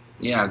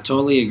 Yeah,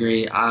 totally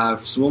agree.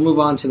 So we'll move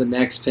on to the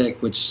next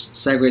pick, which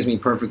segues me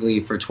perfectly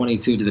for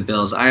 22 to the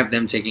Bills. I have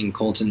them taking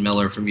Colton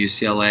Miller from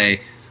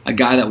UCLA, a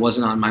guy that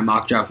wasn't on my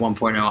mock draft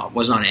 1.0,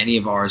 wasn't on any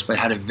of ours, but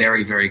had a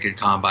very, very good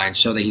combine,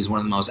 show that he's one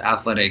of the most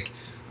athletic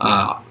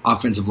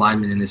offensive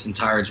linemen in this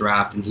entire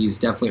draft, and he's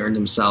definitely earned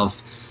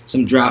himself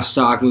some draft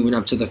stock moving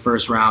up to the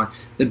first round.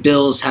 The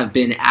Bills have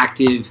been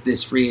active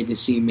this free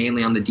agency,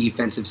 mainly on the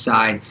defensive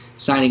side,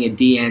 signing a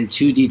DN,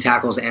 2 D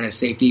tackles, and a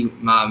safety.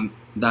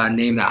 The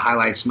name that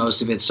highlights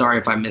most of it, sorry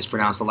if I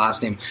mispronounced the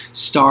last name,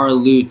 Star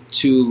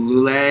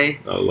Lutulule.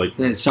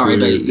 Sorry,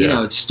 but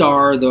it's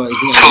Star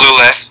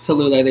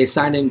Tulule. They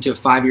signed him to a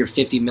 5-year,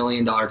 $50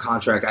 million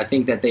contract. I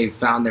think that they've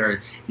found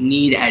their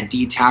need at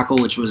D tackle,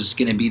 which was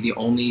going to be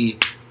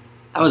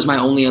that was my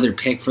only other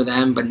pick for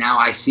them, but now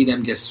I see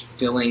them just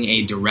filling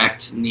a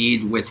direct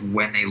need with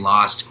when they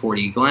lost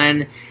Cordy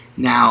Glenn.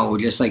 Now,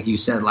 just like you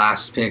said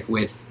last pick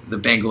with the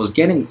Bengals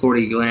getting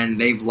Cordy Glenn,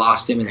 they've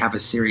lost him and have a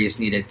serious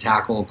need at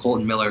tackle.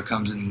 Colton Miller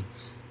comes in,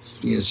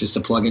 is just a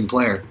plug-in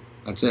player.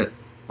 That's it.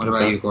 What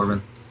about you,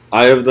 Corbin?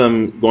 I have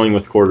them going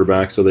with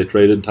quarterback, so they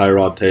traded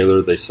Tyrod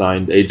Taylor. They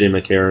signed A.J.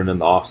 McCarron in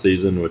the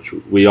offseason, which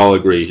we all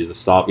agree he's a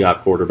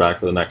stopgap quarterback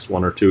for the next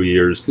 1 or 2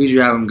 years. Who'd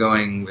you have them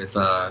going with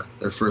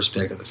their first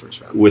pick of the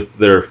first round? With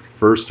their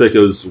first pick,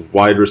 it was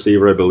wide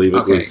receiver, I believe.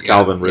 It was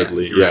Calvin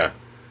Ridley.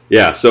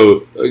 Yeah,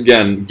 so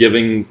again,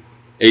 giving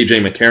A.J.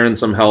 McCarron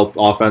some help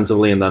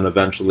offensively, and then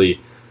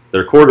eventually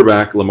their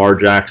quarterback, Lamar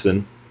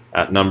Jackson,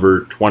 at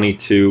number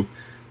 22.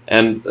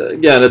 And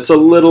again, it's a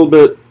little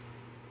bit,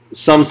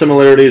 some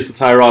similarities to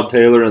Tyrod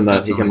Taylor in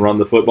that he can run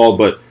the football,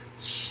 but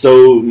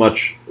so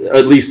much,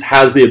 at least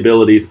has the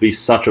ability to be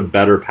such a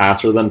better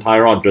passer than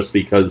Tyrod just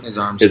because his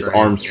arm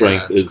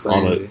strength is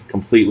on a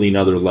completely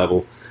another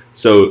level.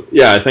 So,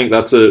 yeah, I think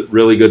that's a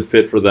really good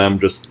fit for them,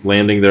 just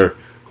landing their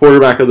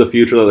quarterback of the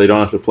future that they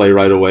don't have to play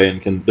right away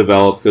and can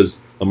develop,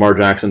 because Lamar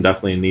Jackson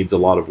definitely needs a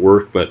lot of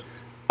work, but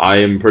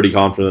I am pretty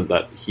confident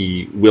that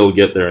he will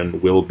get there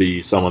and will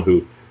be someone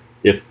who,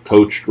 if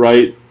coached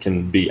right,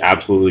 can be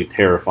absolutely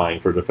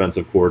terrifying for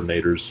defensive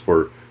coordinators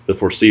for the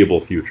foreseeable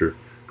future.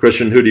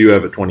 Christian, who do you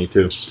have at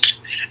 22?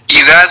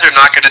 You guys are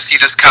not going to see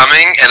this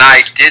coming, and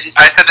I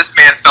said this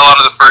man fell out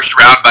of the first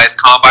round by his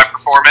combine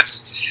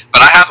performance,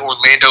 but I have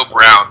Orlando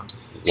Brown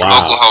from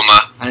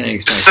Oklahoma. I didn't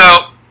expect so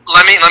that.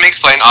 let me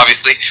explain.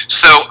 Obviously,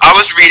 so I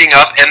was reading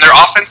up, and their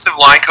offensive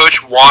line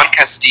coach Juan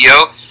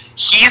Castillo,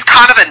 he's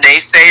kind of a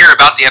naysayer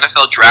about the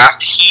NFL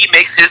draft. He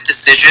makes his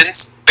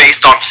decisions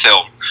based on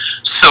film.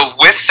 So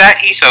with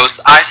that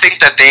ethos, I think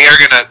that they are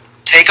going to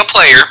take a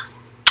player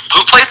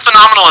who plays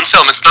phenomenal in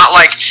film. It's not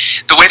like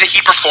the way that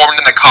he performed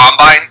in the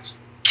combine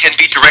can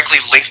be directly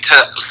linked to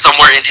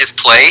somewhere in his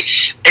play.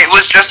 It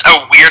was just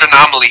a weird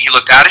anomaly. He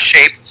looked out of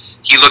shape.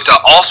 He looked at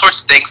all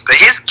sorts of things, but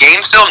his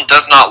game film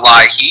does not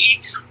lie.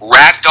 He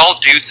ragdoll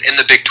dudes in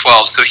the Big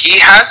 12. So he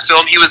has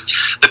film. He was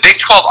the Big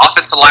 12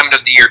 Offensive Lineman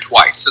of the Year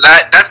twice. So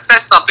that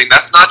says something.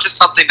 That's not just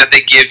something that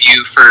they give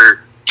you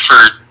for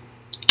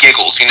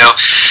giggles, you know.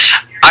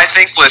 I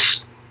think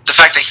with the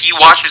fact that he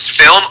watches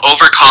film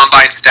over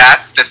combine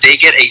stats, that they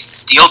get a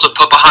steal to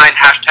put behind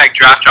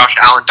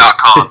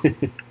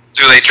 #draftjoshallen.com.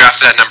 So they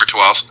drafted at number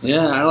 12.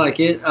 Yeah, I like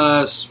it.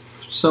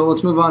 So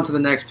let's move on to the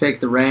next pick,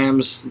 the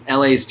Rams,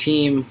 LA's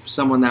team,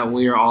 someone that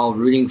we are all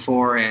rooting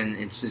for, and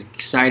it's an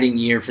exciting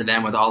year for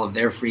them with all of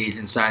their free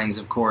agent signings,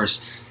 of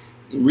course,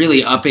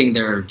 really upping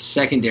their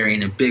secondary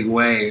in a big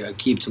way.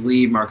 Aqib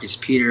Talib, Marcus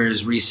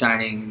Peters,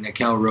 re-signing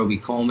Nickel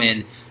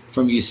Roby-Coleman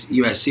from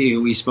USC,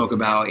 who we spoke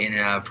about in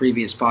a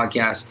previous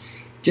podcast.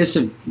 Just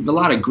a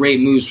lot of great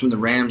moves from the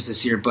Rams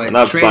this year. But and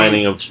that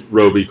signing of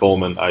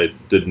Roby-Coleman, I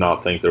did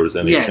not think there was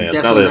any chance. Yeah,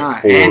 definitely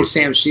not. And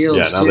Sam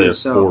Shields, too.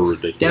 So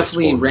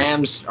definitely corners.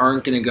 Rams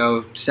aren't going to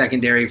go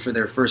secondary for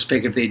their first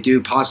pick. If they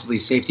do, possibly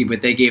safety,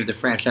 but they gave the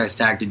franchise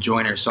tag to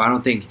Joyner. So I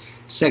don't think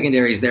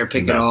secondary is their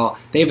pick at all.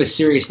 They have a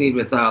serious need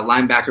with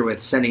linebacker with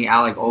sending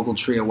Alec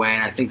Ogletree away,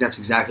 and I think that's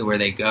exactly where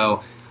they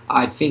go.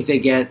 I think they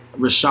get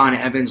Rashaan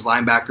Evans,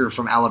 linebacker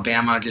from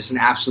Alabama, just an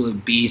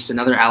absolute beast,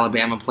 another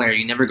Alabama player.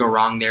 You never go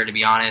wrong there, to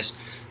be honest.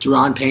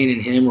 Deron Payne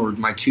and him were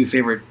my two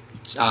favorite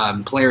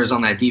players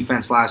on that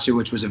defense last year,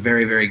 which was a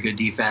very, very good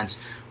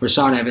defense.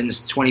 Rashaan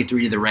Evans,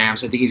 23 to the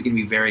Rams. I think he's going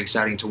to be very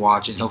exciting to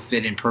watch, and he'll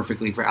fit in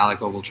perfectly for Alec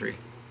Ogletree.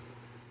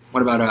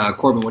 What about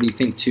Corbin? What do you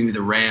think to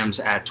the Rams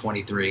at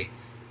 23?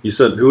 You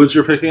said, who was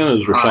your picking on? It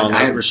was Rashaan Evans?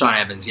 I had Rashaan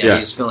Evans. Yeah,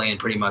 he's filling in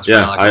pretty much for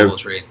Alec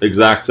Ogletree.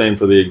 Exact same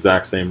for the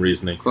exact same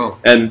reasoning. Cool.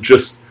 And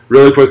just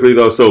really quickly,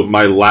 though, so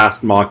my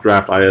last mock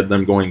draft, I had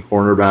them going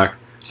cornerback,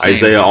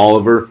 Isaiah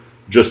Oliver.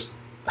 Just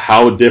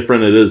how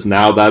different it is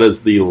now. That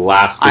is the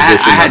last position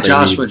I had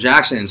Joshua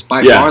Jackson. It's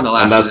by far the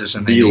last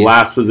position they need. The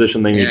last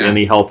position they need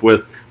any help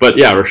with. But,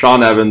 yeah,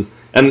 Rashaan Evans.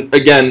 And,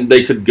 again,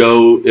 they could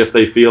go, if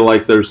they feel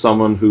like there's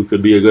someone who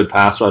could be a good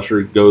pass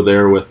rusher, go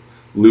there with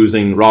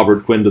losing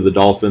Robert Quinn to the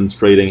Dolphins,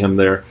 trading him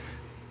there.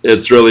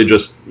 It's really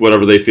just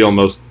whatever they feel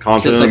most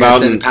confident about. I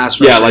said, the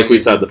pass rush like we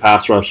said, the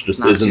pass rush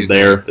just isn't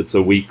there. It's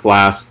a weak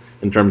class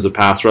in terms of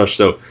pass rush.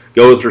 So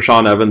go with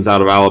Rashaan Evans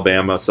out of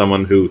Alabama,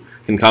 someone who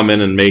can come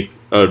in and make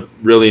a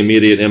really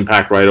immediate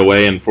impact right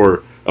away and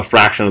for a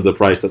fraction of the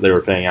price that they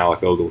were paying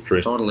Alec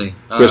Ogletree. Totally.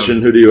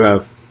 Christian, who do you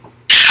have?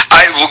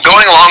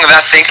 Going along with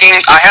that thinking,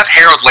 I have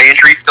Harold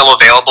Landry still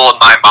available in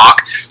my mock,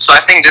 so I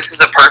think this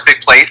is a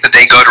perfect place that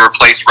they go to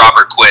replace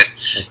Robert Quinn.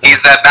 Okay.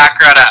 He's that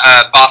background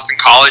at Boston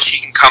College.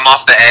 He can come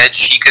off the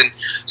edge. He can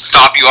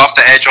stop you off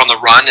the edge on the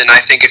run, and I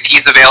think if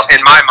he's available,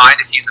 in my mind,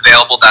 if he's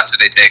available, that's who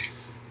they take.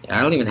 Yeah,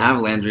 I don't even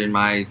have Landry in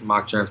my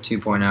mock draft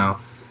 2.0.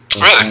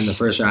 Really? In the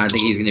first round, I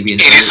think he's going to be You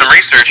need some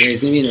research. Yeah,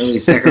 he's going to be an early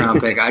second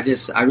round pick.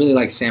 I really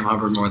like Sam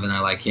Hubbard more than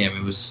I like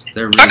him.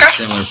 They're really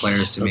similar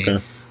players to me.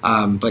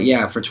 But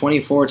yeah, for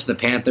 24 to the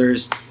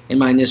Panthers, in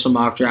my initial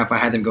mock draft, I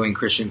had them going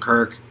Christian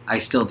Kirk. I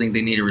still think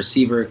they need a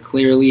receiver.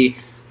 Clearly,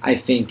 I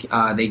think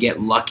they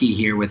get lucky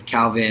here with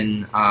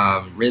Calvin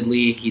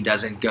Ridley. He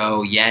doesn't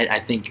go yet. I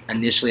think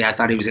initially I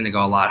thought he was going to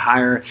go a lot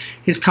higher.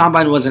 His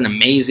combine wasn't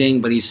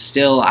amazing, but he's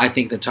still, I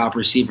think, the top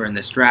receiver in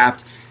this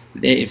draft.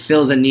 It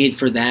fills a need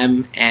for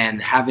them,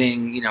 and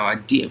having a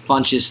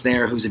Funchess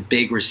there who's a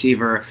big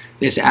receiver,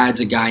 this adds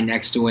a guy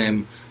next to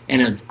him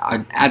and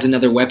adds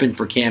another weapon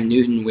for Cam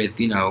Newton with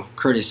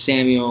Curtis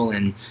Samuel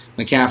and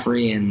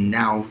McCaffrey, and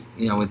now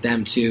with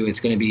them too, it's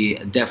going to be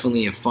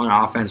definitely a fun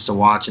offense to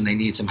watch, and they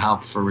need some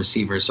help for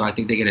receivers. So I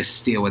think they get a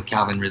steal with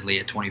Calvin Ridley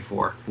at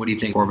 24. What do you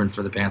think, Corbin,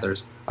 for the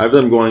Panthers? I have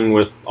them going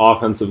with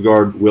offensive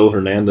guard Will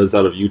Hernandez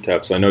out of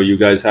UTEP. So I know you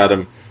guys had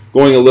him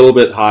going a little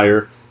bit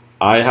higher.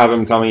 I have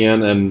him coming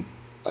in, and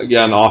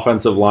again,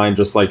 offensive line,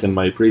 just like in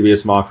my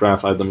previous mock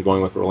draft, I had them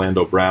going with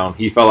Orlando Brown.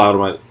 He fell out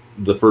of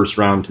the first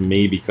round to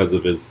me because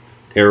of his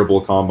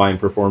terrible combine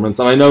performance.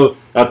 And I know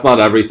that's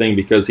not everything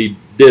because he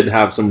did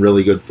have some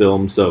really good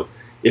film. So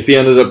if he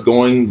ended up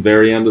going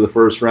very end of the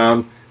first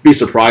round, it'd be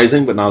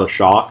surprising, but not a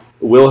shock.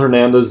 Will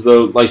Hernandez,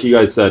 though, like you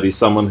guys said, he's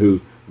someone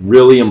who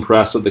really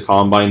impressed at the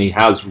combine. He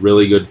has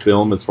really good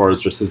film as far as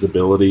just his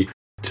ability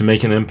to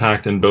make an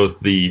impact in both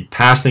the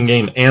passing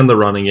game and the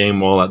running game,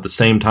 while at the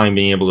same time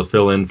being able to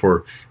fill in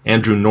for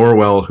Andrew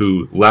Norwell,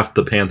 who left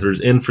the Panthers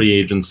in free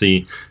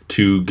agency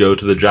to go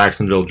to the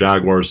Jacksonville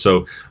Jaguars.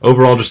 So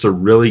overall, just a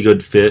really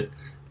good fit,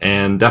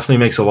 and definitely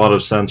makes a lot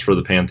of sense for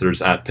the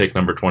Panthers at pick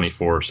number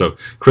 24. So,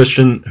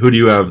 Christian, who do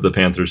you have the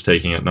Panthers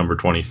taking at number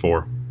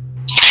 24?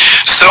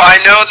 So I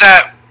know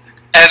that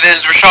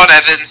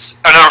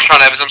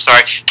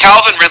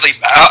Calvin Ridley,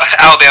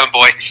 Alabama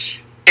boy,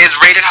 is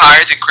rated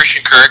higher than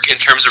Christian Kirk in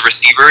terms of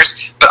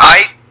receivers, but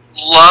I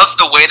love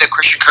the way that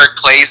Christian Kirk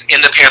plays in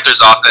the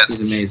Panthers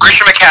offense.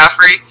 Christian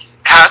McCaffrey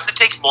has to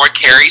take more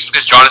carries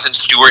because Jonathan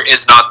Stewart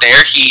is not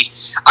there.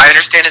 I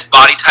understand his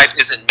body type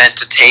isn't meant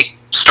to take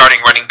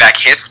starting running back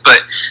hits, but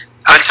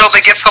until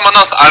they get someone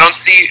else, I don't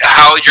see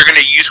how you're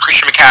going to use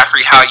Christian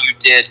McCaffrey how you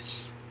did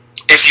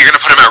if you're going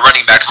to put him at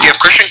running back. So you have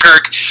Christian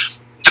Kirk.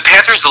 The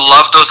Panthers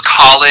love those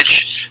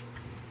college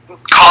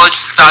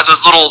style,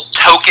 those little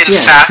token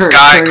fast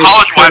guy,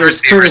 college wide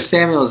receivers. Curtis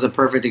Samuel is a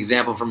perfect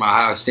example from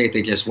Ohio State.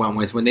 They just went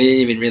with when they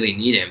didn't even really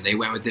need him. They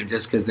went with him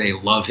just because they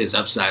love his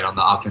upside on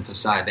the offensive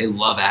side. They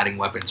love adding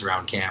weapons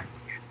around Cam.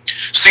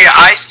 So yeah,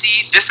 I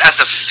see this as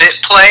a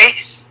fit play.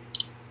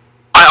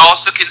 I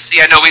also can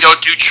see, I know we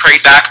don't do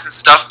trade backs and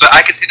stuff, but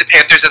I can see the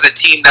Panthers as a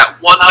team that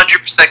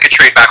 100% could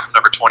trade back from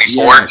number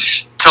 24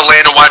 to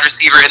land a wide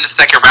receiver in the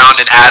second round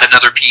and add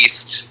another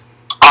piece,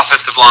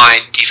 offensive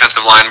line,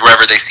 defensive line,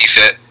 wherever they see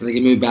fit. They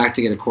can move back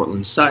to get a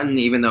Cortland Sutton,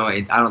 even though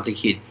I don't think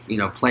he'd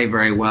play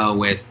very well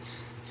with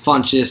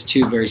Funchess,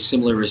 two very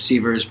similar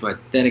receivers. But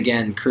then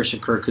again, Christian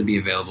Kirk could be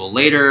available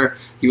later.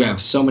 You have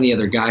so many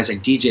other guys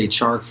like DJ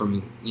Chark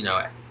from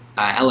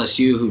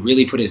LSU, who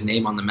really put his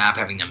name on the map,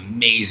 having an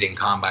amazing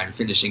combine,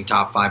 finishing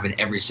top 5 in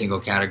every single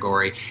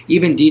category.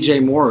 Even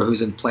DJ Moore,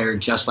 who's a player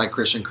just like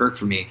Christian Kirk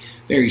for me,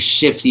 very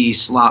shifty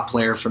slot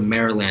player from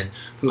Maryland,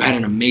 who had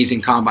an amazing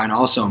combine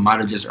also, and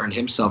might have just earned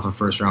himself a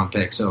first-round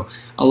pick. So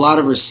a lot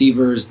of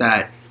receivers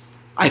that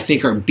I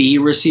think are B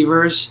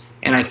receivers,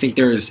 and I think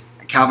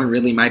Calvin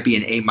Ridley might be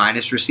an A-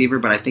 receiver,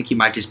 but I think he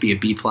might just be a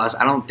B+.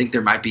 I don't think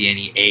there might be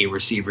any A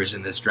receivers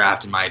in this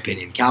draft, in my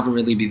opinion. Calvin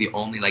Ridley be the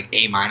only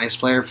A-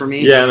 player for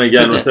me. Yeah, and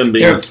again, with him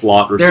being a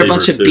slot receiver, there are a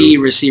bunch of B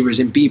receivers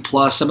and B+.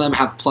 Some of them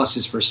have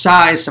pluses for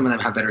size. Some of them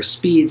have better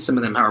speed. Some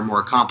of them are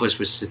more accomplished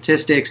with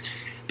statistics.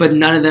 But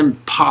none of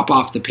them pop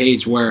off the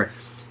page where,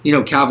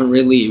 Calvin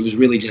Ridley, it was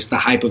really just the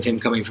hype of him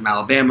coming from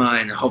Alabama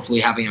and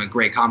hopefully having him a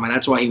great combine.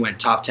 That's why he went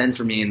top 10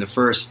 for me in the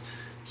first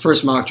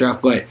mock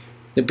draft. But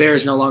the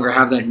Bears no longer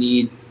have that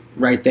need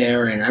right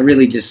there, and I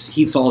really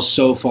he falls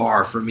so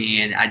far for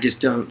me, and I just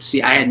don't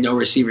see. I had no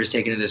receivers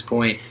taken to this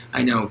point.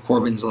 I know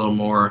Corbin's a little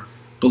more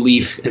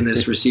belief in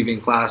this receiving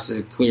class,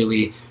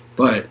 clearly,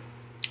 but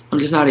I'm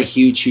just not a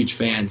huge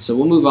fan. So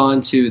we'll move on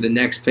to the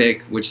next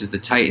pick, which is the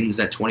Titans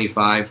at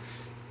 25.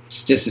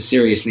 It's just a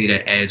serious need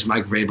at edge.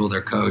 Mike Vrabel,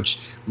 their coach,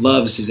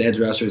 loves his edge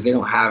rushers. They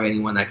don't have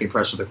anyone that can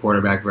pressure the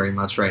quarterback very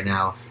much right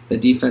now. The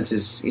defense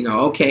is,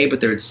 okay,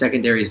 but their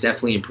secondary is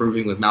definitely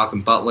improving with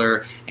Malcolm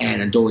Butler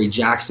and Adoree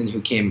Jackson,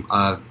 who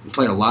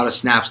played a lot of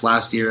snaps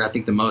last year. I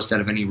think the most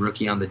out of any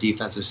rookie on the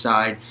defensive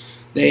side.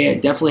 They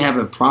definitely have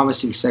a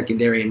promising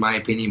secondary, in my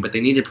opinion, but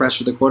they need to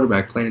pressure the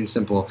quarterback, plain and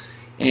simple.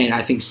 And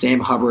I think Sam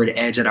Hubbard,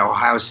 edge at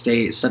Ohio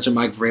State, is such a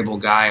Mike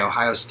Vrabel guy.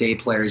 Ohio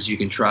State players you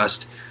can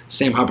trust.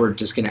 Sam Hubbard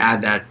just can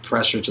add that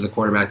pressure to the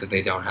quarterback that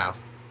they don't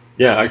have.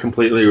 Yeah, I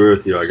completely agree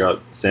with you. I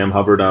got Sam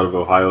Hubbard out of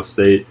Ohio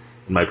State.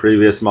 In my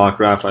previous mock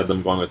draft, I had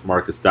them going with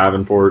Marcus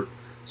Davenport.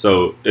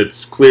 So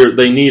it's clear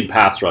they need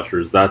pass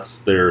rushers. That's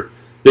their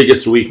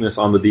biggest weakness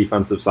on the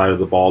defensive side of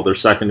the ball. Their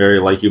secondary,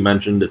 like you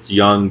mentioned, it's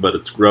young, but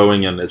it's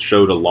growing, and it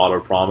showed a lot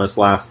of promise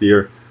last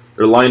year.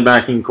 Their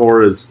linebacking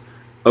core is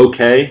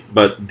okay,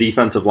 but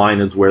defensive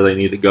line is where they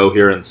need to go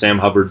here, and Sam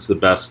Hubbard's the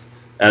best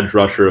edge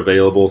rusher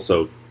available,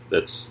 so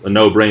it's a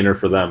no-brainer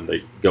for them.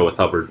 They go with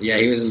Hubbard. Yeah,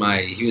 he was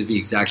the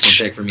exact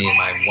same pick for me in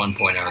my 1.0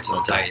 to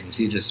the Titans.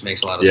 He just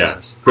makes a lot of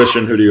sense.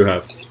 Christian, who do you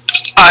have?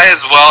 I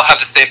as well have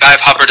the same. I have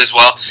Hubbard as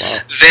well.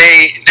 Wow.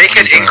 They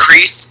could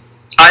increase.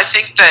 I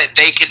think that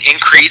they can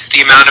increase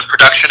the amount of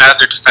production out of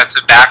their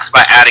defensive backs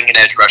by adding an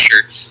edge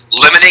rusher,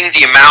 limiting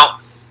the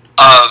amount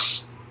of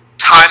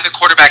time the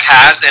quarterback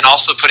has, and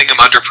also putting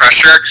him under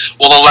pressure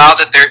will allow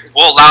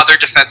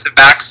their defensive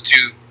backs to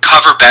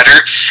cover better.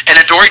 And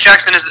Adoree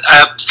Jackson is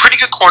a pretty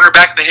good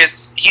cornerback, but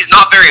he's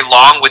not very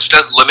long, which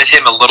does limit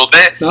him a little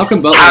bit.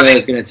 Malcolm Butler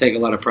is going to take a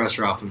lot of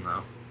pressure off him,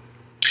 though.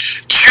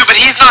 True, but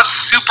he's not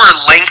super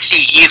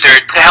lengthy either.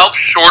 To help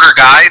shorter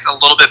guys a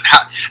little bit,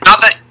 not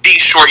that being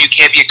short you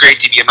can't be a great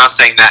DB, I'm not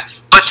saying that,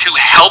 but to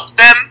help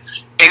them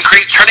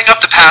turning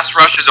up the pass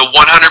rush is a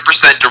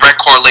 100% direct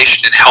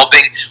correlation in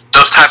helping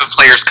those type of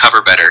players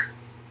cover better.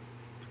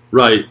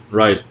 Right.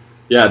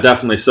 Yeah,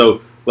 definitely.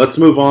 So let's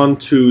move on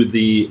to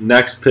the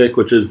next pick,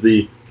 which is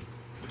the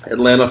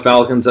Atlanta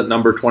Falcons at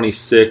number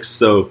 26.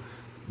 So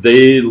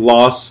they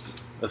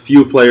lost a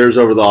few players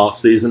over the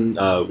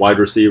offseason, wide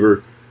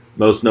receiver,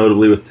 most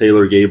notably with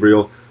Taylor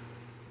Gabriel.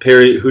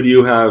 Perry, who do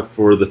you have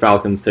for the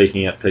Falcons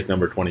taking at pick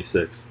number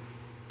 26?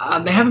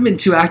 They haven't been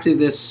too active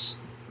this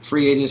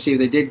free agency,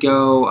 they did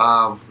go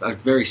a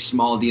very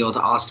small deal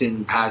to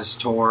Austin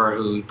Pastore,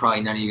 who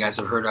probably none of you guys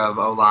have heard of,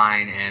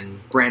 O-line, and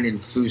Brandon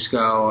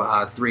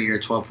Fusco, 3-year,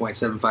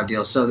 $12.75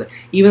 deal. So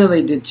even though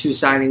they did 2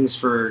 signings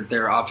for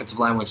their offensive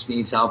line, which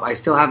needs help, I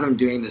still have them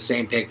doing the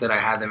same pick that I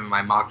had them in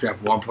my mock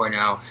draft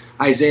 1.0.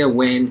 Isaiah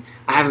Wynn,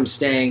 I have him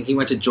staying. He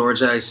went to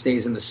Georgia. He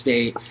stays in the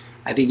state.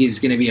 I think he's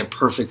going to be a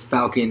perfect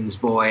Falcons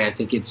boy. I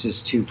think it's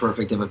just too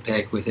perfect of a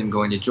pick with him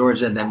going to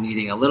Georgia and them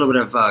needing a little bit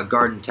of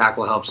guard and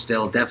tackle help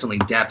still. Definitely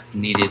depth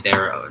needed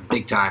there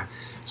big time.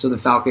 So the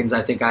Falcons,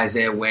 I think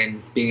Isaiah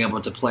Wynn being able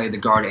to play the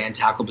guard and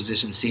tackle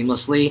position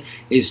seamlessly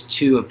is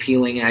too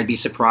appealing, and I'd be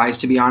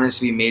surprised, to be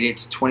honest, if he made it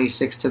to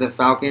 26 to the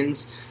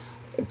Falcons.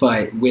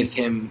 But with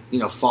him,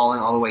 falling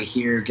all the way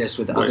here, just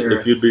with other.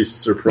 If you'd be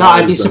surprised. No,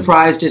 I'd be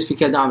surprised just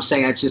because. No, I'm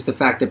saying it's just the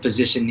fact that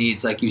position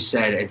needs, like you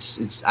said.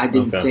 It's. I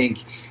didn't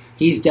think.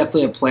 He's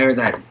definitely a player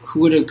that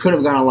could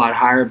have gone a lot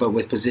higher, but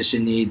with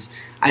position needs,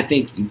 I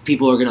think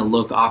people are going to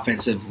look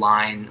offensive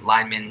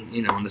linemen,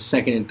 in the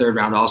second and third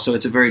round. Also,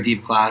 it's a very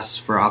deep class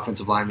for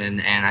offensive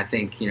linemen, and I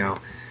think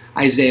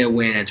Isaiah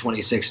Wynn at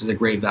 26 is a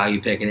great value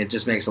pick, and it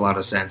just makes a lot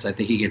of sense. I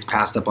think he gets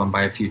passed up on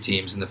by a few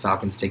teams, and the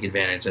Falcons take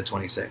advantage at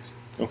 26.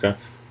 Okay,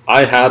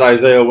 I had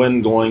Isaiah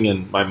Wynn going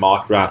in my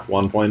mock draft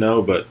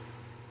 1.0, but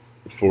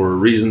for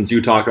reasons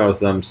you talked about, with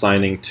them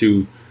signing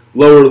 2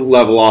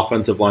 lower-level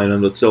offensive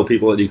linemen, but still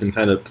people that you can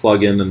kind of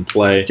plug in and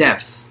play.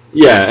 Depth.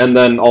 Yeah, and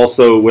then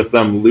also with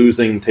them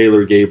losing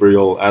Taylor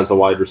Gabriel as a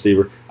wide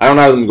receiver. I don't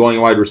have them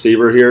going wide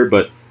receiver here,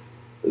 but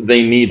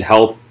they need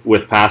help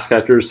with pass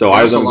catchers, so I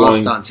have them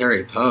lost on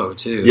Terry Poe,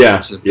 too.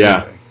 Yeah.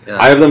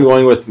 I have them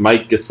going with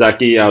Mike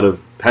Gesicki out of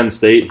Penn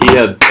State. He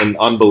had an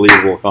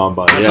unbelievable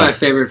combine. That's my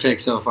favorite pick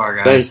so far,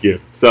 guys. Thank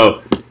you.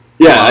 So,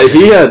 yeah,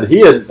 he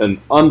had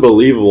an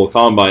unbelievable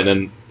combine,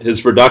 and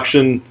his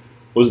production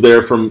was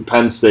there from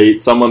Penn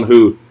State, someone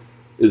who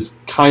is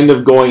kind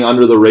of going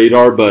under the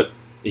radar, but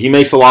he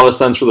makes a lot of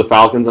sense for the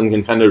Falcons and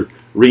can kind of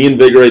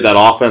reinvigorate that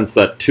offense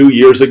that 2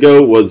 years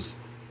ago was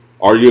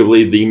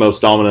arguably the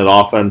most dominant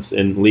offense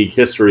in league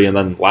history, and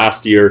then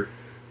last year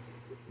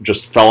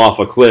just fell off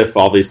a cliff.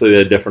 Obviously, they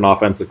had different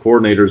offensive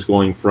coordinators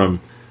going from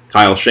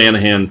Kyle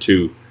Shanahan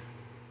to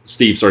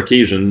Steve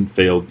Sarkisian,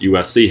 failed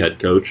USC head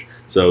coach,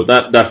 so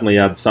that definitely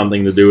had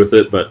something to do with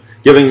it, but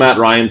giving Matt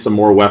Ryan some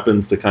more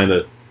weapons to kind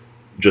of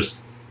just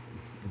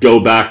go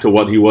back to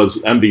what he was,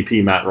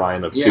 MVP Matt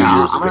Ryan of 2 years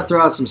ago. I'm going to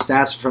throw out some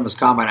stats from his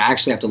combine. I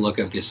actually have to look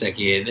up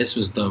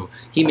Gesicki.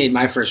 He made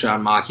my first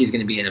round mock. He's going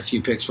to be in a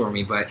few picks for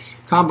me, but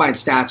combine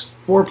stats: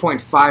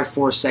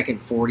 4.54 second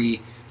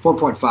 40,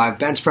 4.5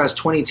 bench press,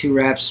 22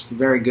 reps,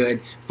 very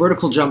good.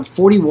 Vertical jump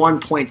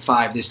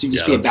 41.5. This dude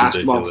used to be a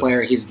basketball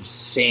player. He's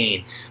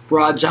insane.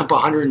 Broad jump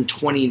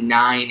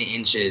 129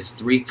 inches.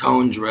 3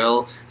 cone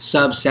drill,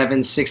 sub 7,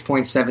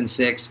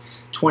 6.76.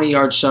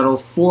 20-yard shuttle,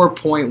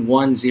 4.10,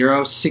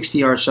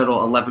 60-yard shuttle,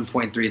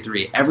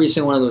 11.33. Every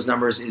single one of those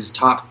numbers is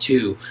top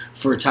 2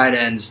 for tight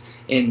ends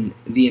in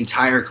the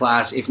entire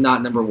class, if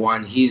not number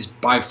 1. He's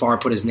by far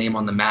put his name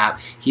on the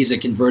map. He's a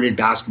converted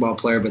basketball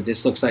player, but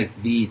this looks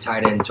like the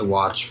tight end to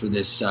watch for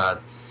this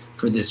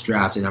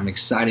draft, and I'm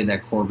excited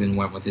that Corbin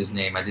went with his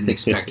name. I didn't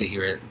expect to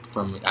hear it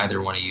from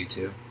either one of you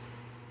two.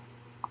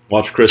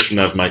 Watch Christian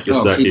have Mike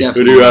Gesicki.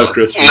 Who do you have,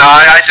 Christian? No,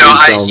 I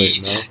don't.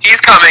 He's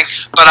coming,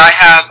 but I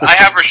have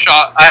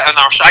Rashad.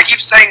 I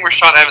keep saying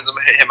Rashad Evans. I'm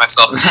going to hit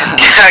myself.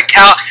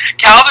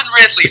 Calvin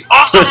Ridley,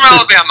 also from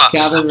Alabama.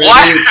 Calvin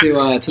Ridley to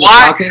the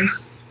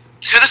Falcons?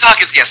 To the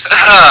Falcons, yes.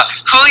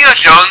 Julio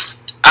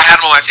Jones, I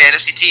had him on my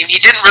fantasy team. He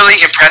didn't really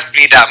impress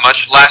me that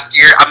much last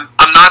year. I'm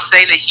not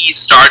saying that he's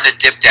starting to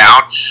dip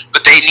down,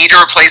 but they need a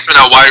replacement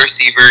at wide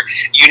receiver.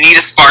 You need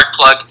a spark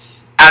plug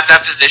at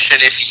that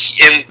position. If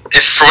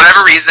for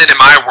whatever reason in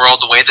my world,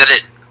 the way that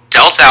it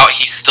dealt out,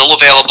 he's still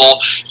available,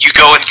 you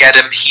go and get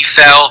him. He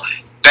fell.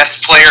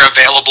 Best player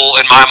available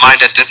in my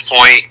mind at this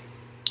point.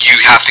 You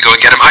have to go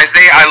and get him.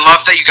 Isaiah, I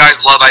love that you guys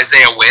love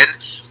Isaiah Wynn.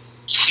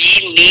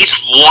 He needs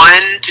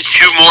 1 to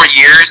 2 more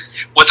years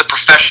with a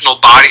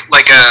professional body,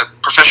 like a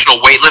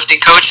professional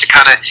weightlifting coach to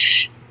kind of,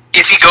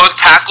 if he goes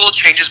tackle,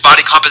 change his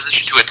body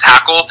composition to a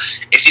tackle.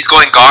 If he's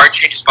going guard,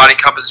 change his body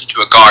composition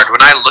to a guard.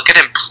 When I look at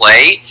him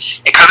play,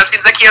 it kind of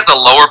seems like he has a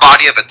lower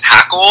body of a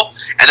tackle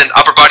and then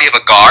upper body of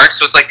a guard.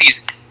 So it's like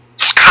these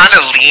kind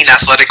of lean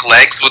athletic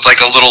legs with like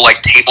a little like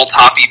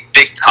tabletop-y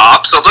big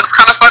top. So it looks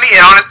kind of funny.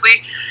 And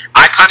honestly,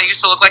 I kind of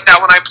used to look like that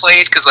when I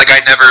played because like I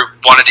never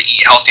wanted to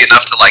eat healthy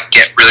enough to like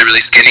get really, really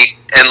skinny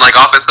and like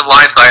offensive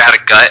line, so I had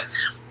a gut.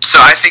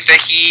 So I think that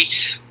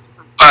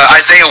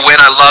Isaiah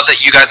Wynn, I love that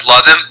you guys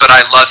love him, but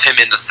I love him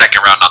in the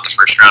second round, not the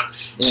first round.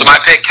 Yeah. So my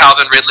pick,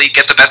 Calvin Ridley,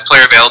 get the best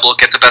player available,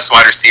 get the best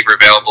wide receiver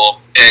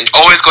available, and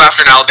always go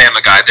after an Alabama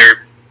guy.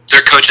 They're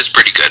their coach is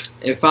pretty good.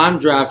 If I'm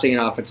drafting an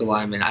offensive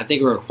lineman, I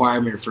think a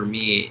requirement for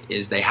me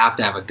is they have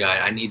to have a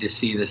gut. I need to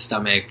see the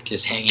stomach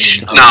just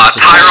hanging. Nah,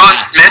 Tyron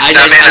Smith,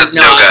 that man is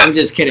no good. I'm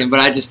just kidding, but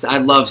I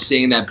love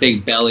seeing that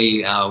big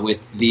belly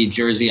with the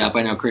jersey up.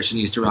 I know Christian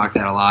used to rock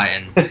that a lot,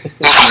 and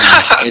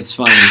it's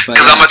funny. Because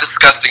I'm a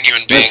disgusting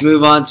human being. Let's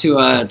move on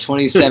to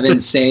 27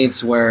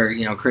 Saints, where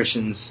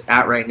Christian's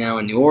at right now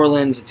in New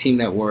Orleans, a team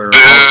that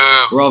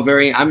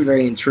I'm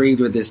very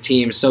intrigued with this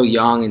team. So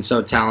young and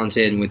so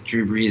talented, and with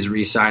Drew Brees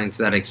re-signing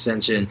to that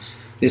extension,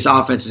 this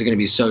offense is going to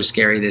be so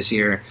scary this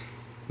year.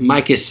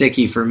 Mike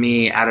Gesicki for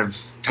me, out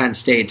of Penn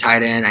State,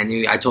 tight end.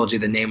 I told you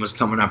the name was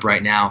coming up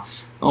right now.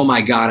 Oh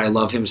my God, I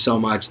love him so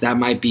much. That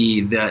might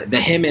be the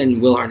him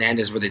and Will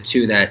Hernandez were the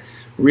two that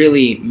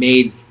really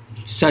made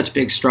such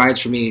big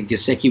strides for me.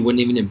 Gesicki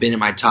wouldn't even have been in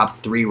my top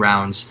 3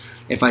 rounds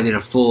if I did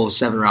a full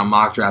 7-round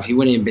mock draft. He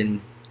wouldn't have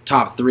been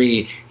top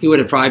 3. He would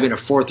have probably been a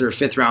 4th or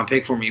 5th round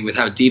pick for me with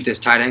how deep this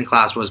tight end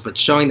class was. But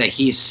showing that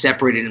he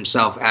separated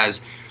himself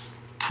as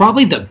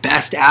probably the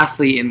best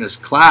athlete in this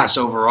class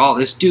overall.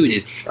 This dude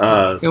is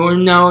no.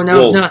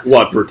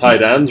 What, for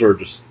tight ends or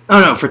just? Oh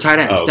no, for tight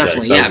ends,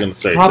 definitely.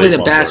 So yeah, probably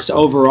the best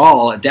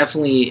overall.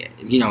 Definitely,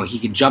 he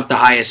could jump the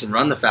highest and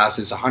run the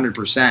fastest,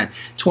 100%.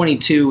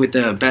 22 with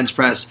the bench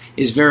press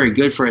is very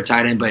good for a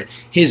tight end, but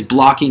his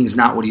blocking is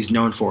not what he's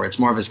known for. It's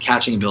more of his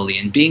catching ability,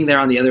 and being there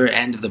on the other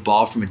end of the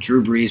ball from a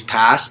Drew Brees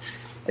pass.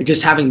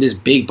 Just having this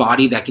big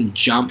body that can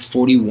jump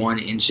 41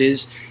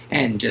 inches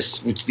and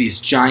just with these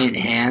giant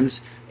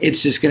hands,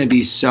 it's just going to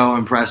be so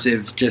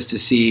impressive just to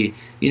see.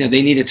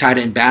 They need a tight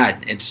end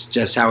bad. It's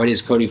just how it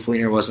is. Cody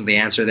Fleener wasn't the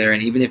answer there,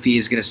 and even if he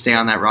is going to stay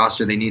on that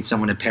roster, they need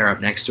someone to pair up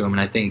next to him. And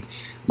I think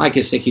Mike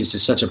Gesicki is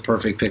just such a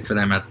perfect pick for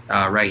them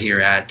right here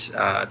at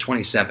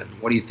 27.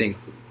 What do you think,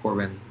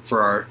 Corbin?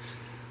 For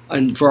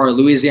our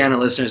Louisiana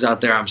listeners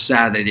out there, I'm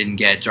sad they didn't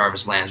get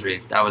Jarvis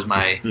Landry. That was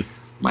my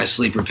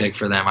sleeper pick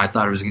for them. I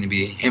thought it was going to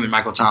be him and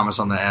Michael Thomas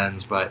on the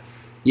ends, but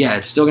yeah,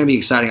 it's still going to be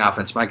exciting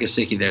offense. Mike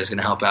Gesicki there is going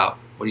to help out.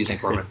 What do you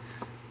think, Corbin?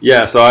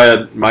 Yeah, so I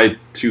had my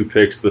 2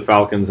 picks. The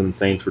Falcons and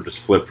Saints were just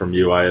flipped from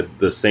you. I had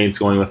the Saints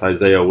going with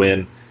Isaiah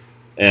Wynn,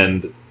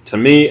 and to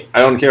me, I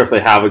don't care if they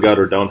have a gut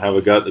or don't have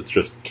a gut. It's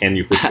just, can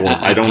you perform?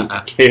 I don't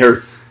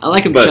care. I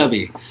like him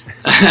chubby.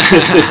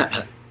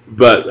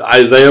 But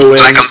Isaiah Wynn...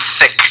 I like him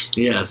thick.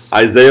 Yes.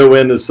 Isaiah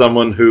Wynn is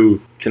someone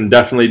who can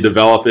definitely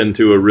develop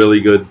into a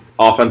really good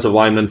offensive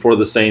lineman for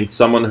the Saints.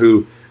 Someone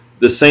who...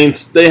 The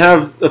Saints, they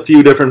have a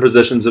few different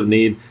positions of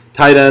need.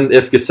 Tight end,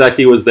 if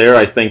Gesicki was there,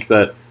 I think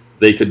that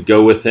they could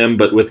go with him,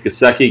 but with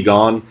Gesicki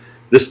gone,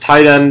 this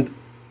tight end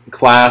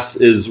class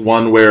is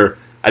one where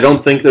I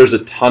don't think there's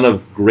a ton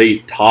of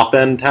great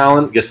top-end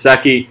talent.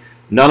 Gesicki,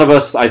 none of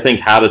us, I think,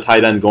 had a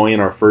tight end going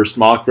in our first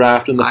mock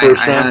draft in the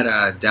first round.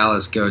 I had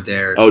Dallas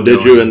Goedert. Oh,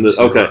 did you?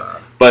 Okay.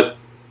 But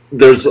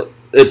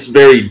it's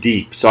very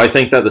deep, so I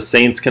think that the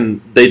Saints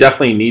they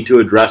definitely need to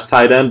address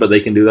tight end, but they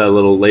can do that a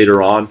little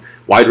later on.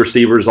 Wide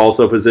receiver is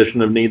also a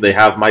position of need. They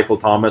have Michael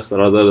Thomas, but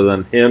other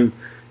than him,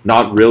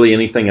 not really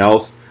anything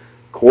else.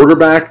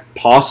 Quarterback,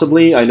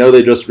 possibly. I know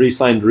they just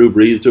re-signed Drew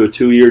Brees to a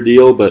 2-year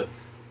deal, but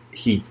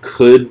he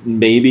could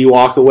maybe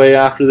walk away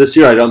after this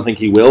year. I don't think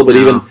he will, but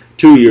even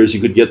 2 years, you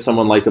could get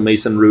someone like a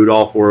Mason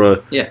Rudolph or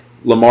a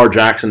Lamar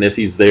Jackson if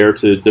he's there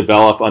to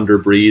develop under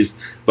Brees.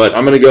 But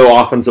I'm going to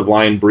go offensive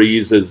line.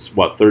 Brees is,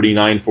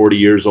 39, 40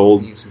 years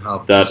old. Need some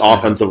help. That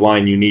offensive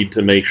line, you need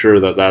to make sure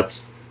that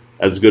that's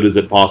as good as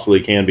it possibly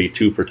can be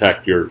to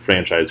protect your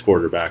franchise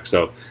quarterback.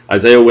 So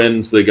Isaiah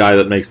Wynn's the guy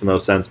that makes the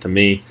most sense to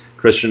me.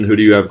 Christian, who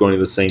do you have going to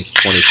the Saints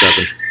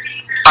 27?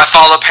 I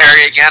follow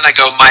Perry again. I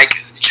go Mike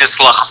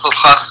Gesicki,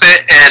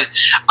 and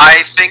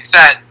I think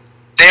that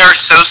they are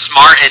so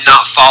smart in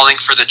not falling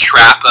for the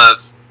trap of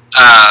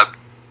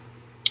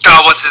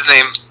what's his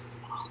name?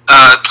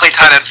 Play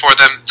tight end for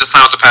them to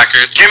sign with the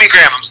Packers. Jimmy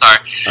Graham. I'm sorry.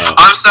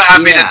 I'm so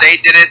happy that they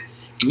did it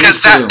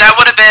because that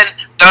would have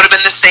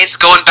been the Saints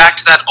going back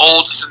to that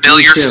old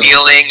familiar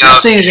feeling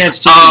of nothing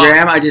against Jimmy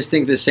Graham. I just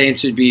think the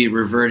Saints should be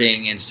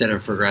reverting instead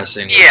of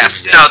progressing.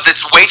 Yes, no,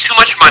 that's way too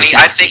much money.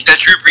 I think that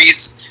Drew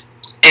Brees,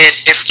 and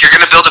if you're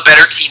going to build a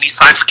better team, he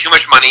signed for too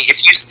much money.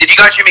 If you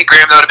got Jimmy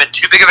Graham, that would have been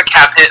too big of a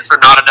cap hit for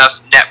not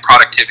enough net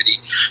productivity.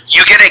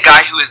 You get a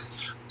guy who is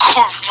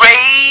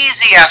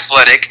crazy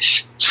athletic,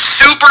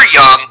 super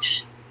young,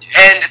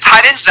 and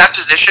tight end's that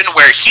position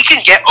where he can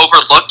get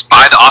overlooked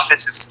by the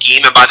offensive scheme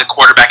and by the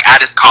quarterback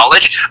at his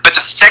college, but the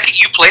second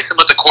you place him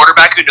with a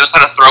quarterback who knows how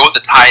to throw with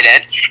a tight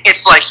end,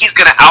 it's like he's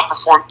going to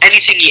outperform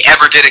anything he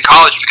ever did in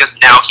college because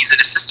now he's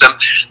in a system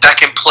that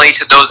can play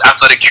to those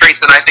athletic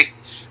traits. And I think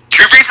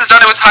Drew Brees has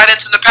done it with tight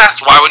ends in the past.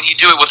 Why wouldn't he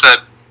do it with a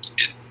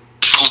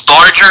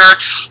larger,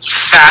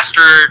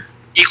 faster,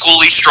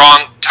 equally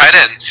strong tight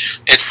end?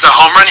 It's the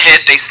home run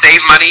hit. They save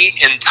money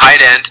in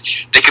tight end.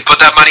 They could put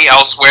that money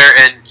elsewhere.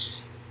 And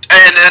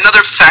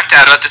another fact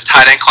out about this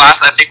tight end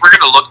class, I think we're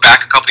going to look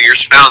back a couple of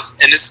years from now,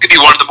 and this is going to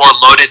be one of the more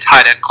loaded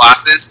tight end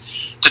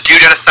classes. The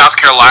dude out of South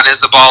Carolina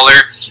is a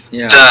baller.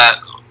 Yeah.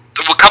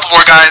 a couple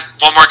more guys.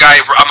 One more guy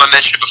I'm going to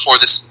mention before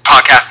this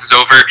podcast is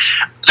over.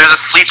 There's a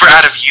sleeper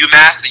out of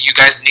UMass that you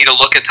guys need to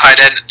look at tight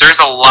end. There's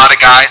a lot of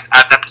guys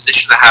at that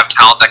position that have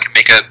talent that can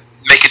make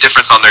a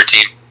difference on their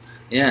team.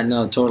 Yeah,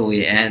 no,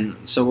 totally. And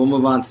so we'll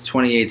move on to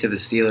 28 to the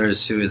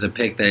Steelers, who is a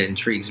pick that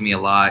intrigues me a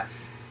lot.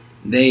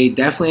 They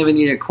definitely have a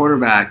need at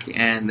quarterback,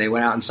 and they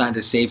went out and signed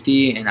a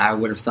safety, and I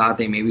would have thought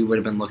they maybe would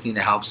have been looking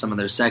to help some of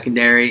their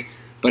secondary.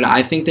 But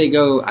I think they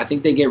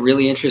get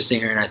really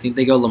interesting here, and I think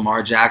they go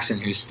Lamar Jackson,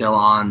 who's still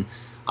on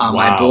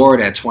my board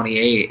at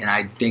 28. And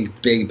I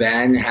think Big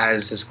Ben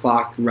has his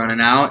clock running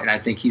out, and I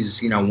think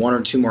he's one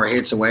or two more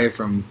hits away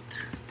from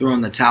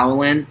throwing the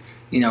towel in.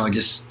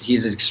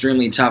 He's an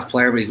extremely tough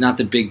player, but he's not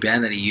the Big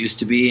Ben that he used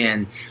to be.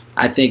 And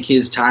I think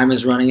his time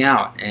is running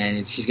out, and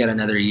he's got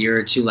another year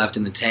or two left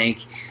in the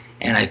tank.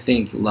 And I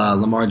think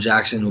Lamar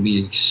Jackson will be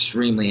an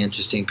extremely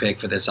interesting pick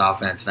for this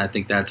offense. And I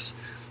think that's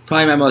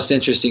probably my most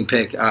interesting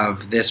pick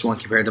of this one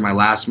compared to my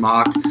last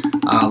mock.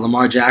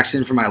 Lamar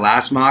Jackson for my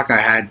last mock, I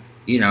had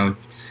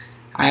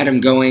him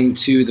going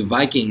to the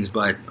Vikings,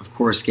 but of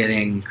course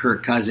getting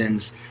Kirk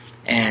Cousins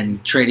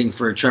and trading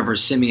for Trevor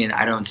Siemian,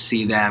 I don't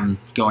see them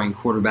going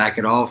quarterback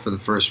at all for the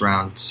first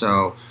round.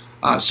 So,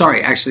 that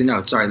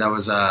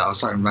was I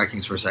was talking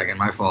Vikings for a second.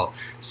 My fault.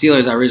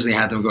 Steelers, I originally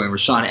had them going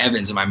Rashawn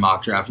Evans in my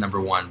mock draft number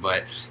 1,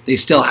 but they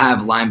still have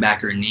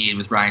linebacker need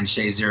with Ryan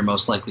Shazier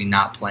most likely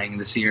not playing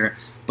this year.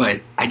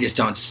 But I just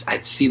don't.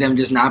 I see them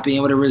just not being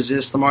able to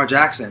resist Lamar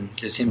Jackson,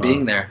 just him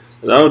being there.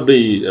 That would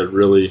be a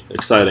really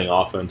exciting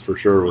offense for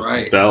sure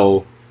with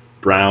Bell,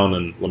 Brown,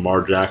 and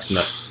Lamar Jackson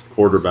at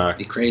quarterback.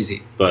 Be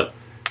crazy. But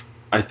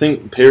I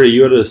think, Perry,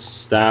 you had a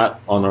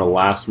stat on our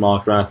last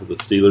mock draft that the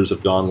Steelers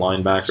have gone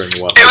linebacker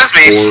in what? It was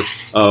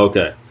me. Oh,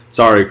 okay.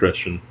 Sorry,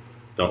 Christian.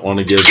 Don't want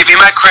to give me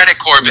my credit,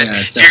 Corbin. Yeah,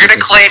 if you're going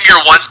to claim your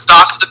one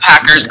stop of the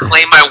Packers,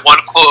 claim my one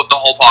quote of the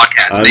whole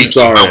podcast.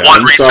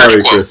 I'm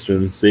sorry,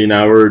 Christian. See,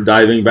 now we're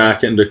diving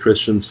back into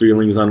Christian's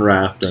feelings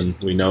unwrapped, and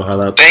we know how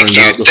that's turned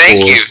out before.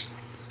 Thank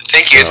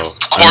you. It's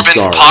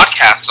Corbin's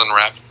podcast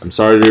Unwrap. I'm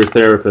sorry to your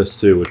therapist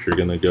too, which you're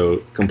going to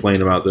go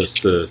complain about this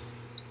to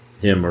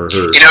him or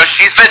her.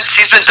 She's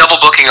been double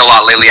booking a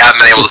lot lately. I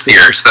haven't been able to see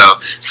her, so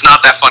it's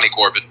not that funny,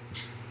 Corbin.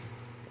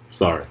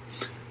 Sorry.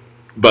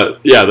 But,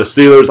 yeah, the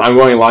Steelers, I'm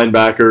going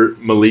linebacker,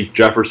 Malik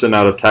Jefferson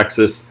out of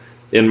Texas.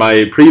 In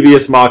my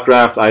previous mock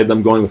draft, I had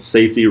them going with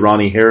safety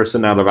Ronnie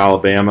Harrison out of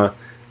Alabama,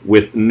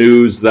 with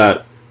news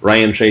that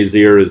Ryan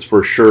Shazier is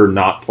for sure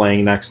not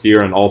playing next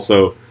year, and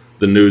also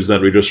the news that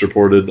we just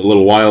reported a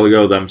little while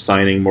ago, them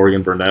signing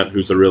Morgan Burnett,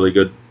 who's a really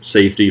good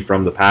safety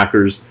from the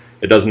Packers.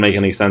 It doesn't make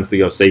any sense to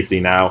go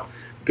safety now.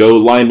 Go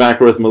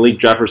linebacker with Malik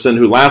Jefferson,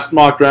 who last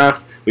mock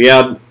draft, we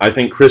had, I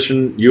think,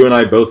 Christian, you and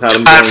I both had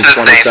him going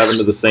 27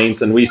 to the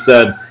Saints, and we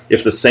said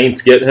if the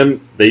Saints get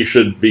him, they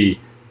should be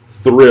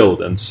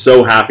thrilled and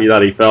so happy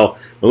that he fell.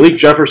 Malik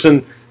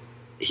Jefferson,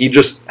 he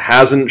just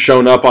hasn't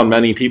shown up on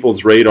many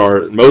people's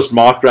radar. Most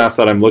mock drafts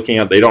that I'm looking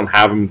at, they don't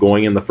have him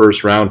going in the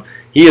first round.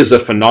 He is a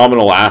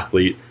phenomenal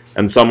athlete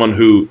and someone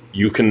who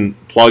you can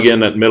plug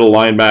in at middle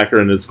linebacker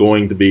and is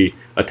going to be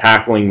a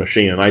tackling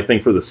machine. And I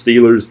think for the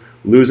Steelers,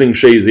 losing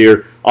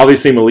Shazier,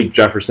 obviously Malik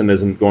Jefferson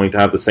isn't going to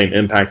have the same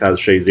impact as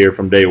Shazier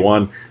from day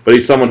one, but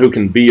he's someone who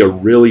can be a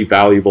really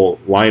valuable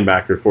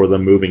linebacker for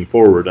them moving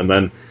forward. And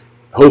then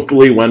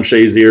hopefully when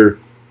Shazier,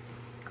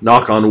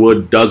 knock on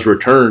wood, does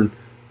return,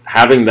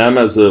 having them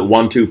as a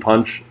 1-2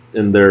 punch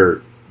in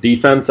their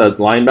defense at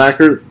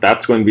linebacker,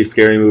 that's going to be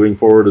scary moving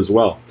forward as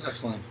well.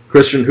 Definitely.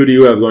 Christian, who do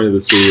you have going to the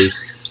Steelers?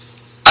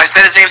 I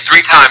said his name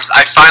 3 times.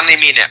 I finally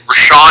mean it.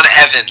 Rashawn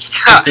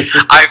Evans.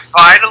 I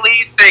finally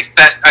think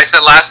that I said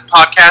last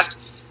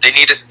podcast they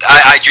need it.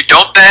 You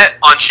don't bet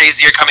on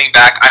Shazier coming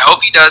back. I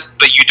hope he does,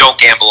 but you don't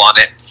gamble on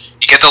it.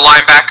 You get the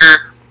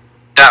linebacker.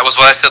 That was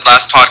what I said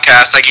last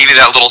podcast. I gave you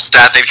that little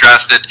stat. They've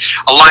drafted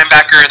a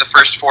linebacker in the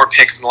first 4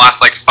 picks in the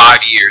last 5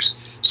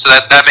 years. So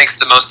that makes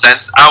the most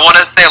sense. I want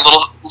to say a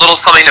little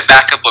something to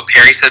back up what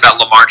Perry said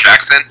about Lamar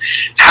Jackson.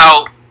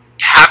 How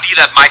happy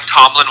that Mike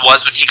Tomlin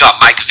was when he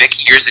got Mike Vick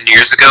years and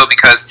years ago,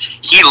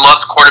 because he loves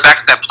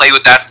quarterbacks that play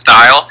with that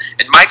style.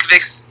 And Mike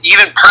Vick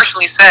even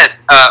personally said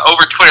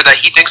over Twitter that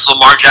he thinks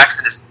Lamar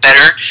Jackson is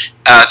better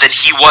than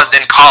he was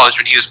in college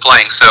when he was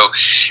playing. So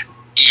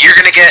you're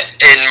going to get,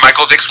 in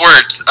Michael Vick's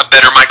words, a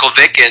better Michael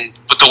Vick, and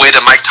with the way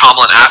that Mike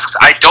Tomlin asks,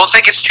 I don't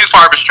think it's too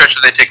far of a stretch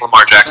that they take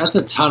Lamar Jackson.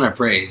 That's a ton of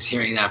praise,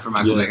 hearing that from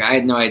Michael Vick. I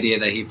had no idea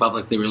that he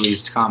publicly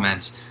released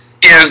comments.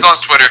 Yeah, it was on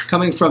Twitter.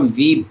 Coming from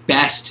the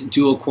best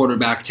dual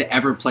quarterback to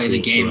ever play the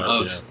game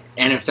of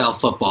NFL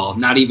football,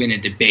 not even a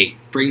debate.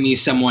 Bring me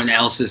someone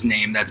else's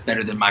name that's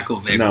better than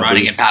Michael Vick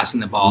running and passing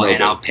the ball,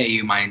 and I'll pay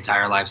you my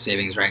entire life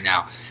savings right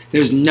now.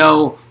 There's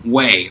no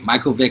way.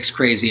 Michael Vick's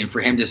crazy, and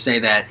for him to say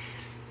that,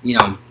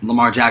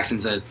 Lamar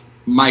Jackson's a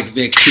Mike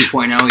Vick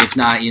 2.0, if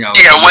not,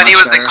 Yeah, when he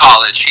was in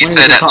college. He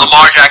said that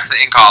Lamar Jackson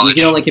in college.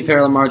 You can only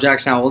compare Lamar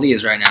Jackson how old he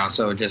is right now,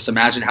 so just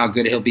imagine how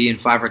good he'll be in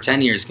 5 or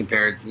 10 years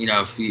compared,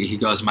 if he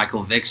goes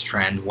Michael Vick's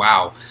trend.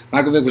 Wow.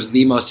 Michael Vick was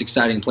the most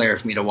exciting player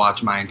for me to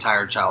watch my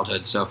entire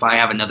childhood, so if I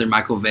have another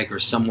Michael Vick or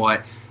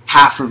somewhat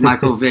half of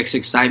Michael Vick's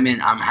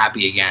excitement, I'm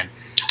happy again.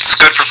 It's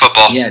good for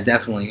football. Yeah,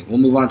 definitely. We'll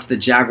move on to the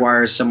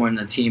Jaguars,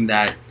 a team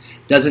that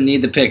doesn't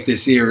need the pick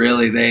this year,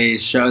 really. They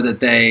show that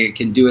they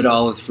can do it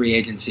all with free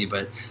agency,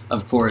 but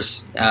of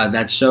course,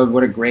 that showed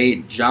what a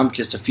great jump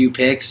just a few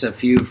picks, a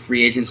few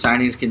free agent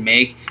signings can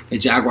make. The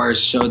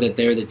Jaguars show that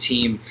they're the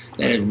team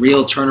that a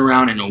real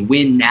turnaround and a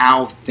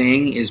win-now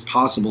thing is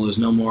possible. There's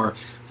no more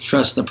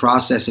trust the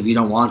process if you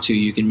don't want to.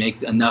 You can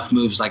make enough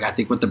moves like I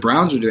think what the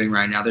Browns are doing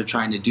right now. They're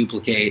trying to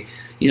duplicate,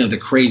 the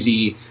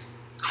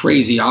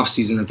crazy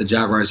offseason that the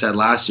Jaguars had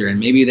last year, and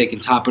maybe they can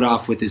top it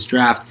off with this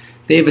draft.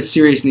 They have a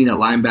serious need at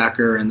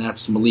linebacker, and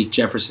that's Malik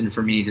Jefferson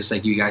for me, just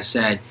like you guys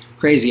said.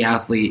 Crazy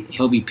athlete.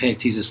 He'll be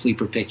picked. He's a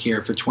sleeper pick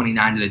here for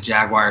 29 to the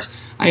Jaguars.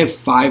 I have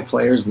 5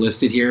 players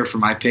listed here for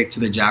my pick to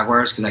the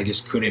Jaguars because I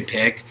just couldn't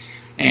pick,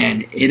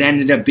 and it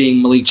ended up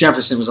being Malik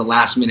Jefferson was a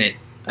last-minute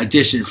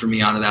addition for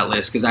me onto that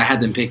list because I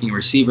had them picking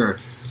receiver.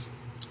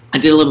 I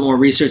did a little more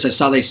research. I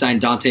saw they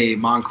signed Dante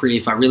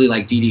Moncrief. I really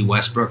like D.D.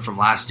 Westbrook from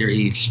last year.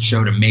 He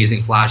showed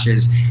amazing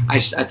flashes. I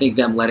think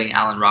them letting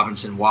Allen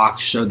Robinson walk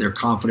showed their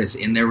confidence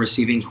in their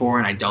receiving core,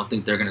 and I don't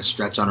think they're going to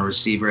stretch on a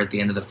receiver at the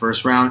end of the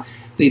first round.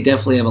 They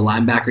definitely have a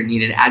linebacker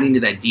needed, adding to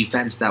that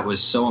defense that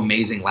was so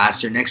amazing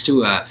last year. Next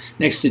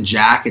to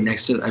Jack and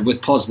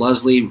with Paul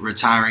Leslie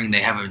retiring,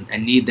 they have a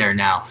need there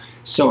now.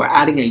 So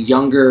adding a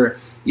younger,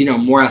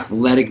 more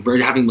athletic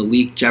version, having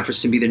Malik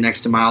Jefferson be there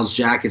next to Miles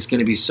Jack, it's going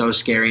to be so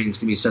scary and it's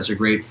going to be such a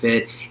great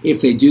fit.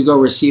 If they do go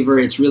receiver,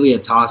 it's really a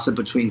toss-up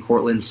between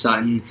Cortland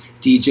Sutton,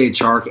 DJ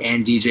Chark,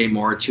 and DJ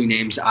Moore, 2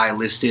 names I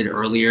listed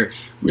earlier.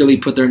 Really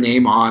put their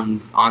name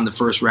on the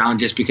first round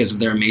just because of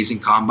their amazing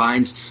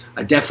combines.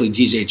 Definitely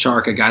DJ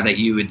Chark, a guy that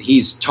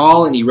he's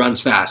tall and he runs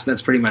fast.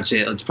 That's pretty much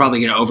it. It's probably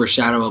going to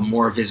overshadow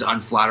more of his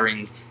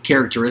unflattering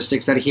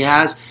characteristics that he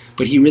has.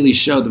 But he really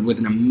showed that with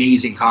an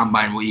amazing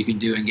combine what you can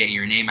do and get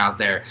your name out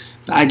there.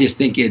 But I just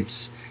think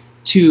it's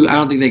I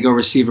don't think they go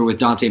receiver with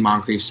Dante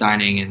Moncrief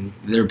signing and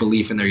their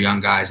belief in their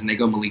young guys, and they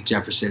go Malik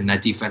Jefferson, and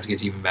that defense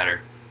gets even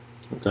better.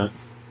 Okay.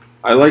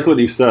 I like what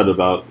you said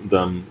about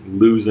them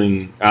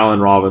losing Allen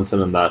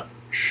Robinson and that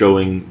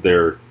showing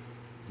their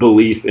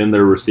belief in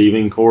their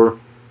receiving core.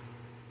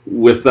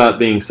 With that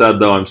being said,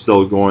 though, I'm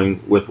still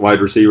going with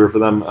wide receiver for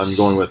them. I'm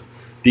going with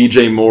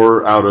DJ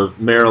Moore out of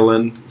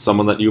Maryland,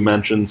 someone that you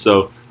mentioned.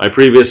 So my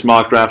previous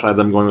mock draft, I had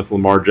them going with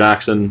Lamar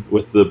Jackson.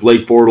 With the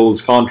Blake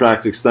Bortles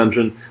contract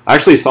extension, I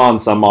actually saw in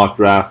some mock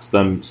drafts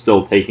them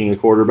still taking a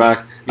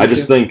quarterback. I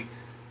think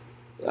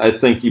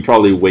you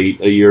probably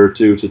wait a year or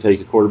two to take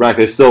a quarterback.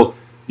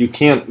 You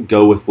can't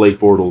go with Blake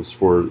Bortles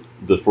for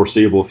the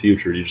foreseeable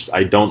future.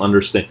 I don't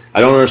understand.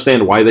 I don't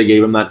understand why they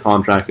gave him that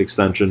contract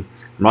extension.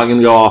 I'm not going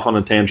to go off on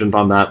a tangent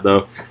on that,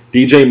 though.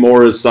 DJ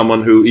Moore is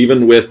someone who,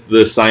 even with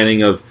the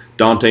signing of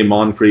Dante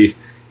Moncrief,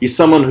 he's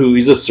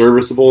a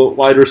serviceable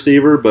wide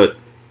receiver, but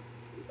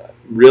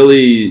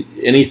really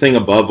anything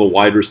above a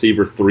wide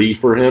receiver 3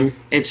 for him.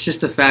 It's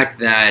just the fact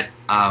that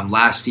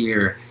last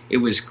year it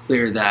was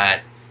clear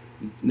that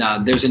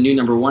there's a new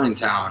number 1 in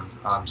town.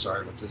 I'm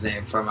sorry, what's his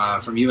name? From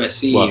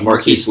USC,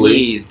 Marquise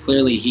Lee.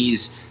 Clearly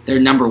he's their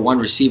number 1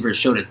 receiver,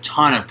 showed a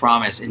ton of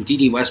promise, and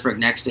D.D. Westbrook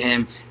next to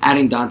him,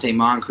 adding Dante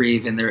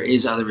Moncrief, and there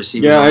is other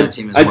receivers on the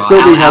team as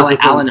well.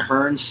 Alan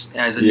Hearns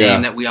as a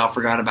name that we all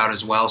forgot about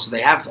as well, so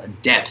they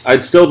have depth.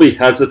 I'd still be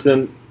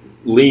hesitant.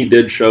 Lee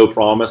did show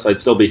promise.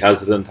 I'd still be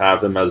hesitant to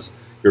have him as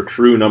your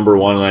true number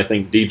 1, and I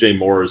think DJ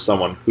Moore is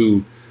someone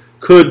who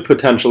could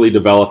potentially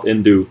develop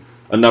into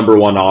a number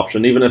 1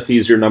 option, even if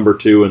he's your number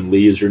 2 and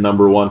Lee is your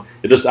number 1.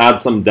 It just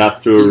adds some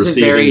depth to a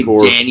receiving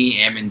core. He's a very Danny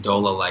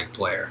Amendola-like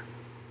player.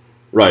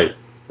 Right.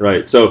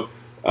 So,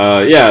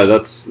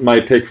 that's my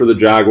pick for the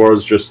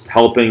Jaguars, just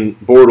helping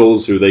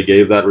Bortles, who they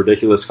gave that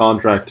ridiculous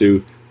contract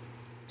to,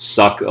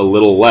 suck a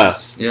little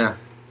less. Yeah.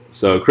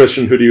 So,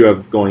 Christian, who do you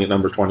have going at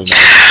number 29?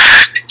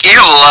 You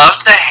love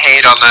to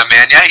hate on that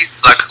man. Yeah, he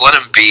sucks. Let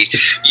him be.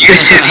 He's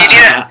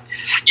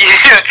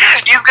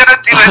gonna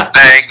do his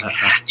thing.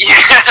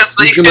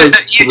 He's gonna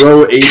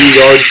throw 80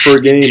 yards per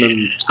game, and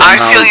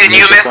I feel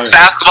you missed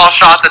basketball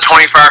shots at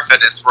 24-hour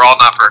fitness. We're all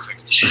not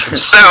perfect.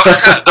 So,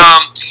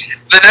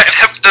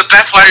 the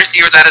best wide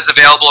receiver that is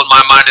available in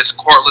my mind is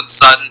Cortland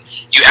Sutton.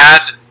 You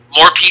add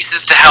more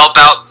pieces to help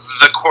out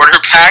the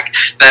quarterback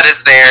that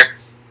is there.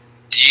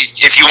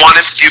 If you want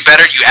him to do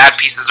better, you add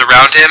pieces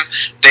around him.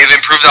 They've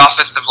improved the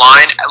offensive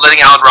line. Letting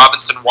Allen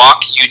Robinson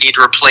walk, you need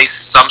to replace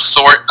some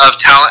sort of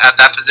talent at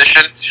that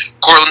position.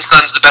 Cortland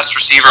Sutton's the best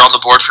receiver on the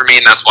board for me,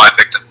 and that's why I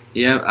picked him.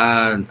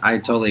 Yeah, I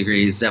totally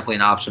agree. He's definitely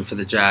an option for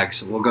the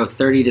Jags. We'll go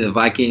 30 to the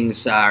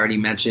Vikings. I already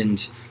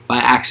mentioned by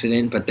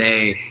accident, but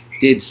they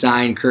did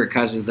sign Kirk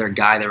Cousins, their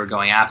guy they were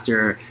going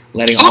after,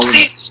 letting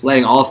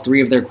all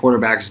 3 of their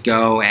quarterbacks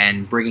go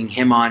and bringing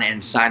him on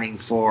and trading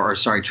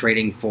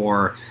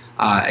for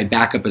a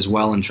backup as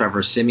well in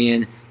Trevor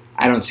Siemian.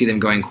 I don't see them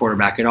going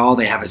quarterback at all.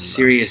 They have a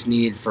serious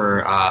need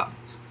for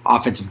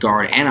offensive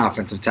guard and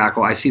offensive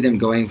tackle. I see them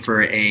going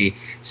for a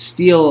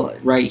steal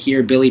right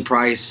here. Billy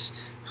Price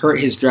hurt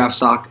his draft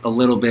stock a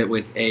little bit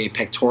with a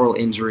pectoral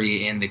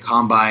injury in the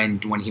combine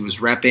when he was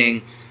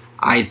repping.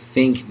 I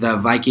think the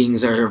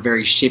Vikings are a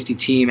very shifty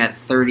team at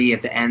 30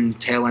 at the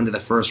tail end of the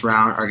first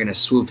round are going to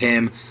swoop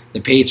him. The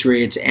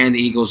Patriots and the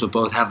Eagles will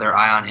both have their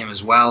eye on him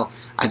as well.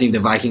 I think the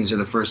Vikings are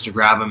the first to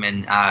grab him,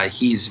 and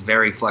he's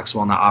very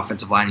flexible on the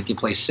offensive line. He can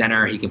play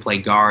center. He can play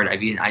guard.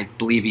 I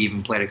believe he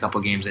even played a couple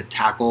games at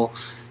tackle.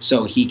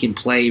 So he can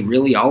play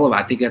really all of it.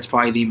 I think that's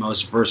probably the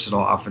most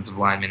versatile offensive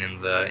lineman in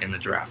the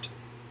draft.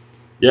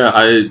 Yeah,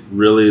 I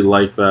really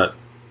like that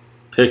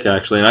pick,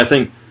 actually. And I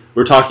think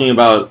we're talking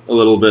about a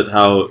little bit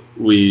how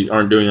we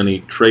aren't doing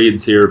any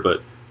trades here,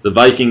 but the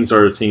Vikings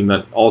are a team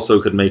that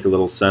also could make a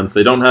little sense.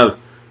 They don't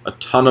have a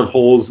ton of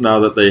holes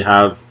now that they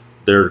have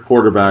their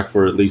quarterback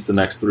for at least the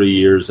next 3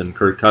 years in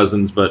Kirk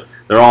Cousins, but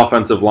their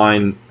offensive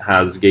line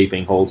has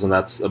gaping holes, and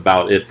that's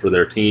about it for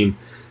their team.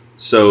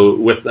 So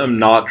with them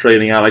not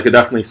trading out, I could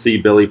definitely see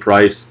Billy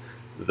Price,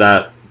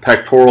 that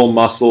pectoral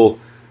muscle,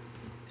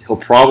 he'll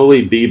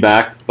probably be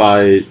back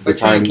by the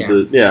time.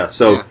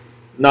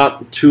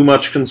 Not too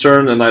much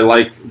concern, and I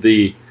like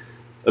the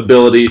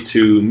ability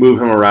to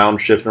move him around,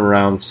 shift him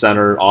around,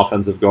 center,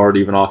 offensive guard,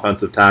 even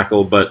offensive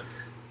tackle. But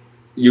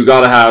you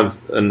got to have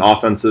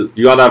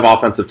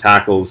offensive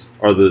tackles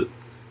are the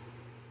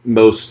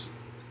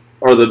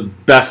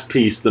best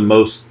piece, the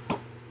most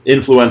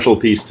influential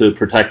piece to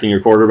protecting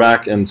your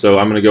quarterback, and so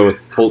I'm going to go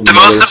with Colton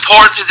Miller. Most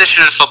important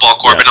position in football,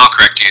 Corbin. I'll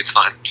correct you. It's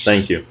fine.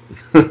 Thank you.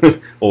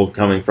 Well,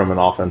 coming from an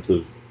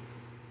offensive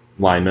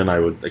lineman, I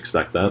would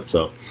expect that.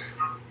 So.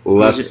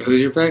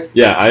 Who's your pick?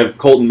 Yeah, I have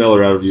Colton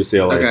Miller out of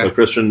UCLA. Okay. So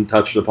Christian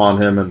touched upon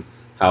him and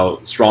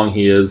how strong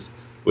he is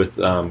with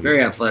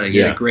very athletic. He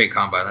had a great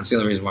combine. That's the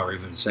only reason why we're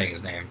even saying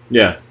his name.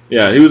 Yeah.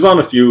 He was on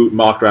a few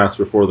mock drafts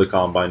before the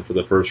combine for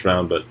the first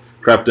round, but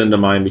crept into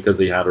mine because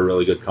he had a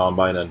really good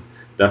combine and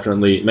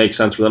definitely makes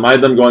sense for them. I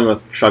had them going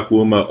with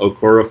Chukwuma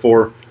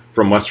Okorafor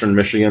from Western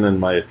Michigan in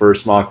my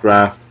first mock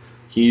draft.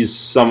 He's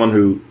someone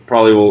who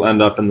probably will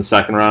end up in the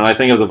second round. I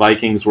think if the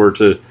Vikings were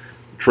to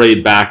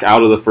trade back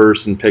out of the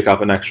first and pick up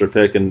an extra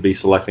pick and be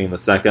selecting in the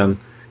second,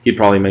 he'd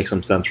probably make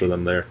some sense for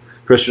them there.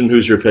 Christian,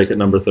 who's your pick at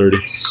number 30?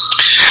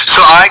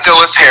 So I go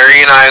with Perry,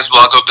 and I as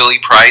well go Billy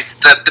Price.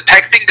 The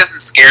pec thing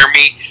doesn't scare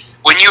me.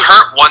 When you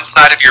hurt one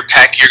side of your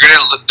pec,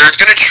 they're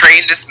gonna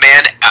train this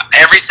man.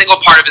 Every single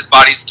part of his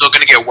body is still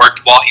gonna get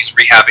worked while he's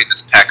rehabbing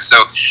this pec. So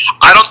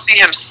I don't see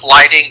him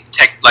sliding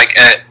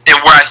in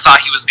where I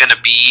thought he was gonna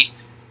be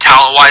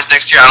talent-wise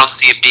next year. I don't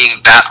see it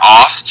being that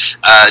off,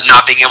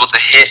 not being able to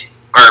hit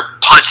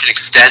or punch and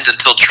extend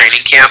until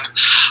training camp.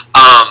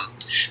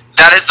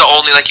 That is the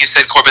only, like you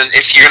said, Corbin,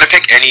 if you're going to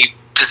pick any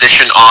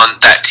position on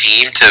that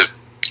team to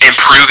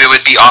improve, it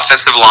would be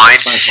offensive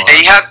line. And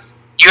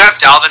you have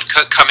Dalvin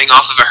Cook coming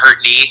off of a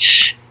hurt knee.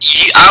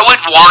 I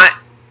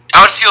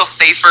would feel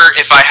safer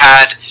if I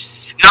had,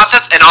 not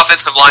that an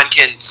offensive line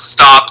can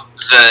stop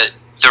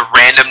the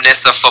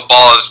randomness of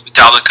football of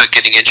Dalvin Cook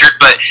getting injured,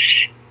 but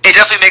it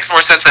definitely makes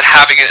more sense that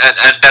having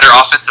a better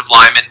offensive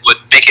lineman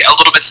would make it a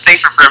little bit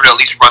safer for him to at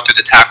least run through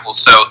the tackles.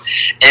 So,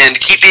 and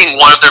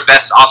keeping one of their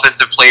best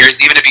offensive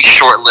players, even if he's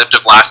short-lived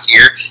of last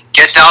year,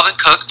 get Dalvin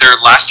Cook, their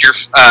last year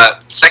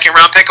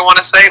second-round pick, I want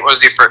to say. What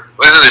was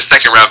their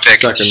second-round pick?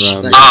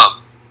 Second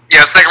round.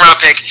 Second-round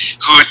pick,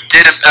 who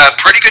did a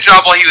pretty good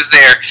job while he was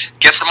there.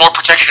 Get some more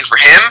protection for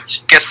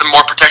him. Get some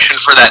more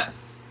protection for that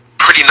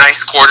pretty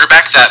nice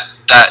quarterback, that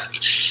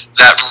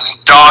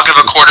dog of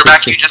a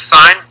quarterback you just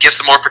signed. Get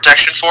some more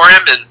protection for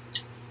him, and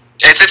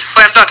it's a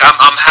slam dunk.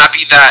 I'm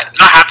happy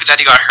not happy that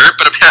he got hurt,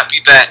 but I'm happy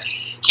that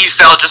he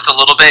fell just a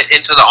little bit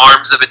into the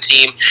arms of a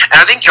team.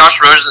 And I think Josh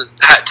Rosen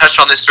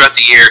touched on this throughout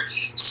the year.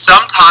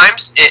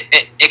 Sometimes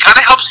it kind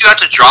of helps you out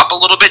to drop a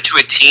little bit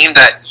to a team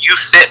that you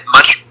fit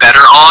much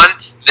better on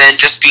than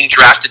just being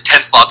drafted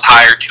 10 slots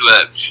higher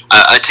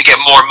to get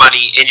more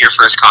money in your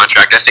first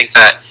contract. I think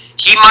that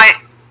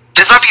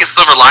this might be a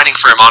silver lining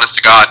for him, honest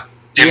to God.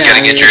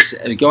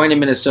 Going to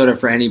Minnesota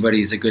for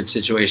anybody is a good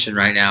situation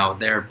right now.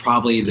 They're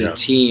probably the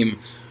team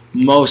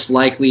most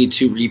likely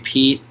to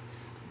repeat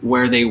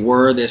where they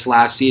were this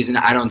last season.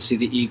 I don't see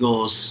the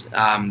Eagles.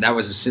 That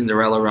was a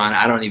Cinderella run.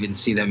 I don't even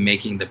see them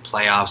making the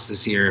playoffs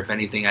this year. If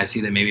anything, I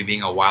see them maybe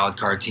being a wild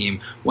card team.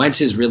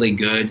 Wentz is really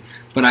good,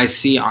 but I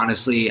see,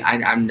 honestly,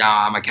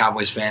 I'm a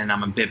Cowboys fan and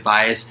I'm a bit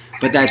biased.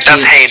 But that's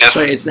heinous.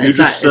 But it's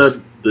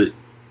not.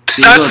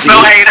 That's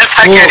so heinous.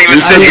 I can't even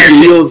sit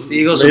here. The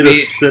Eagles made a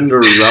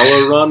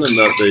Cinderella run, and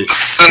that they.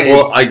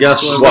 Well, I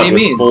guess what do you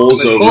mean?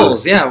 With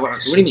Foles, yeah. What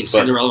do you mean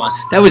Cinderella run?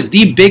 That was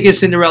the biggest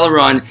Cinderella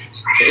run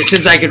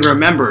since I can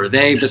remember.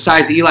 They,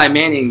 besides Eli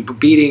Manning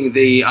beating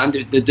the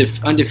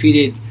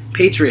undefeated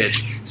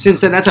Patriots,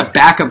 since then that's a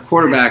backup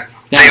quarterback.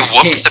 They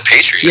whooped the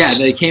Patriots. Yeah,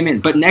 they came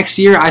in. But next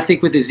year, I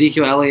think with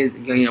Ezekiel Elliott,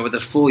 with a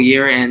full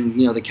year, and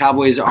the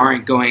Cowboys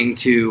aren't going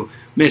to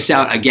miss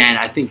out again.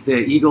 I think the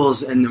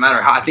Eagles, and no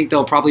matter how, I think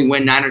they'll probably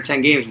win 9 or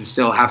 10 games and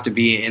still have to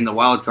be in the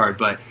wild card.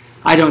 But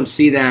I don't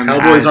see them.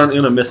 Cowboys aren't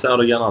going to miss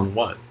out again on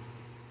what?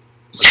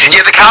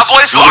 Yeah, the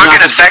Cowboys aren't going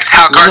to affect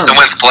how Carson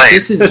Wentz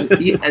plays.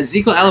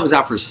 Ezekiel Elliott was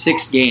out for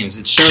 6 games.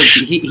 It shows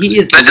he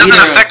is the that doesn't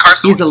leader. Affect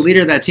Carson he's Wentz. The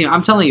leader of that team.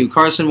 I'm telling you,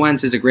 Carson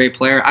Wentz is a great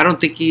player. I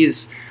don't think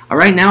he's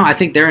right now, I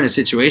think they're in a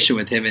situation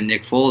with him and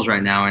Nick Foles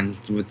right now, and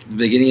with the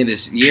beginning of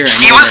this year.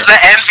 He was the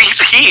MVP.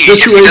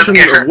 If he doesn't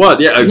get hurt. What?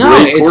 Yeah, a No,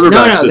 great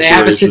quarterback they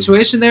have a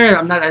situation there.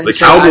 I didn't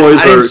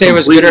say it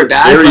was good or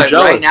bad, but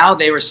jealous. Right now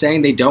they were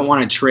saying they don't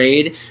want to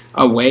trade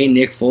away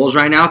Nick Foles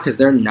right now because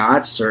they're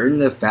not certain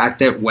the fact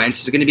that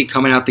Wentz is going to be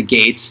coming out the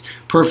gates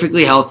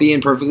perfectly healthy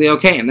and perfectly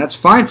okay, and that's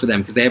fine for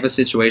them because they have a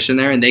situation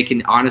there and they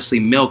can honestly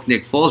milk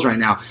Nick Foles right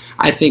now.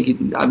 I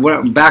think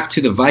back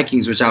to the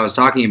Vikings, which I was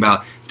talking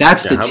about.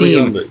 That's the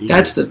team.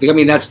 That's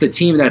the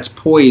team that's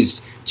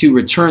poised to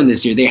return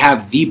this year. They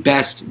have the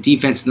best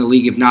defense in the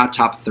league, if not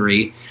top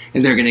 3,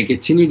 and they're going to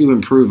continue to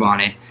improve on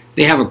it.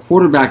 They have a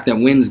quarterback that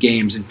wins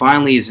games and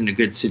finally is in a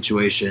good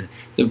situation.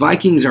 The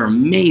Vikings are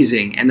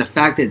amazing, and the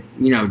fact that,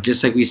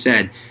 just like we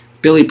said,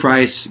 Billy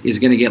Price is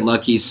going to get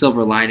lucky,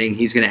 silver lining.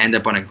 He's going to end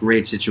up on a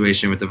great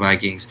situation with the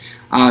Vikings.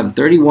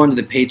 31 to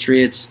the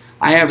Patriots.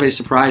 I have a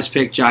surprise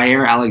pick,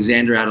 Jair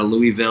Alexander out of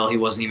Louisville. He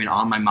wasn't even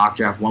on my mock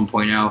draft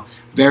 1.0.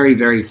 Very,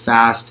 very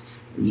fast.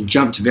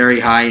 Jumped very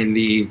high in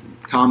the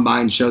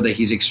combine, showed that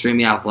he's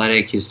extremely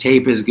athletic. His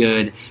tape is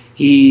good.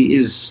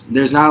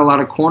 There's not a lot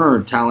of corner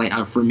talent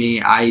for me.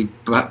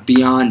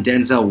 Beyond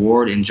Denzel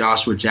Ward and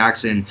Joshua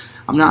Jackson,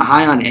 I'm not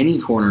high on any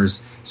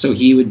corners, so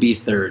he would be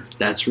third.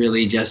 That's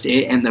really just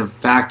it. And the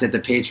fact that the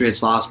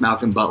Patriots lost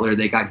Malcolm Butler,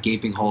 they got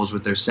gaping holes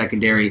with their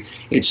secondary.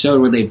 It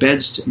showed when they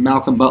benched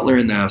Malcolm Butler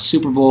in the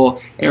Super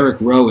Bowl. Eric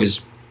Rowe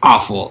is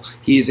awful.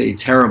 He's a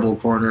terrible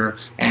corner,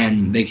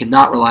 and they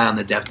cannot rely on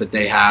the depth that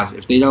they have.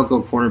 If they don't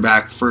go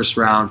cornerback first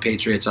round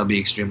Patriots, I'll be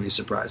extremely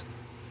surprised.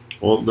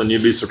 Well, then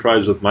you'd be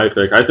surprised with my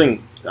pick. I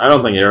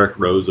don't think Eric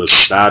Rowe's a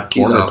bad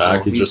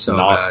cornerback. He's just so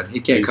not, bad.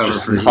 He can't cover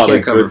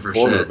for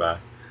shit.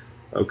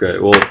 Okay,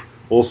 well,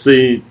 we'll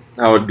see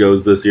how it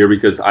goes this year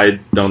because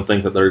I don't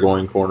think that they're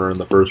going corner in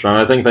the first round.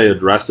 I think they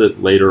address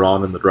it later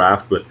on in the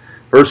draft, but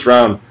first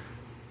round,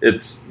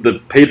 it's the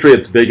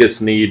Patriots'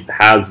 biggest need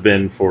has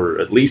been for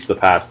at least the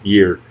past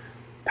year,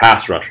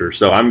 pass rusher.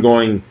 So I'm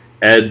going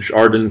edge,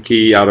 Arden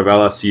Key out of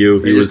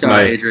LSU. He just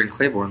got Adrian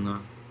Claiborne,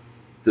 though.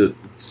 He isn't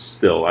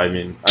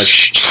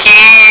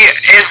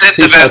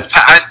the best.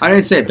 I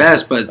didn't say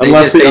best, but they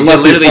unless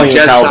literally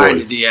just signed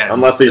at the end.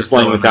 Unless he's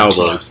playing the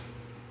Cowboys.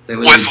 With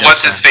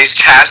what's his face,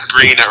 Chaz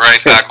Green at right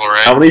tackle,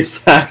 right? How many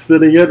sacks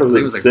did he get? Was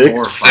it like 6? 4 or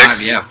 5.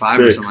 Six. Yeah, 5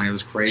 or something. It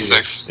was crazy.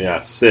 6.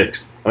 Yeah,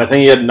 6. And I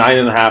think he had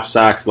 9.5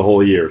 sacks the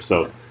whole year.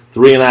 So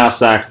 3.5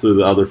 sacks through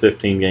the other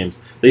 15 games.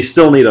 They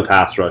still need a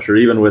pass rusher,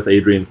 even with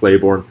Adrian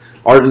Claiborne.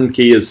 Arden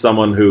Key is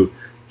someone who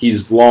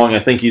he's long. I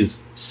think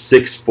he's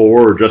 6'4"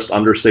 or just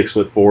under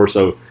 6'4".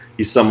 So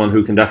he's someone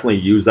who can definitely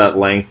use that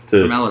length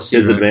to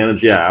his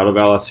advantage. Yeah, out of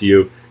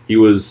LSU, he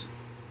was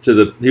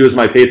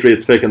my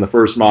Patriots pick in the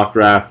first mock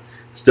draft.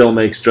 Still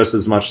makes just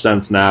as much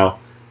sense now.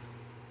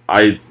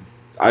 I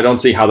don't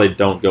see how they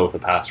don't go with a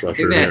pass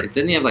rusher.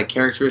 Didn't he have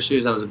character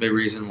issues? That was a big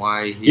reason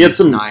why he had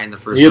some. In the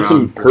first he had round.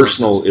 some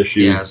personal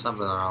issues. Yeah,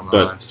 something around the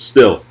but lines.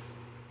 Still,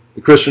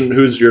 Christian,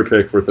 who's your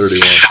pick for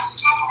 31?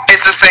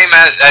 It's the same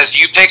as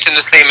you picked and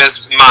the same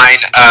as mine.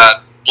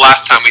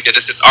 Last time we did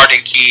this, it's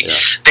Arden Key. Yeah.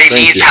 They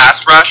need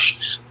pass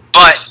rush,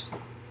 but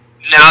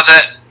now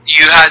that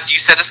you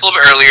said this a little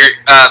bit earlier,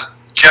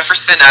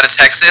 Jefferson out of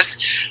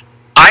Texas.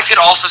 I could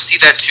also see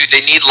that too.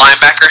 They need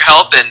linebacker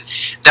help, and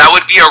that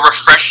would be a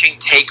refreshing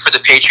take for the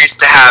Patriots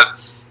to have,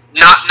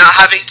 not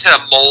having to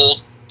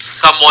mold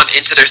someone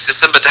into their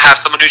system, but to have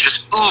someone who's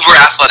just uber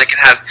athletic and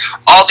has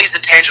all these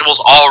intangibles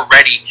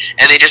already,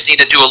 and they just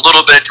need to do a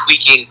little bit of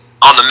tweaking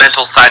on the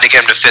mental side to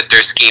get them to fit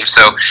their scheme.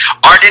 So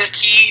Arden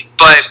Key,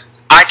 but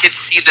I could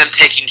see them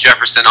taking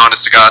Jefferson,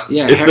 honest to God.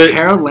 Yeah,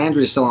 Harold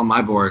Landry is still on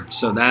my board,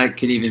 so that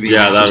could even be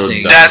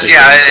interesting. In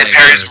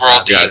Perry's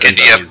world, he could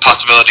be a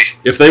possibility.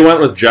 If they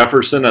went with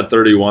Jefferson at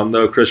 31,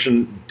 though,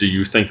 Christian, do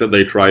you think that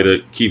they try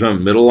to keep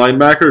him middle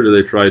linebacker, or do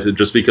they try to,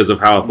 just because of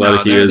how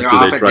athletic he is,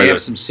 they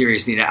have some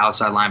serious need at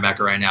outside linebacker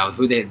right now.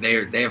 Who they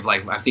have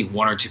I think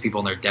 1 or 2 people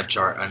in their depth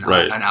chart an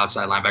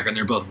outside linebacker, and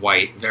they're both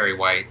white, very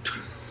white.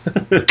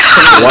 Something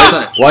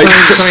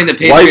the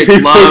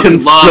Patriots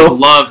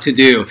love to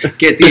do.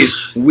 Get these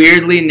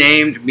weirdly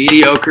named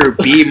mediocre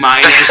B-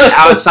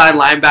 outside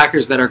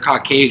linebackers that are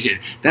Caucasian.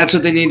 That's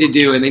what they need to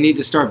do, and they need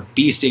to start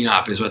beasting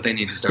up is what they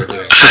need to start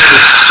doing.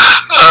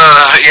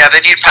 They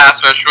need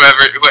pass rush.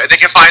 Whoever they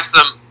can find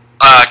some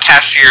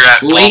cashier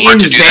at Walmart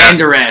to do Van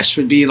Der Esch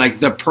would be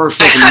the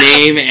perfect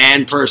name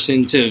and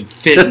person to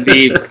fit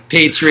the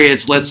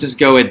Patriots. Let's just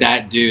go with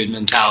that dude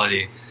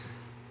mentality.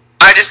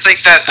 I just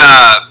think that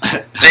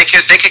they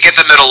could get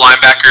the middle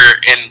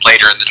linebacker in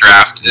later in the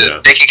draft. Yeah.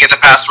 They could get the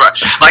pass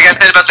rush. Like I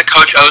said about the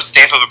Coach O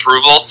stamp of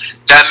approval,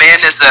 that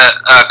man is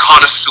a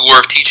connoisseur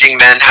of teaching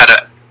men how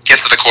to get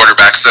to the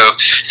quarterback. So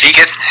if he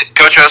gets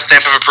Coach O's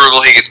stamp of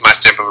approval, he gets my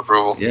stamp of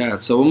approval. Yeah,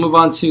 so we'll move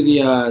on to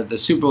the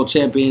Super Bowl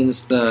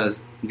champions, the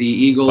The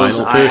Eagles,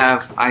 Final I pick? had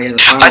the A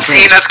final team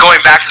pick. that's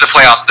going back to the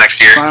playoffs next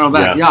year. Final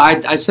back.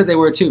 Yes. Yeah, I said they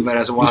were too, but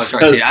as a wild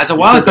card said- team. As a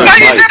wild card No,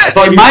 team. you did it. I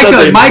thought It you might said go,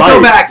 they it might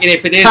go might. back, and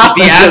if it is, it'd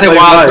be I as said a they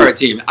wild might. card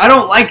team. I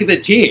don't like the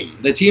team.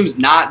 The team's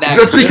not that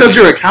That's good. because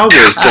you're a Cowboys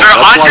fan. They're That's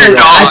why you're-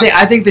 underdogs.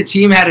 I think the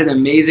team had an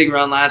amazing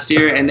run last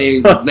year, and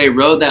they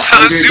rode that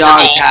To the Super underdog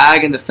Bowl.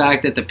 tag, and the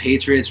fact that the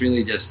Patriots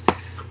really just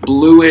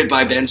blew it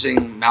by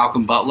benching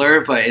Malcolm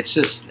Butler. But it's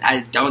just I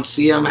don't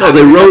see them. No,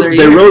 they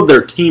rode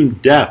their team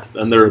depth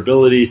and their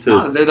ability to.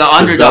 They're the develop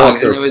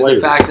underdogs, and their it was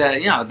players. the fact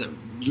that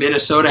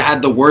Minnesota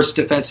had the worst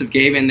defensive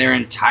game in their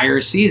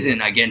entire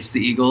season against the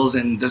Eagles,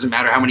 and it doesn't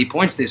matter how many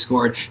points they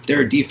scored,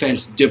 their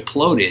defense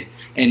deploted.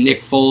 And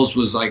Nick Foles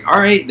was like, all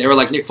right. They were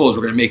like, Nick Foles,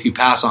 we're going to make you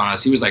pass on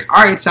us. He was like,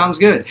 all right, sounds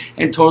good.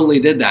 And totally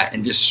did that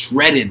and just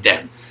shredded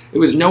them. It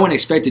was no one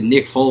expected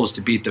Nick Foles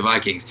to beat the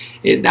Vikings.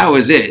 That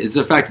was it. It's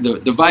the fact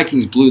that the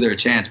Vikings blew their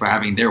chance by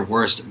having their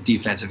worst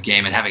defensive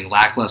game and having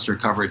lackluster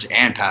coverage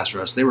and pass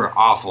rush. They were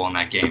awful in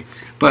that game.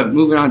 But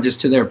moving on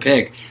just to their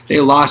pick,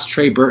 they lost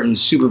Trey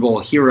Burton's Super Bowl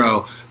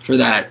hero for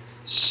that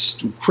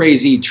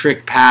crazy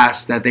trick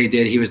pass that they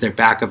did. He was their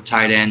backup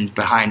tight end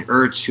behind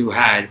Ertz, who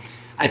had,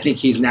 I think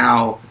he's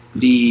now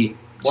the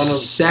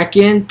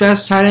second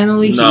best tight end in the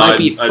league. No, he might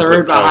be I'd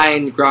third put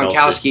behind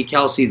Gronkowski,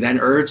 Kelsey, then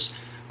Ertz.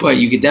 But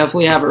you could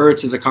definitely have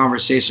Ertz as a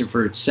conversation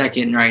for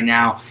second right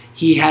now.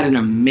 He had an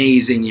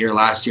amazing year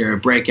last year, a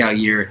breakout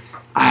year.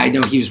 I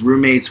know he was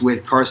roommates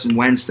with Carson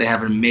Wentz. They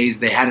had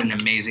an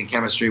amazing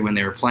chemistry when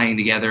they were playing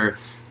together.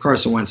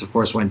 Carson Wentz, of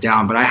course, went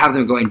down. But I have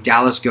them going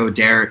Dallas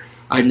Goedert,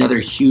 another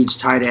huge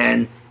tight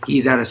end.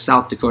 He's out of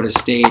South Dakota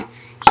State.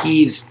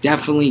 He's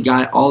definitely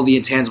got all the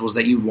intangibles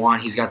that you'd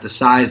want. He's got the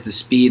size, the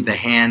speed, the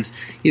hands.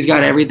 He's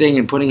got everything,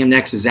 and putting him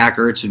next to Zach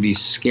Ertz would be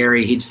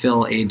scary. He'd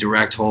fill a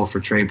direct hole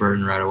for Trey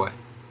Burton right away.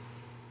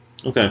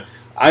 Okay.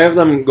 I have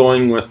them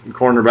going with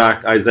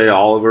cornerback Isaiah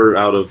Oliver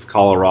out of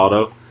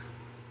Colorado.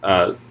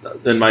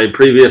 In my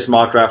previous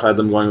mock draft, I had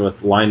them going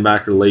with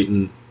linebacker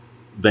Leighton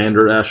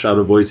Vander Esch out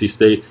of Boise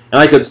State.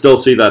 And I could still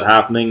see that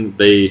happening.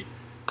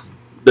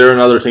 They're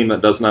another team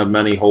that doesn't have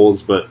many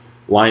holes, but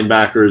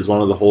linebacker is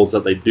one of the holes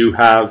that they do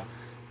have.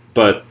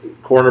 But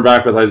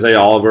cornerback with Isaiah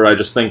Oliver, I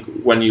just think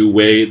when you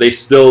weigh, they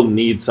still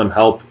need some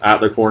help at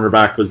the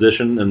cornerback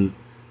position. And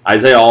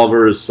Isaiah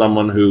Oliver is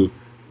someone who,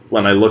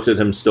 when I looked at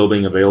him still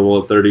being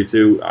available at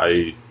 32,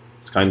 I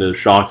was kind of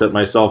shocked at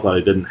myself that I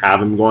didn't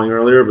have him going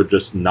earlier, but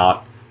just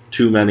not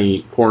too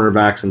many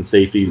cornerbacks and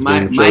safeties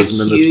being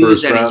chosen in this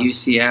first Hughes round. at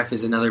UCF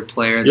is another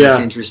player that's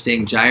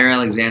interesting. Jair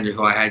Alexander,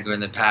 who I had going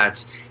the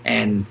Pats,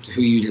 and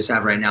who you just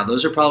have right now.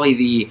 Those are probably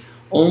the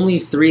only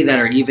three that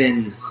are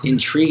even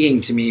intriguing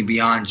to me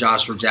beyond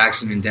Joshua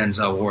Jackson and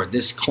Denzel Ward.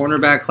 This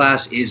cornerback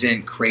class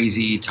isn't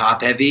crazy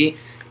top-heavy.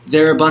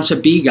 They're a bunch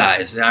of B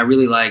guys, and I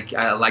really like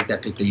that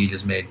pick that you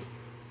just made.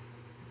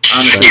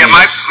 Honestly, Yeah,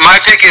 my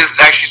pick is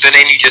actually the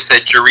name you just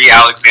said, Jair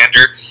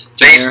Alexander.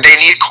 They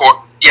need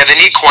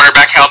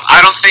cornerback help.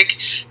 I think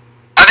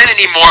they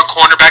need more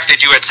cornerback. They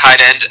do at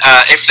tight end.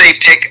 If they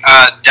pick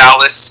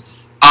Dallas,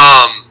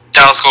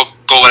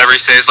 whatever he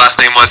said his last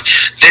name was,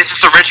 this is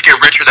the rich get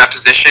richer that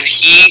position.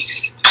 He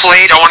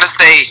played, I want to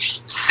say,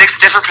 6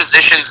 different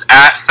positions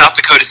at South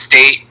Dakota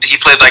State. He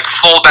played like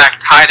fullback,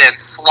 tight end,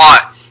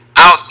 slot,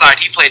 outside.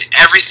 He played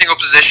every single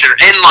position,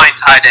 inline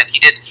tight end.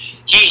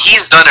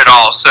 He's done it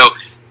all. So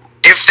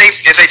if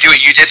they do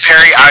what you did,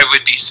 Perry, I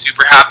would be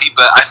super happy.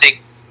 But I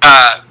think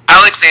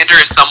Alexander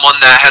is someone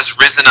that has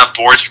risen up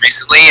boards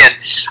recently, and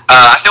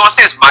I want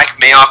to say Mike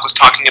Mayock was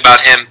talking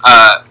about him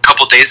a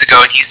couple days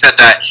ago, and he said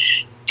that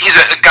he's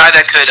a guy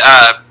that could,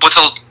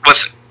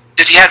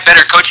 if he had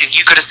better coaching,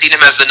 you could have seen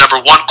him as the number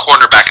 1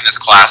 cornerback in this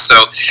class. So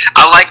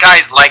I like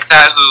guys like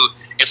that who,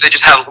 if they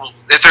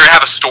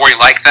have a story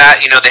like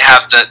that, they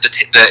have the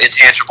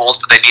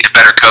intangibles, but they need a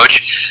better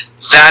coach.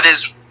 That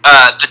is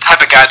the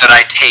type of guy that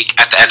I take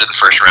at the end of the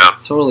first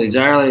round. Totally.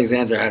 Jair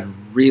Alexander had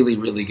really,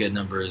 really good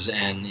numbers,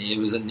 and it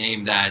was a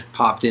name that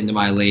popped into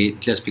my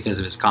late just because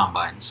of his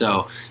combine.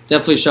 So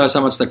definitely shows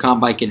how much the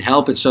combine can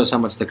help. It shows how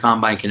much the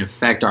combine can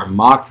affect our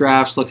mock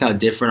drafts. Look how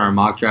different our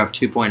mock draft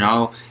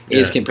 2.0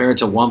 is compared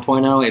to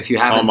 1.0. If you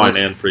haven't Combine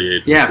and free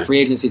agency. Yeah, free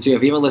agency too.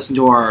 If you haven't listened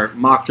to our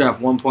mock draft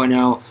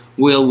 1.0,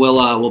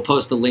 we'll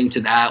post the link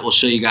to that. We'll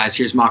show you guys.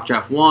 Here's mock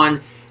draft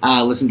 1.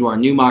 Listen to our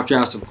new mock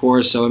drafts, of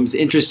course. So it's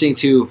interesting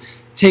to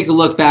take a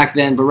look back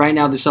then, but right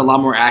now this is a lot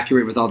more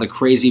accurate with all the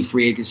crazy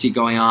free agency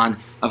going on.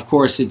 Of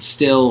course, it's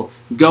still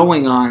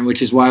going on,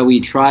 which is why we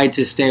tried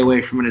to stay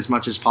away from it as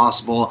much as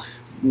possible.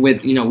 I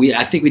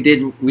think we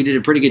did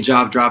a pretty good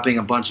job dropping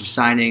a bunch of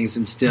signings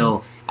and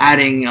still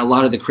adding a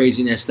lot of the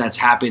craziness that's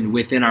happened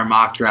within our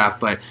mock draft,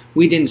 but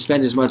we didn't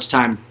spend as much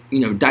time,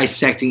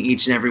 dissecting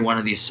each and every one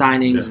of these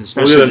signings, and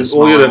especially the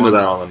smaller we'll get into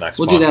ones. that on the next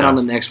We'll do that on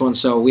the next one,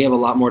 so we have a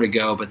lot more to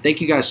go. But thank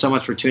you guys so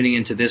much for tuning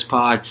into this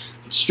pod.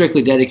 It's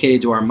strictly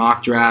dedicated to our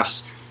mock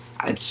drafts.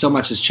 So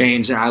much has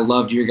changed, and I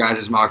loved your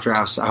guys' mock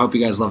drafts. I hope you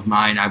guys loved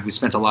mine. We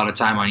spent a lot of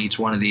time on each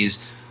one of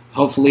these.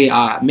 hopefully,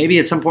 maybe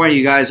at some point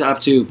you guys up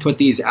to put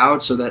these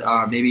out so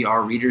that maybe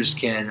our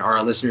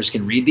listeners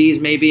can read these.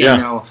 Maybe Yeah. I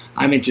know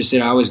I'm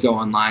interested. I always go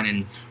online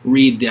and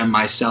read them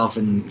myself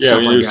and Yeah, stuff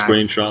we like do that.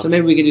 screenshots. So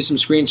maybe we can do some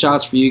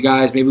screenshots for you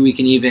guys. Maybe we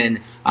can even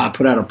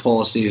put out a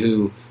poll, see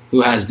who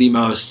has the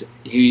most,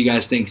 who you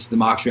guys think's the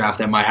mock draft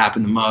that might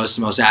happen the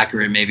most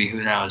accurate. Maybe,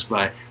 who knows?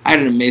 But I had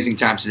an amazing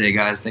time today,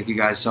 guys. Thank you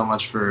guys so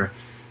much for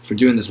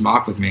doing this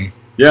mock with me.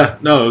 Yeah,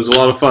 no, it was a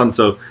lot of fun.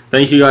 So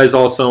thank you guys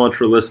all so much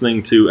for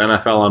listening to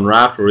NFL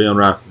Unwrapped, where we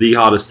unwrap the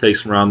hottest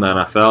takes from around the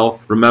NFL.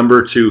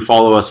 Remember to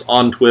follow us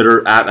on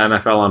Twitter at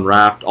NFL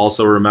Unwrapped.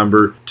 Also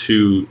remember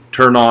to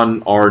turn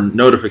on our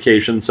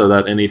notifications so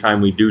that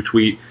anytime we do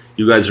tweet,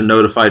 you guys are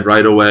notified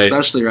right away.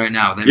 Especially right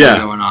now. They've Yeah.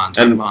 been going on.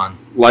 Turn And them on.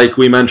 like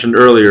we mentioned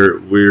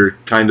earlier, we're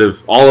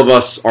all of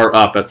us are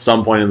up at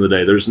some point in the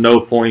day. There's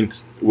no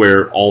point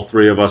where all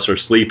three of us are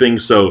sleeping,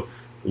 so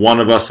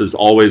one of us is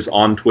always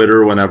on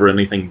Twitter whenever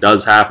anything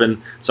does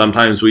happen.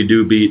 Sometimes we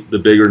do beat the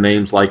bigger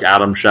names like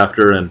Adam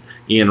Schefter and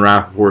Ian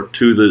Rappaport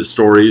to the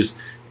stories,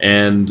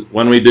 and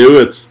when we do,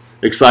 it's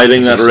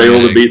exciting that we're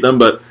able to beat them,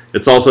 but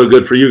it's also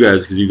good for you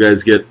guys because you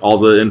guys get all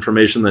the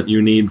information that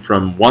you need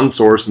from one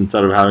source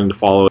instead of having to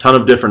follow a ton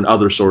of different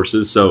other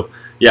sources. So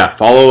yeah,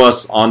 follow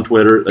us on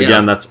Twitter.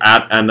 Again, that's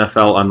at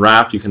NFL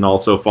Unwrapped. You can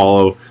also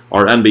follow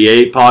our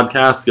NBA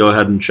podcast. Go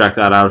ahead and check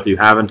that out if you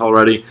haven't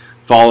already.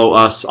 Follow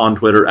us on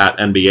Twitter at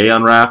NBA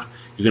Unwrapped.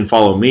 You can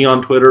follow me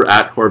on Twitter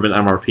at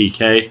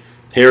CorbinMRPK,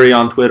 Perry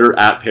on Twitter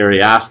at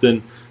Perry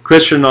Aston,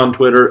 Christian on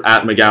Twitter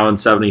at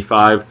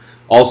McGowan75.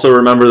 Also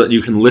remember that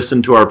you can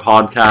listen to our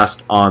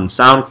podcast on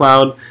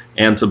SoundCloud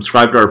and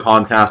subscribe to our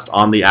podcast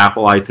on the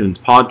Apple iTunes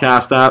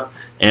podcast app.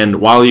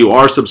 And while you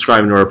are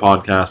subscribing to our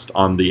podcast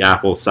on the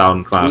Apple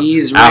SoundCloud,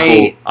 please Apple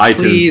rate, iTunes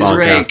please podcast,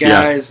 rate,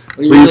 guys.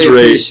 We Please really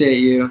rate. appreciate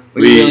you.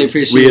 We really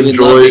appreciate you. We We'd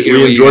love to hear what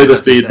you enjoy guys the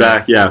have to say.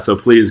 feedback. Yeah, so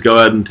please go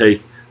ahead and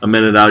take a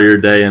minute out of your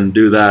day and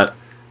do that.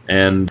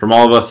 And from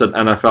all of us at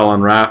NFL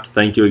Unwrapped,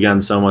 thank you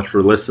again so much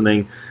for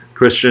listening.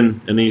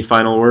 Christian, any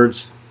final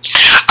words?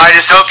 I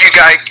just hope you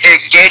guys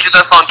engage with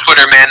us on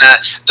Twitter, man.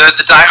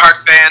 The diehard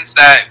fans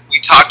that we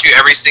talk to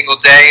every single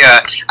day.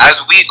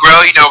 As we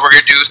grow, we're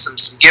going to do some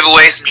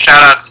giveaways, some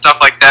shout-outs, stuff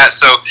like that.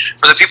 So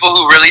for the people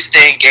who really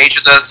stay engaged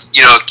with us,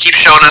 keep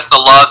showing us the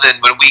love, and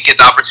when we get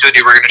the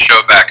opportunity, we're going to show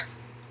it back.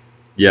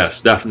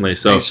 Yes, definitely.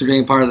 So thanks for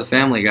being part of the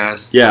family,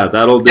 guys. yeah,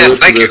 that'll do it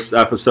for this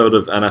episode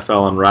of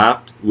NFL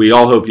Unwrapped. We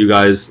all hope you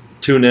guys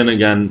tune in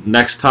again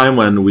next time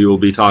when we will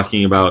be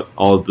talking about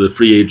all of the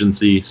free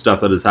agency stuff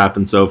that has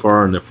happened so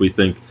far and if we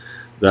think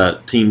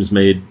that teams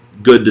made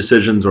good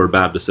decisions or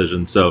bad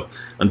decisions. So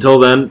until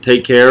then,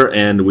 take care,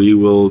 and we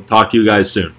will talk to you guys soon.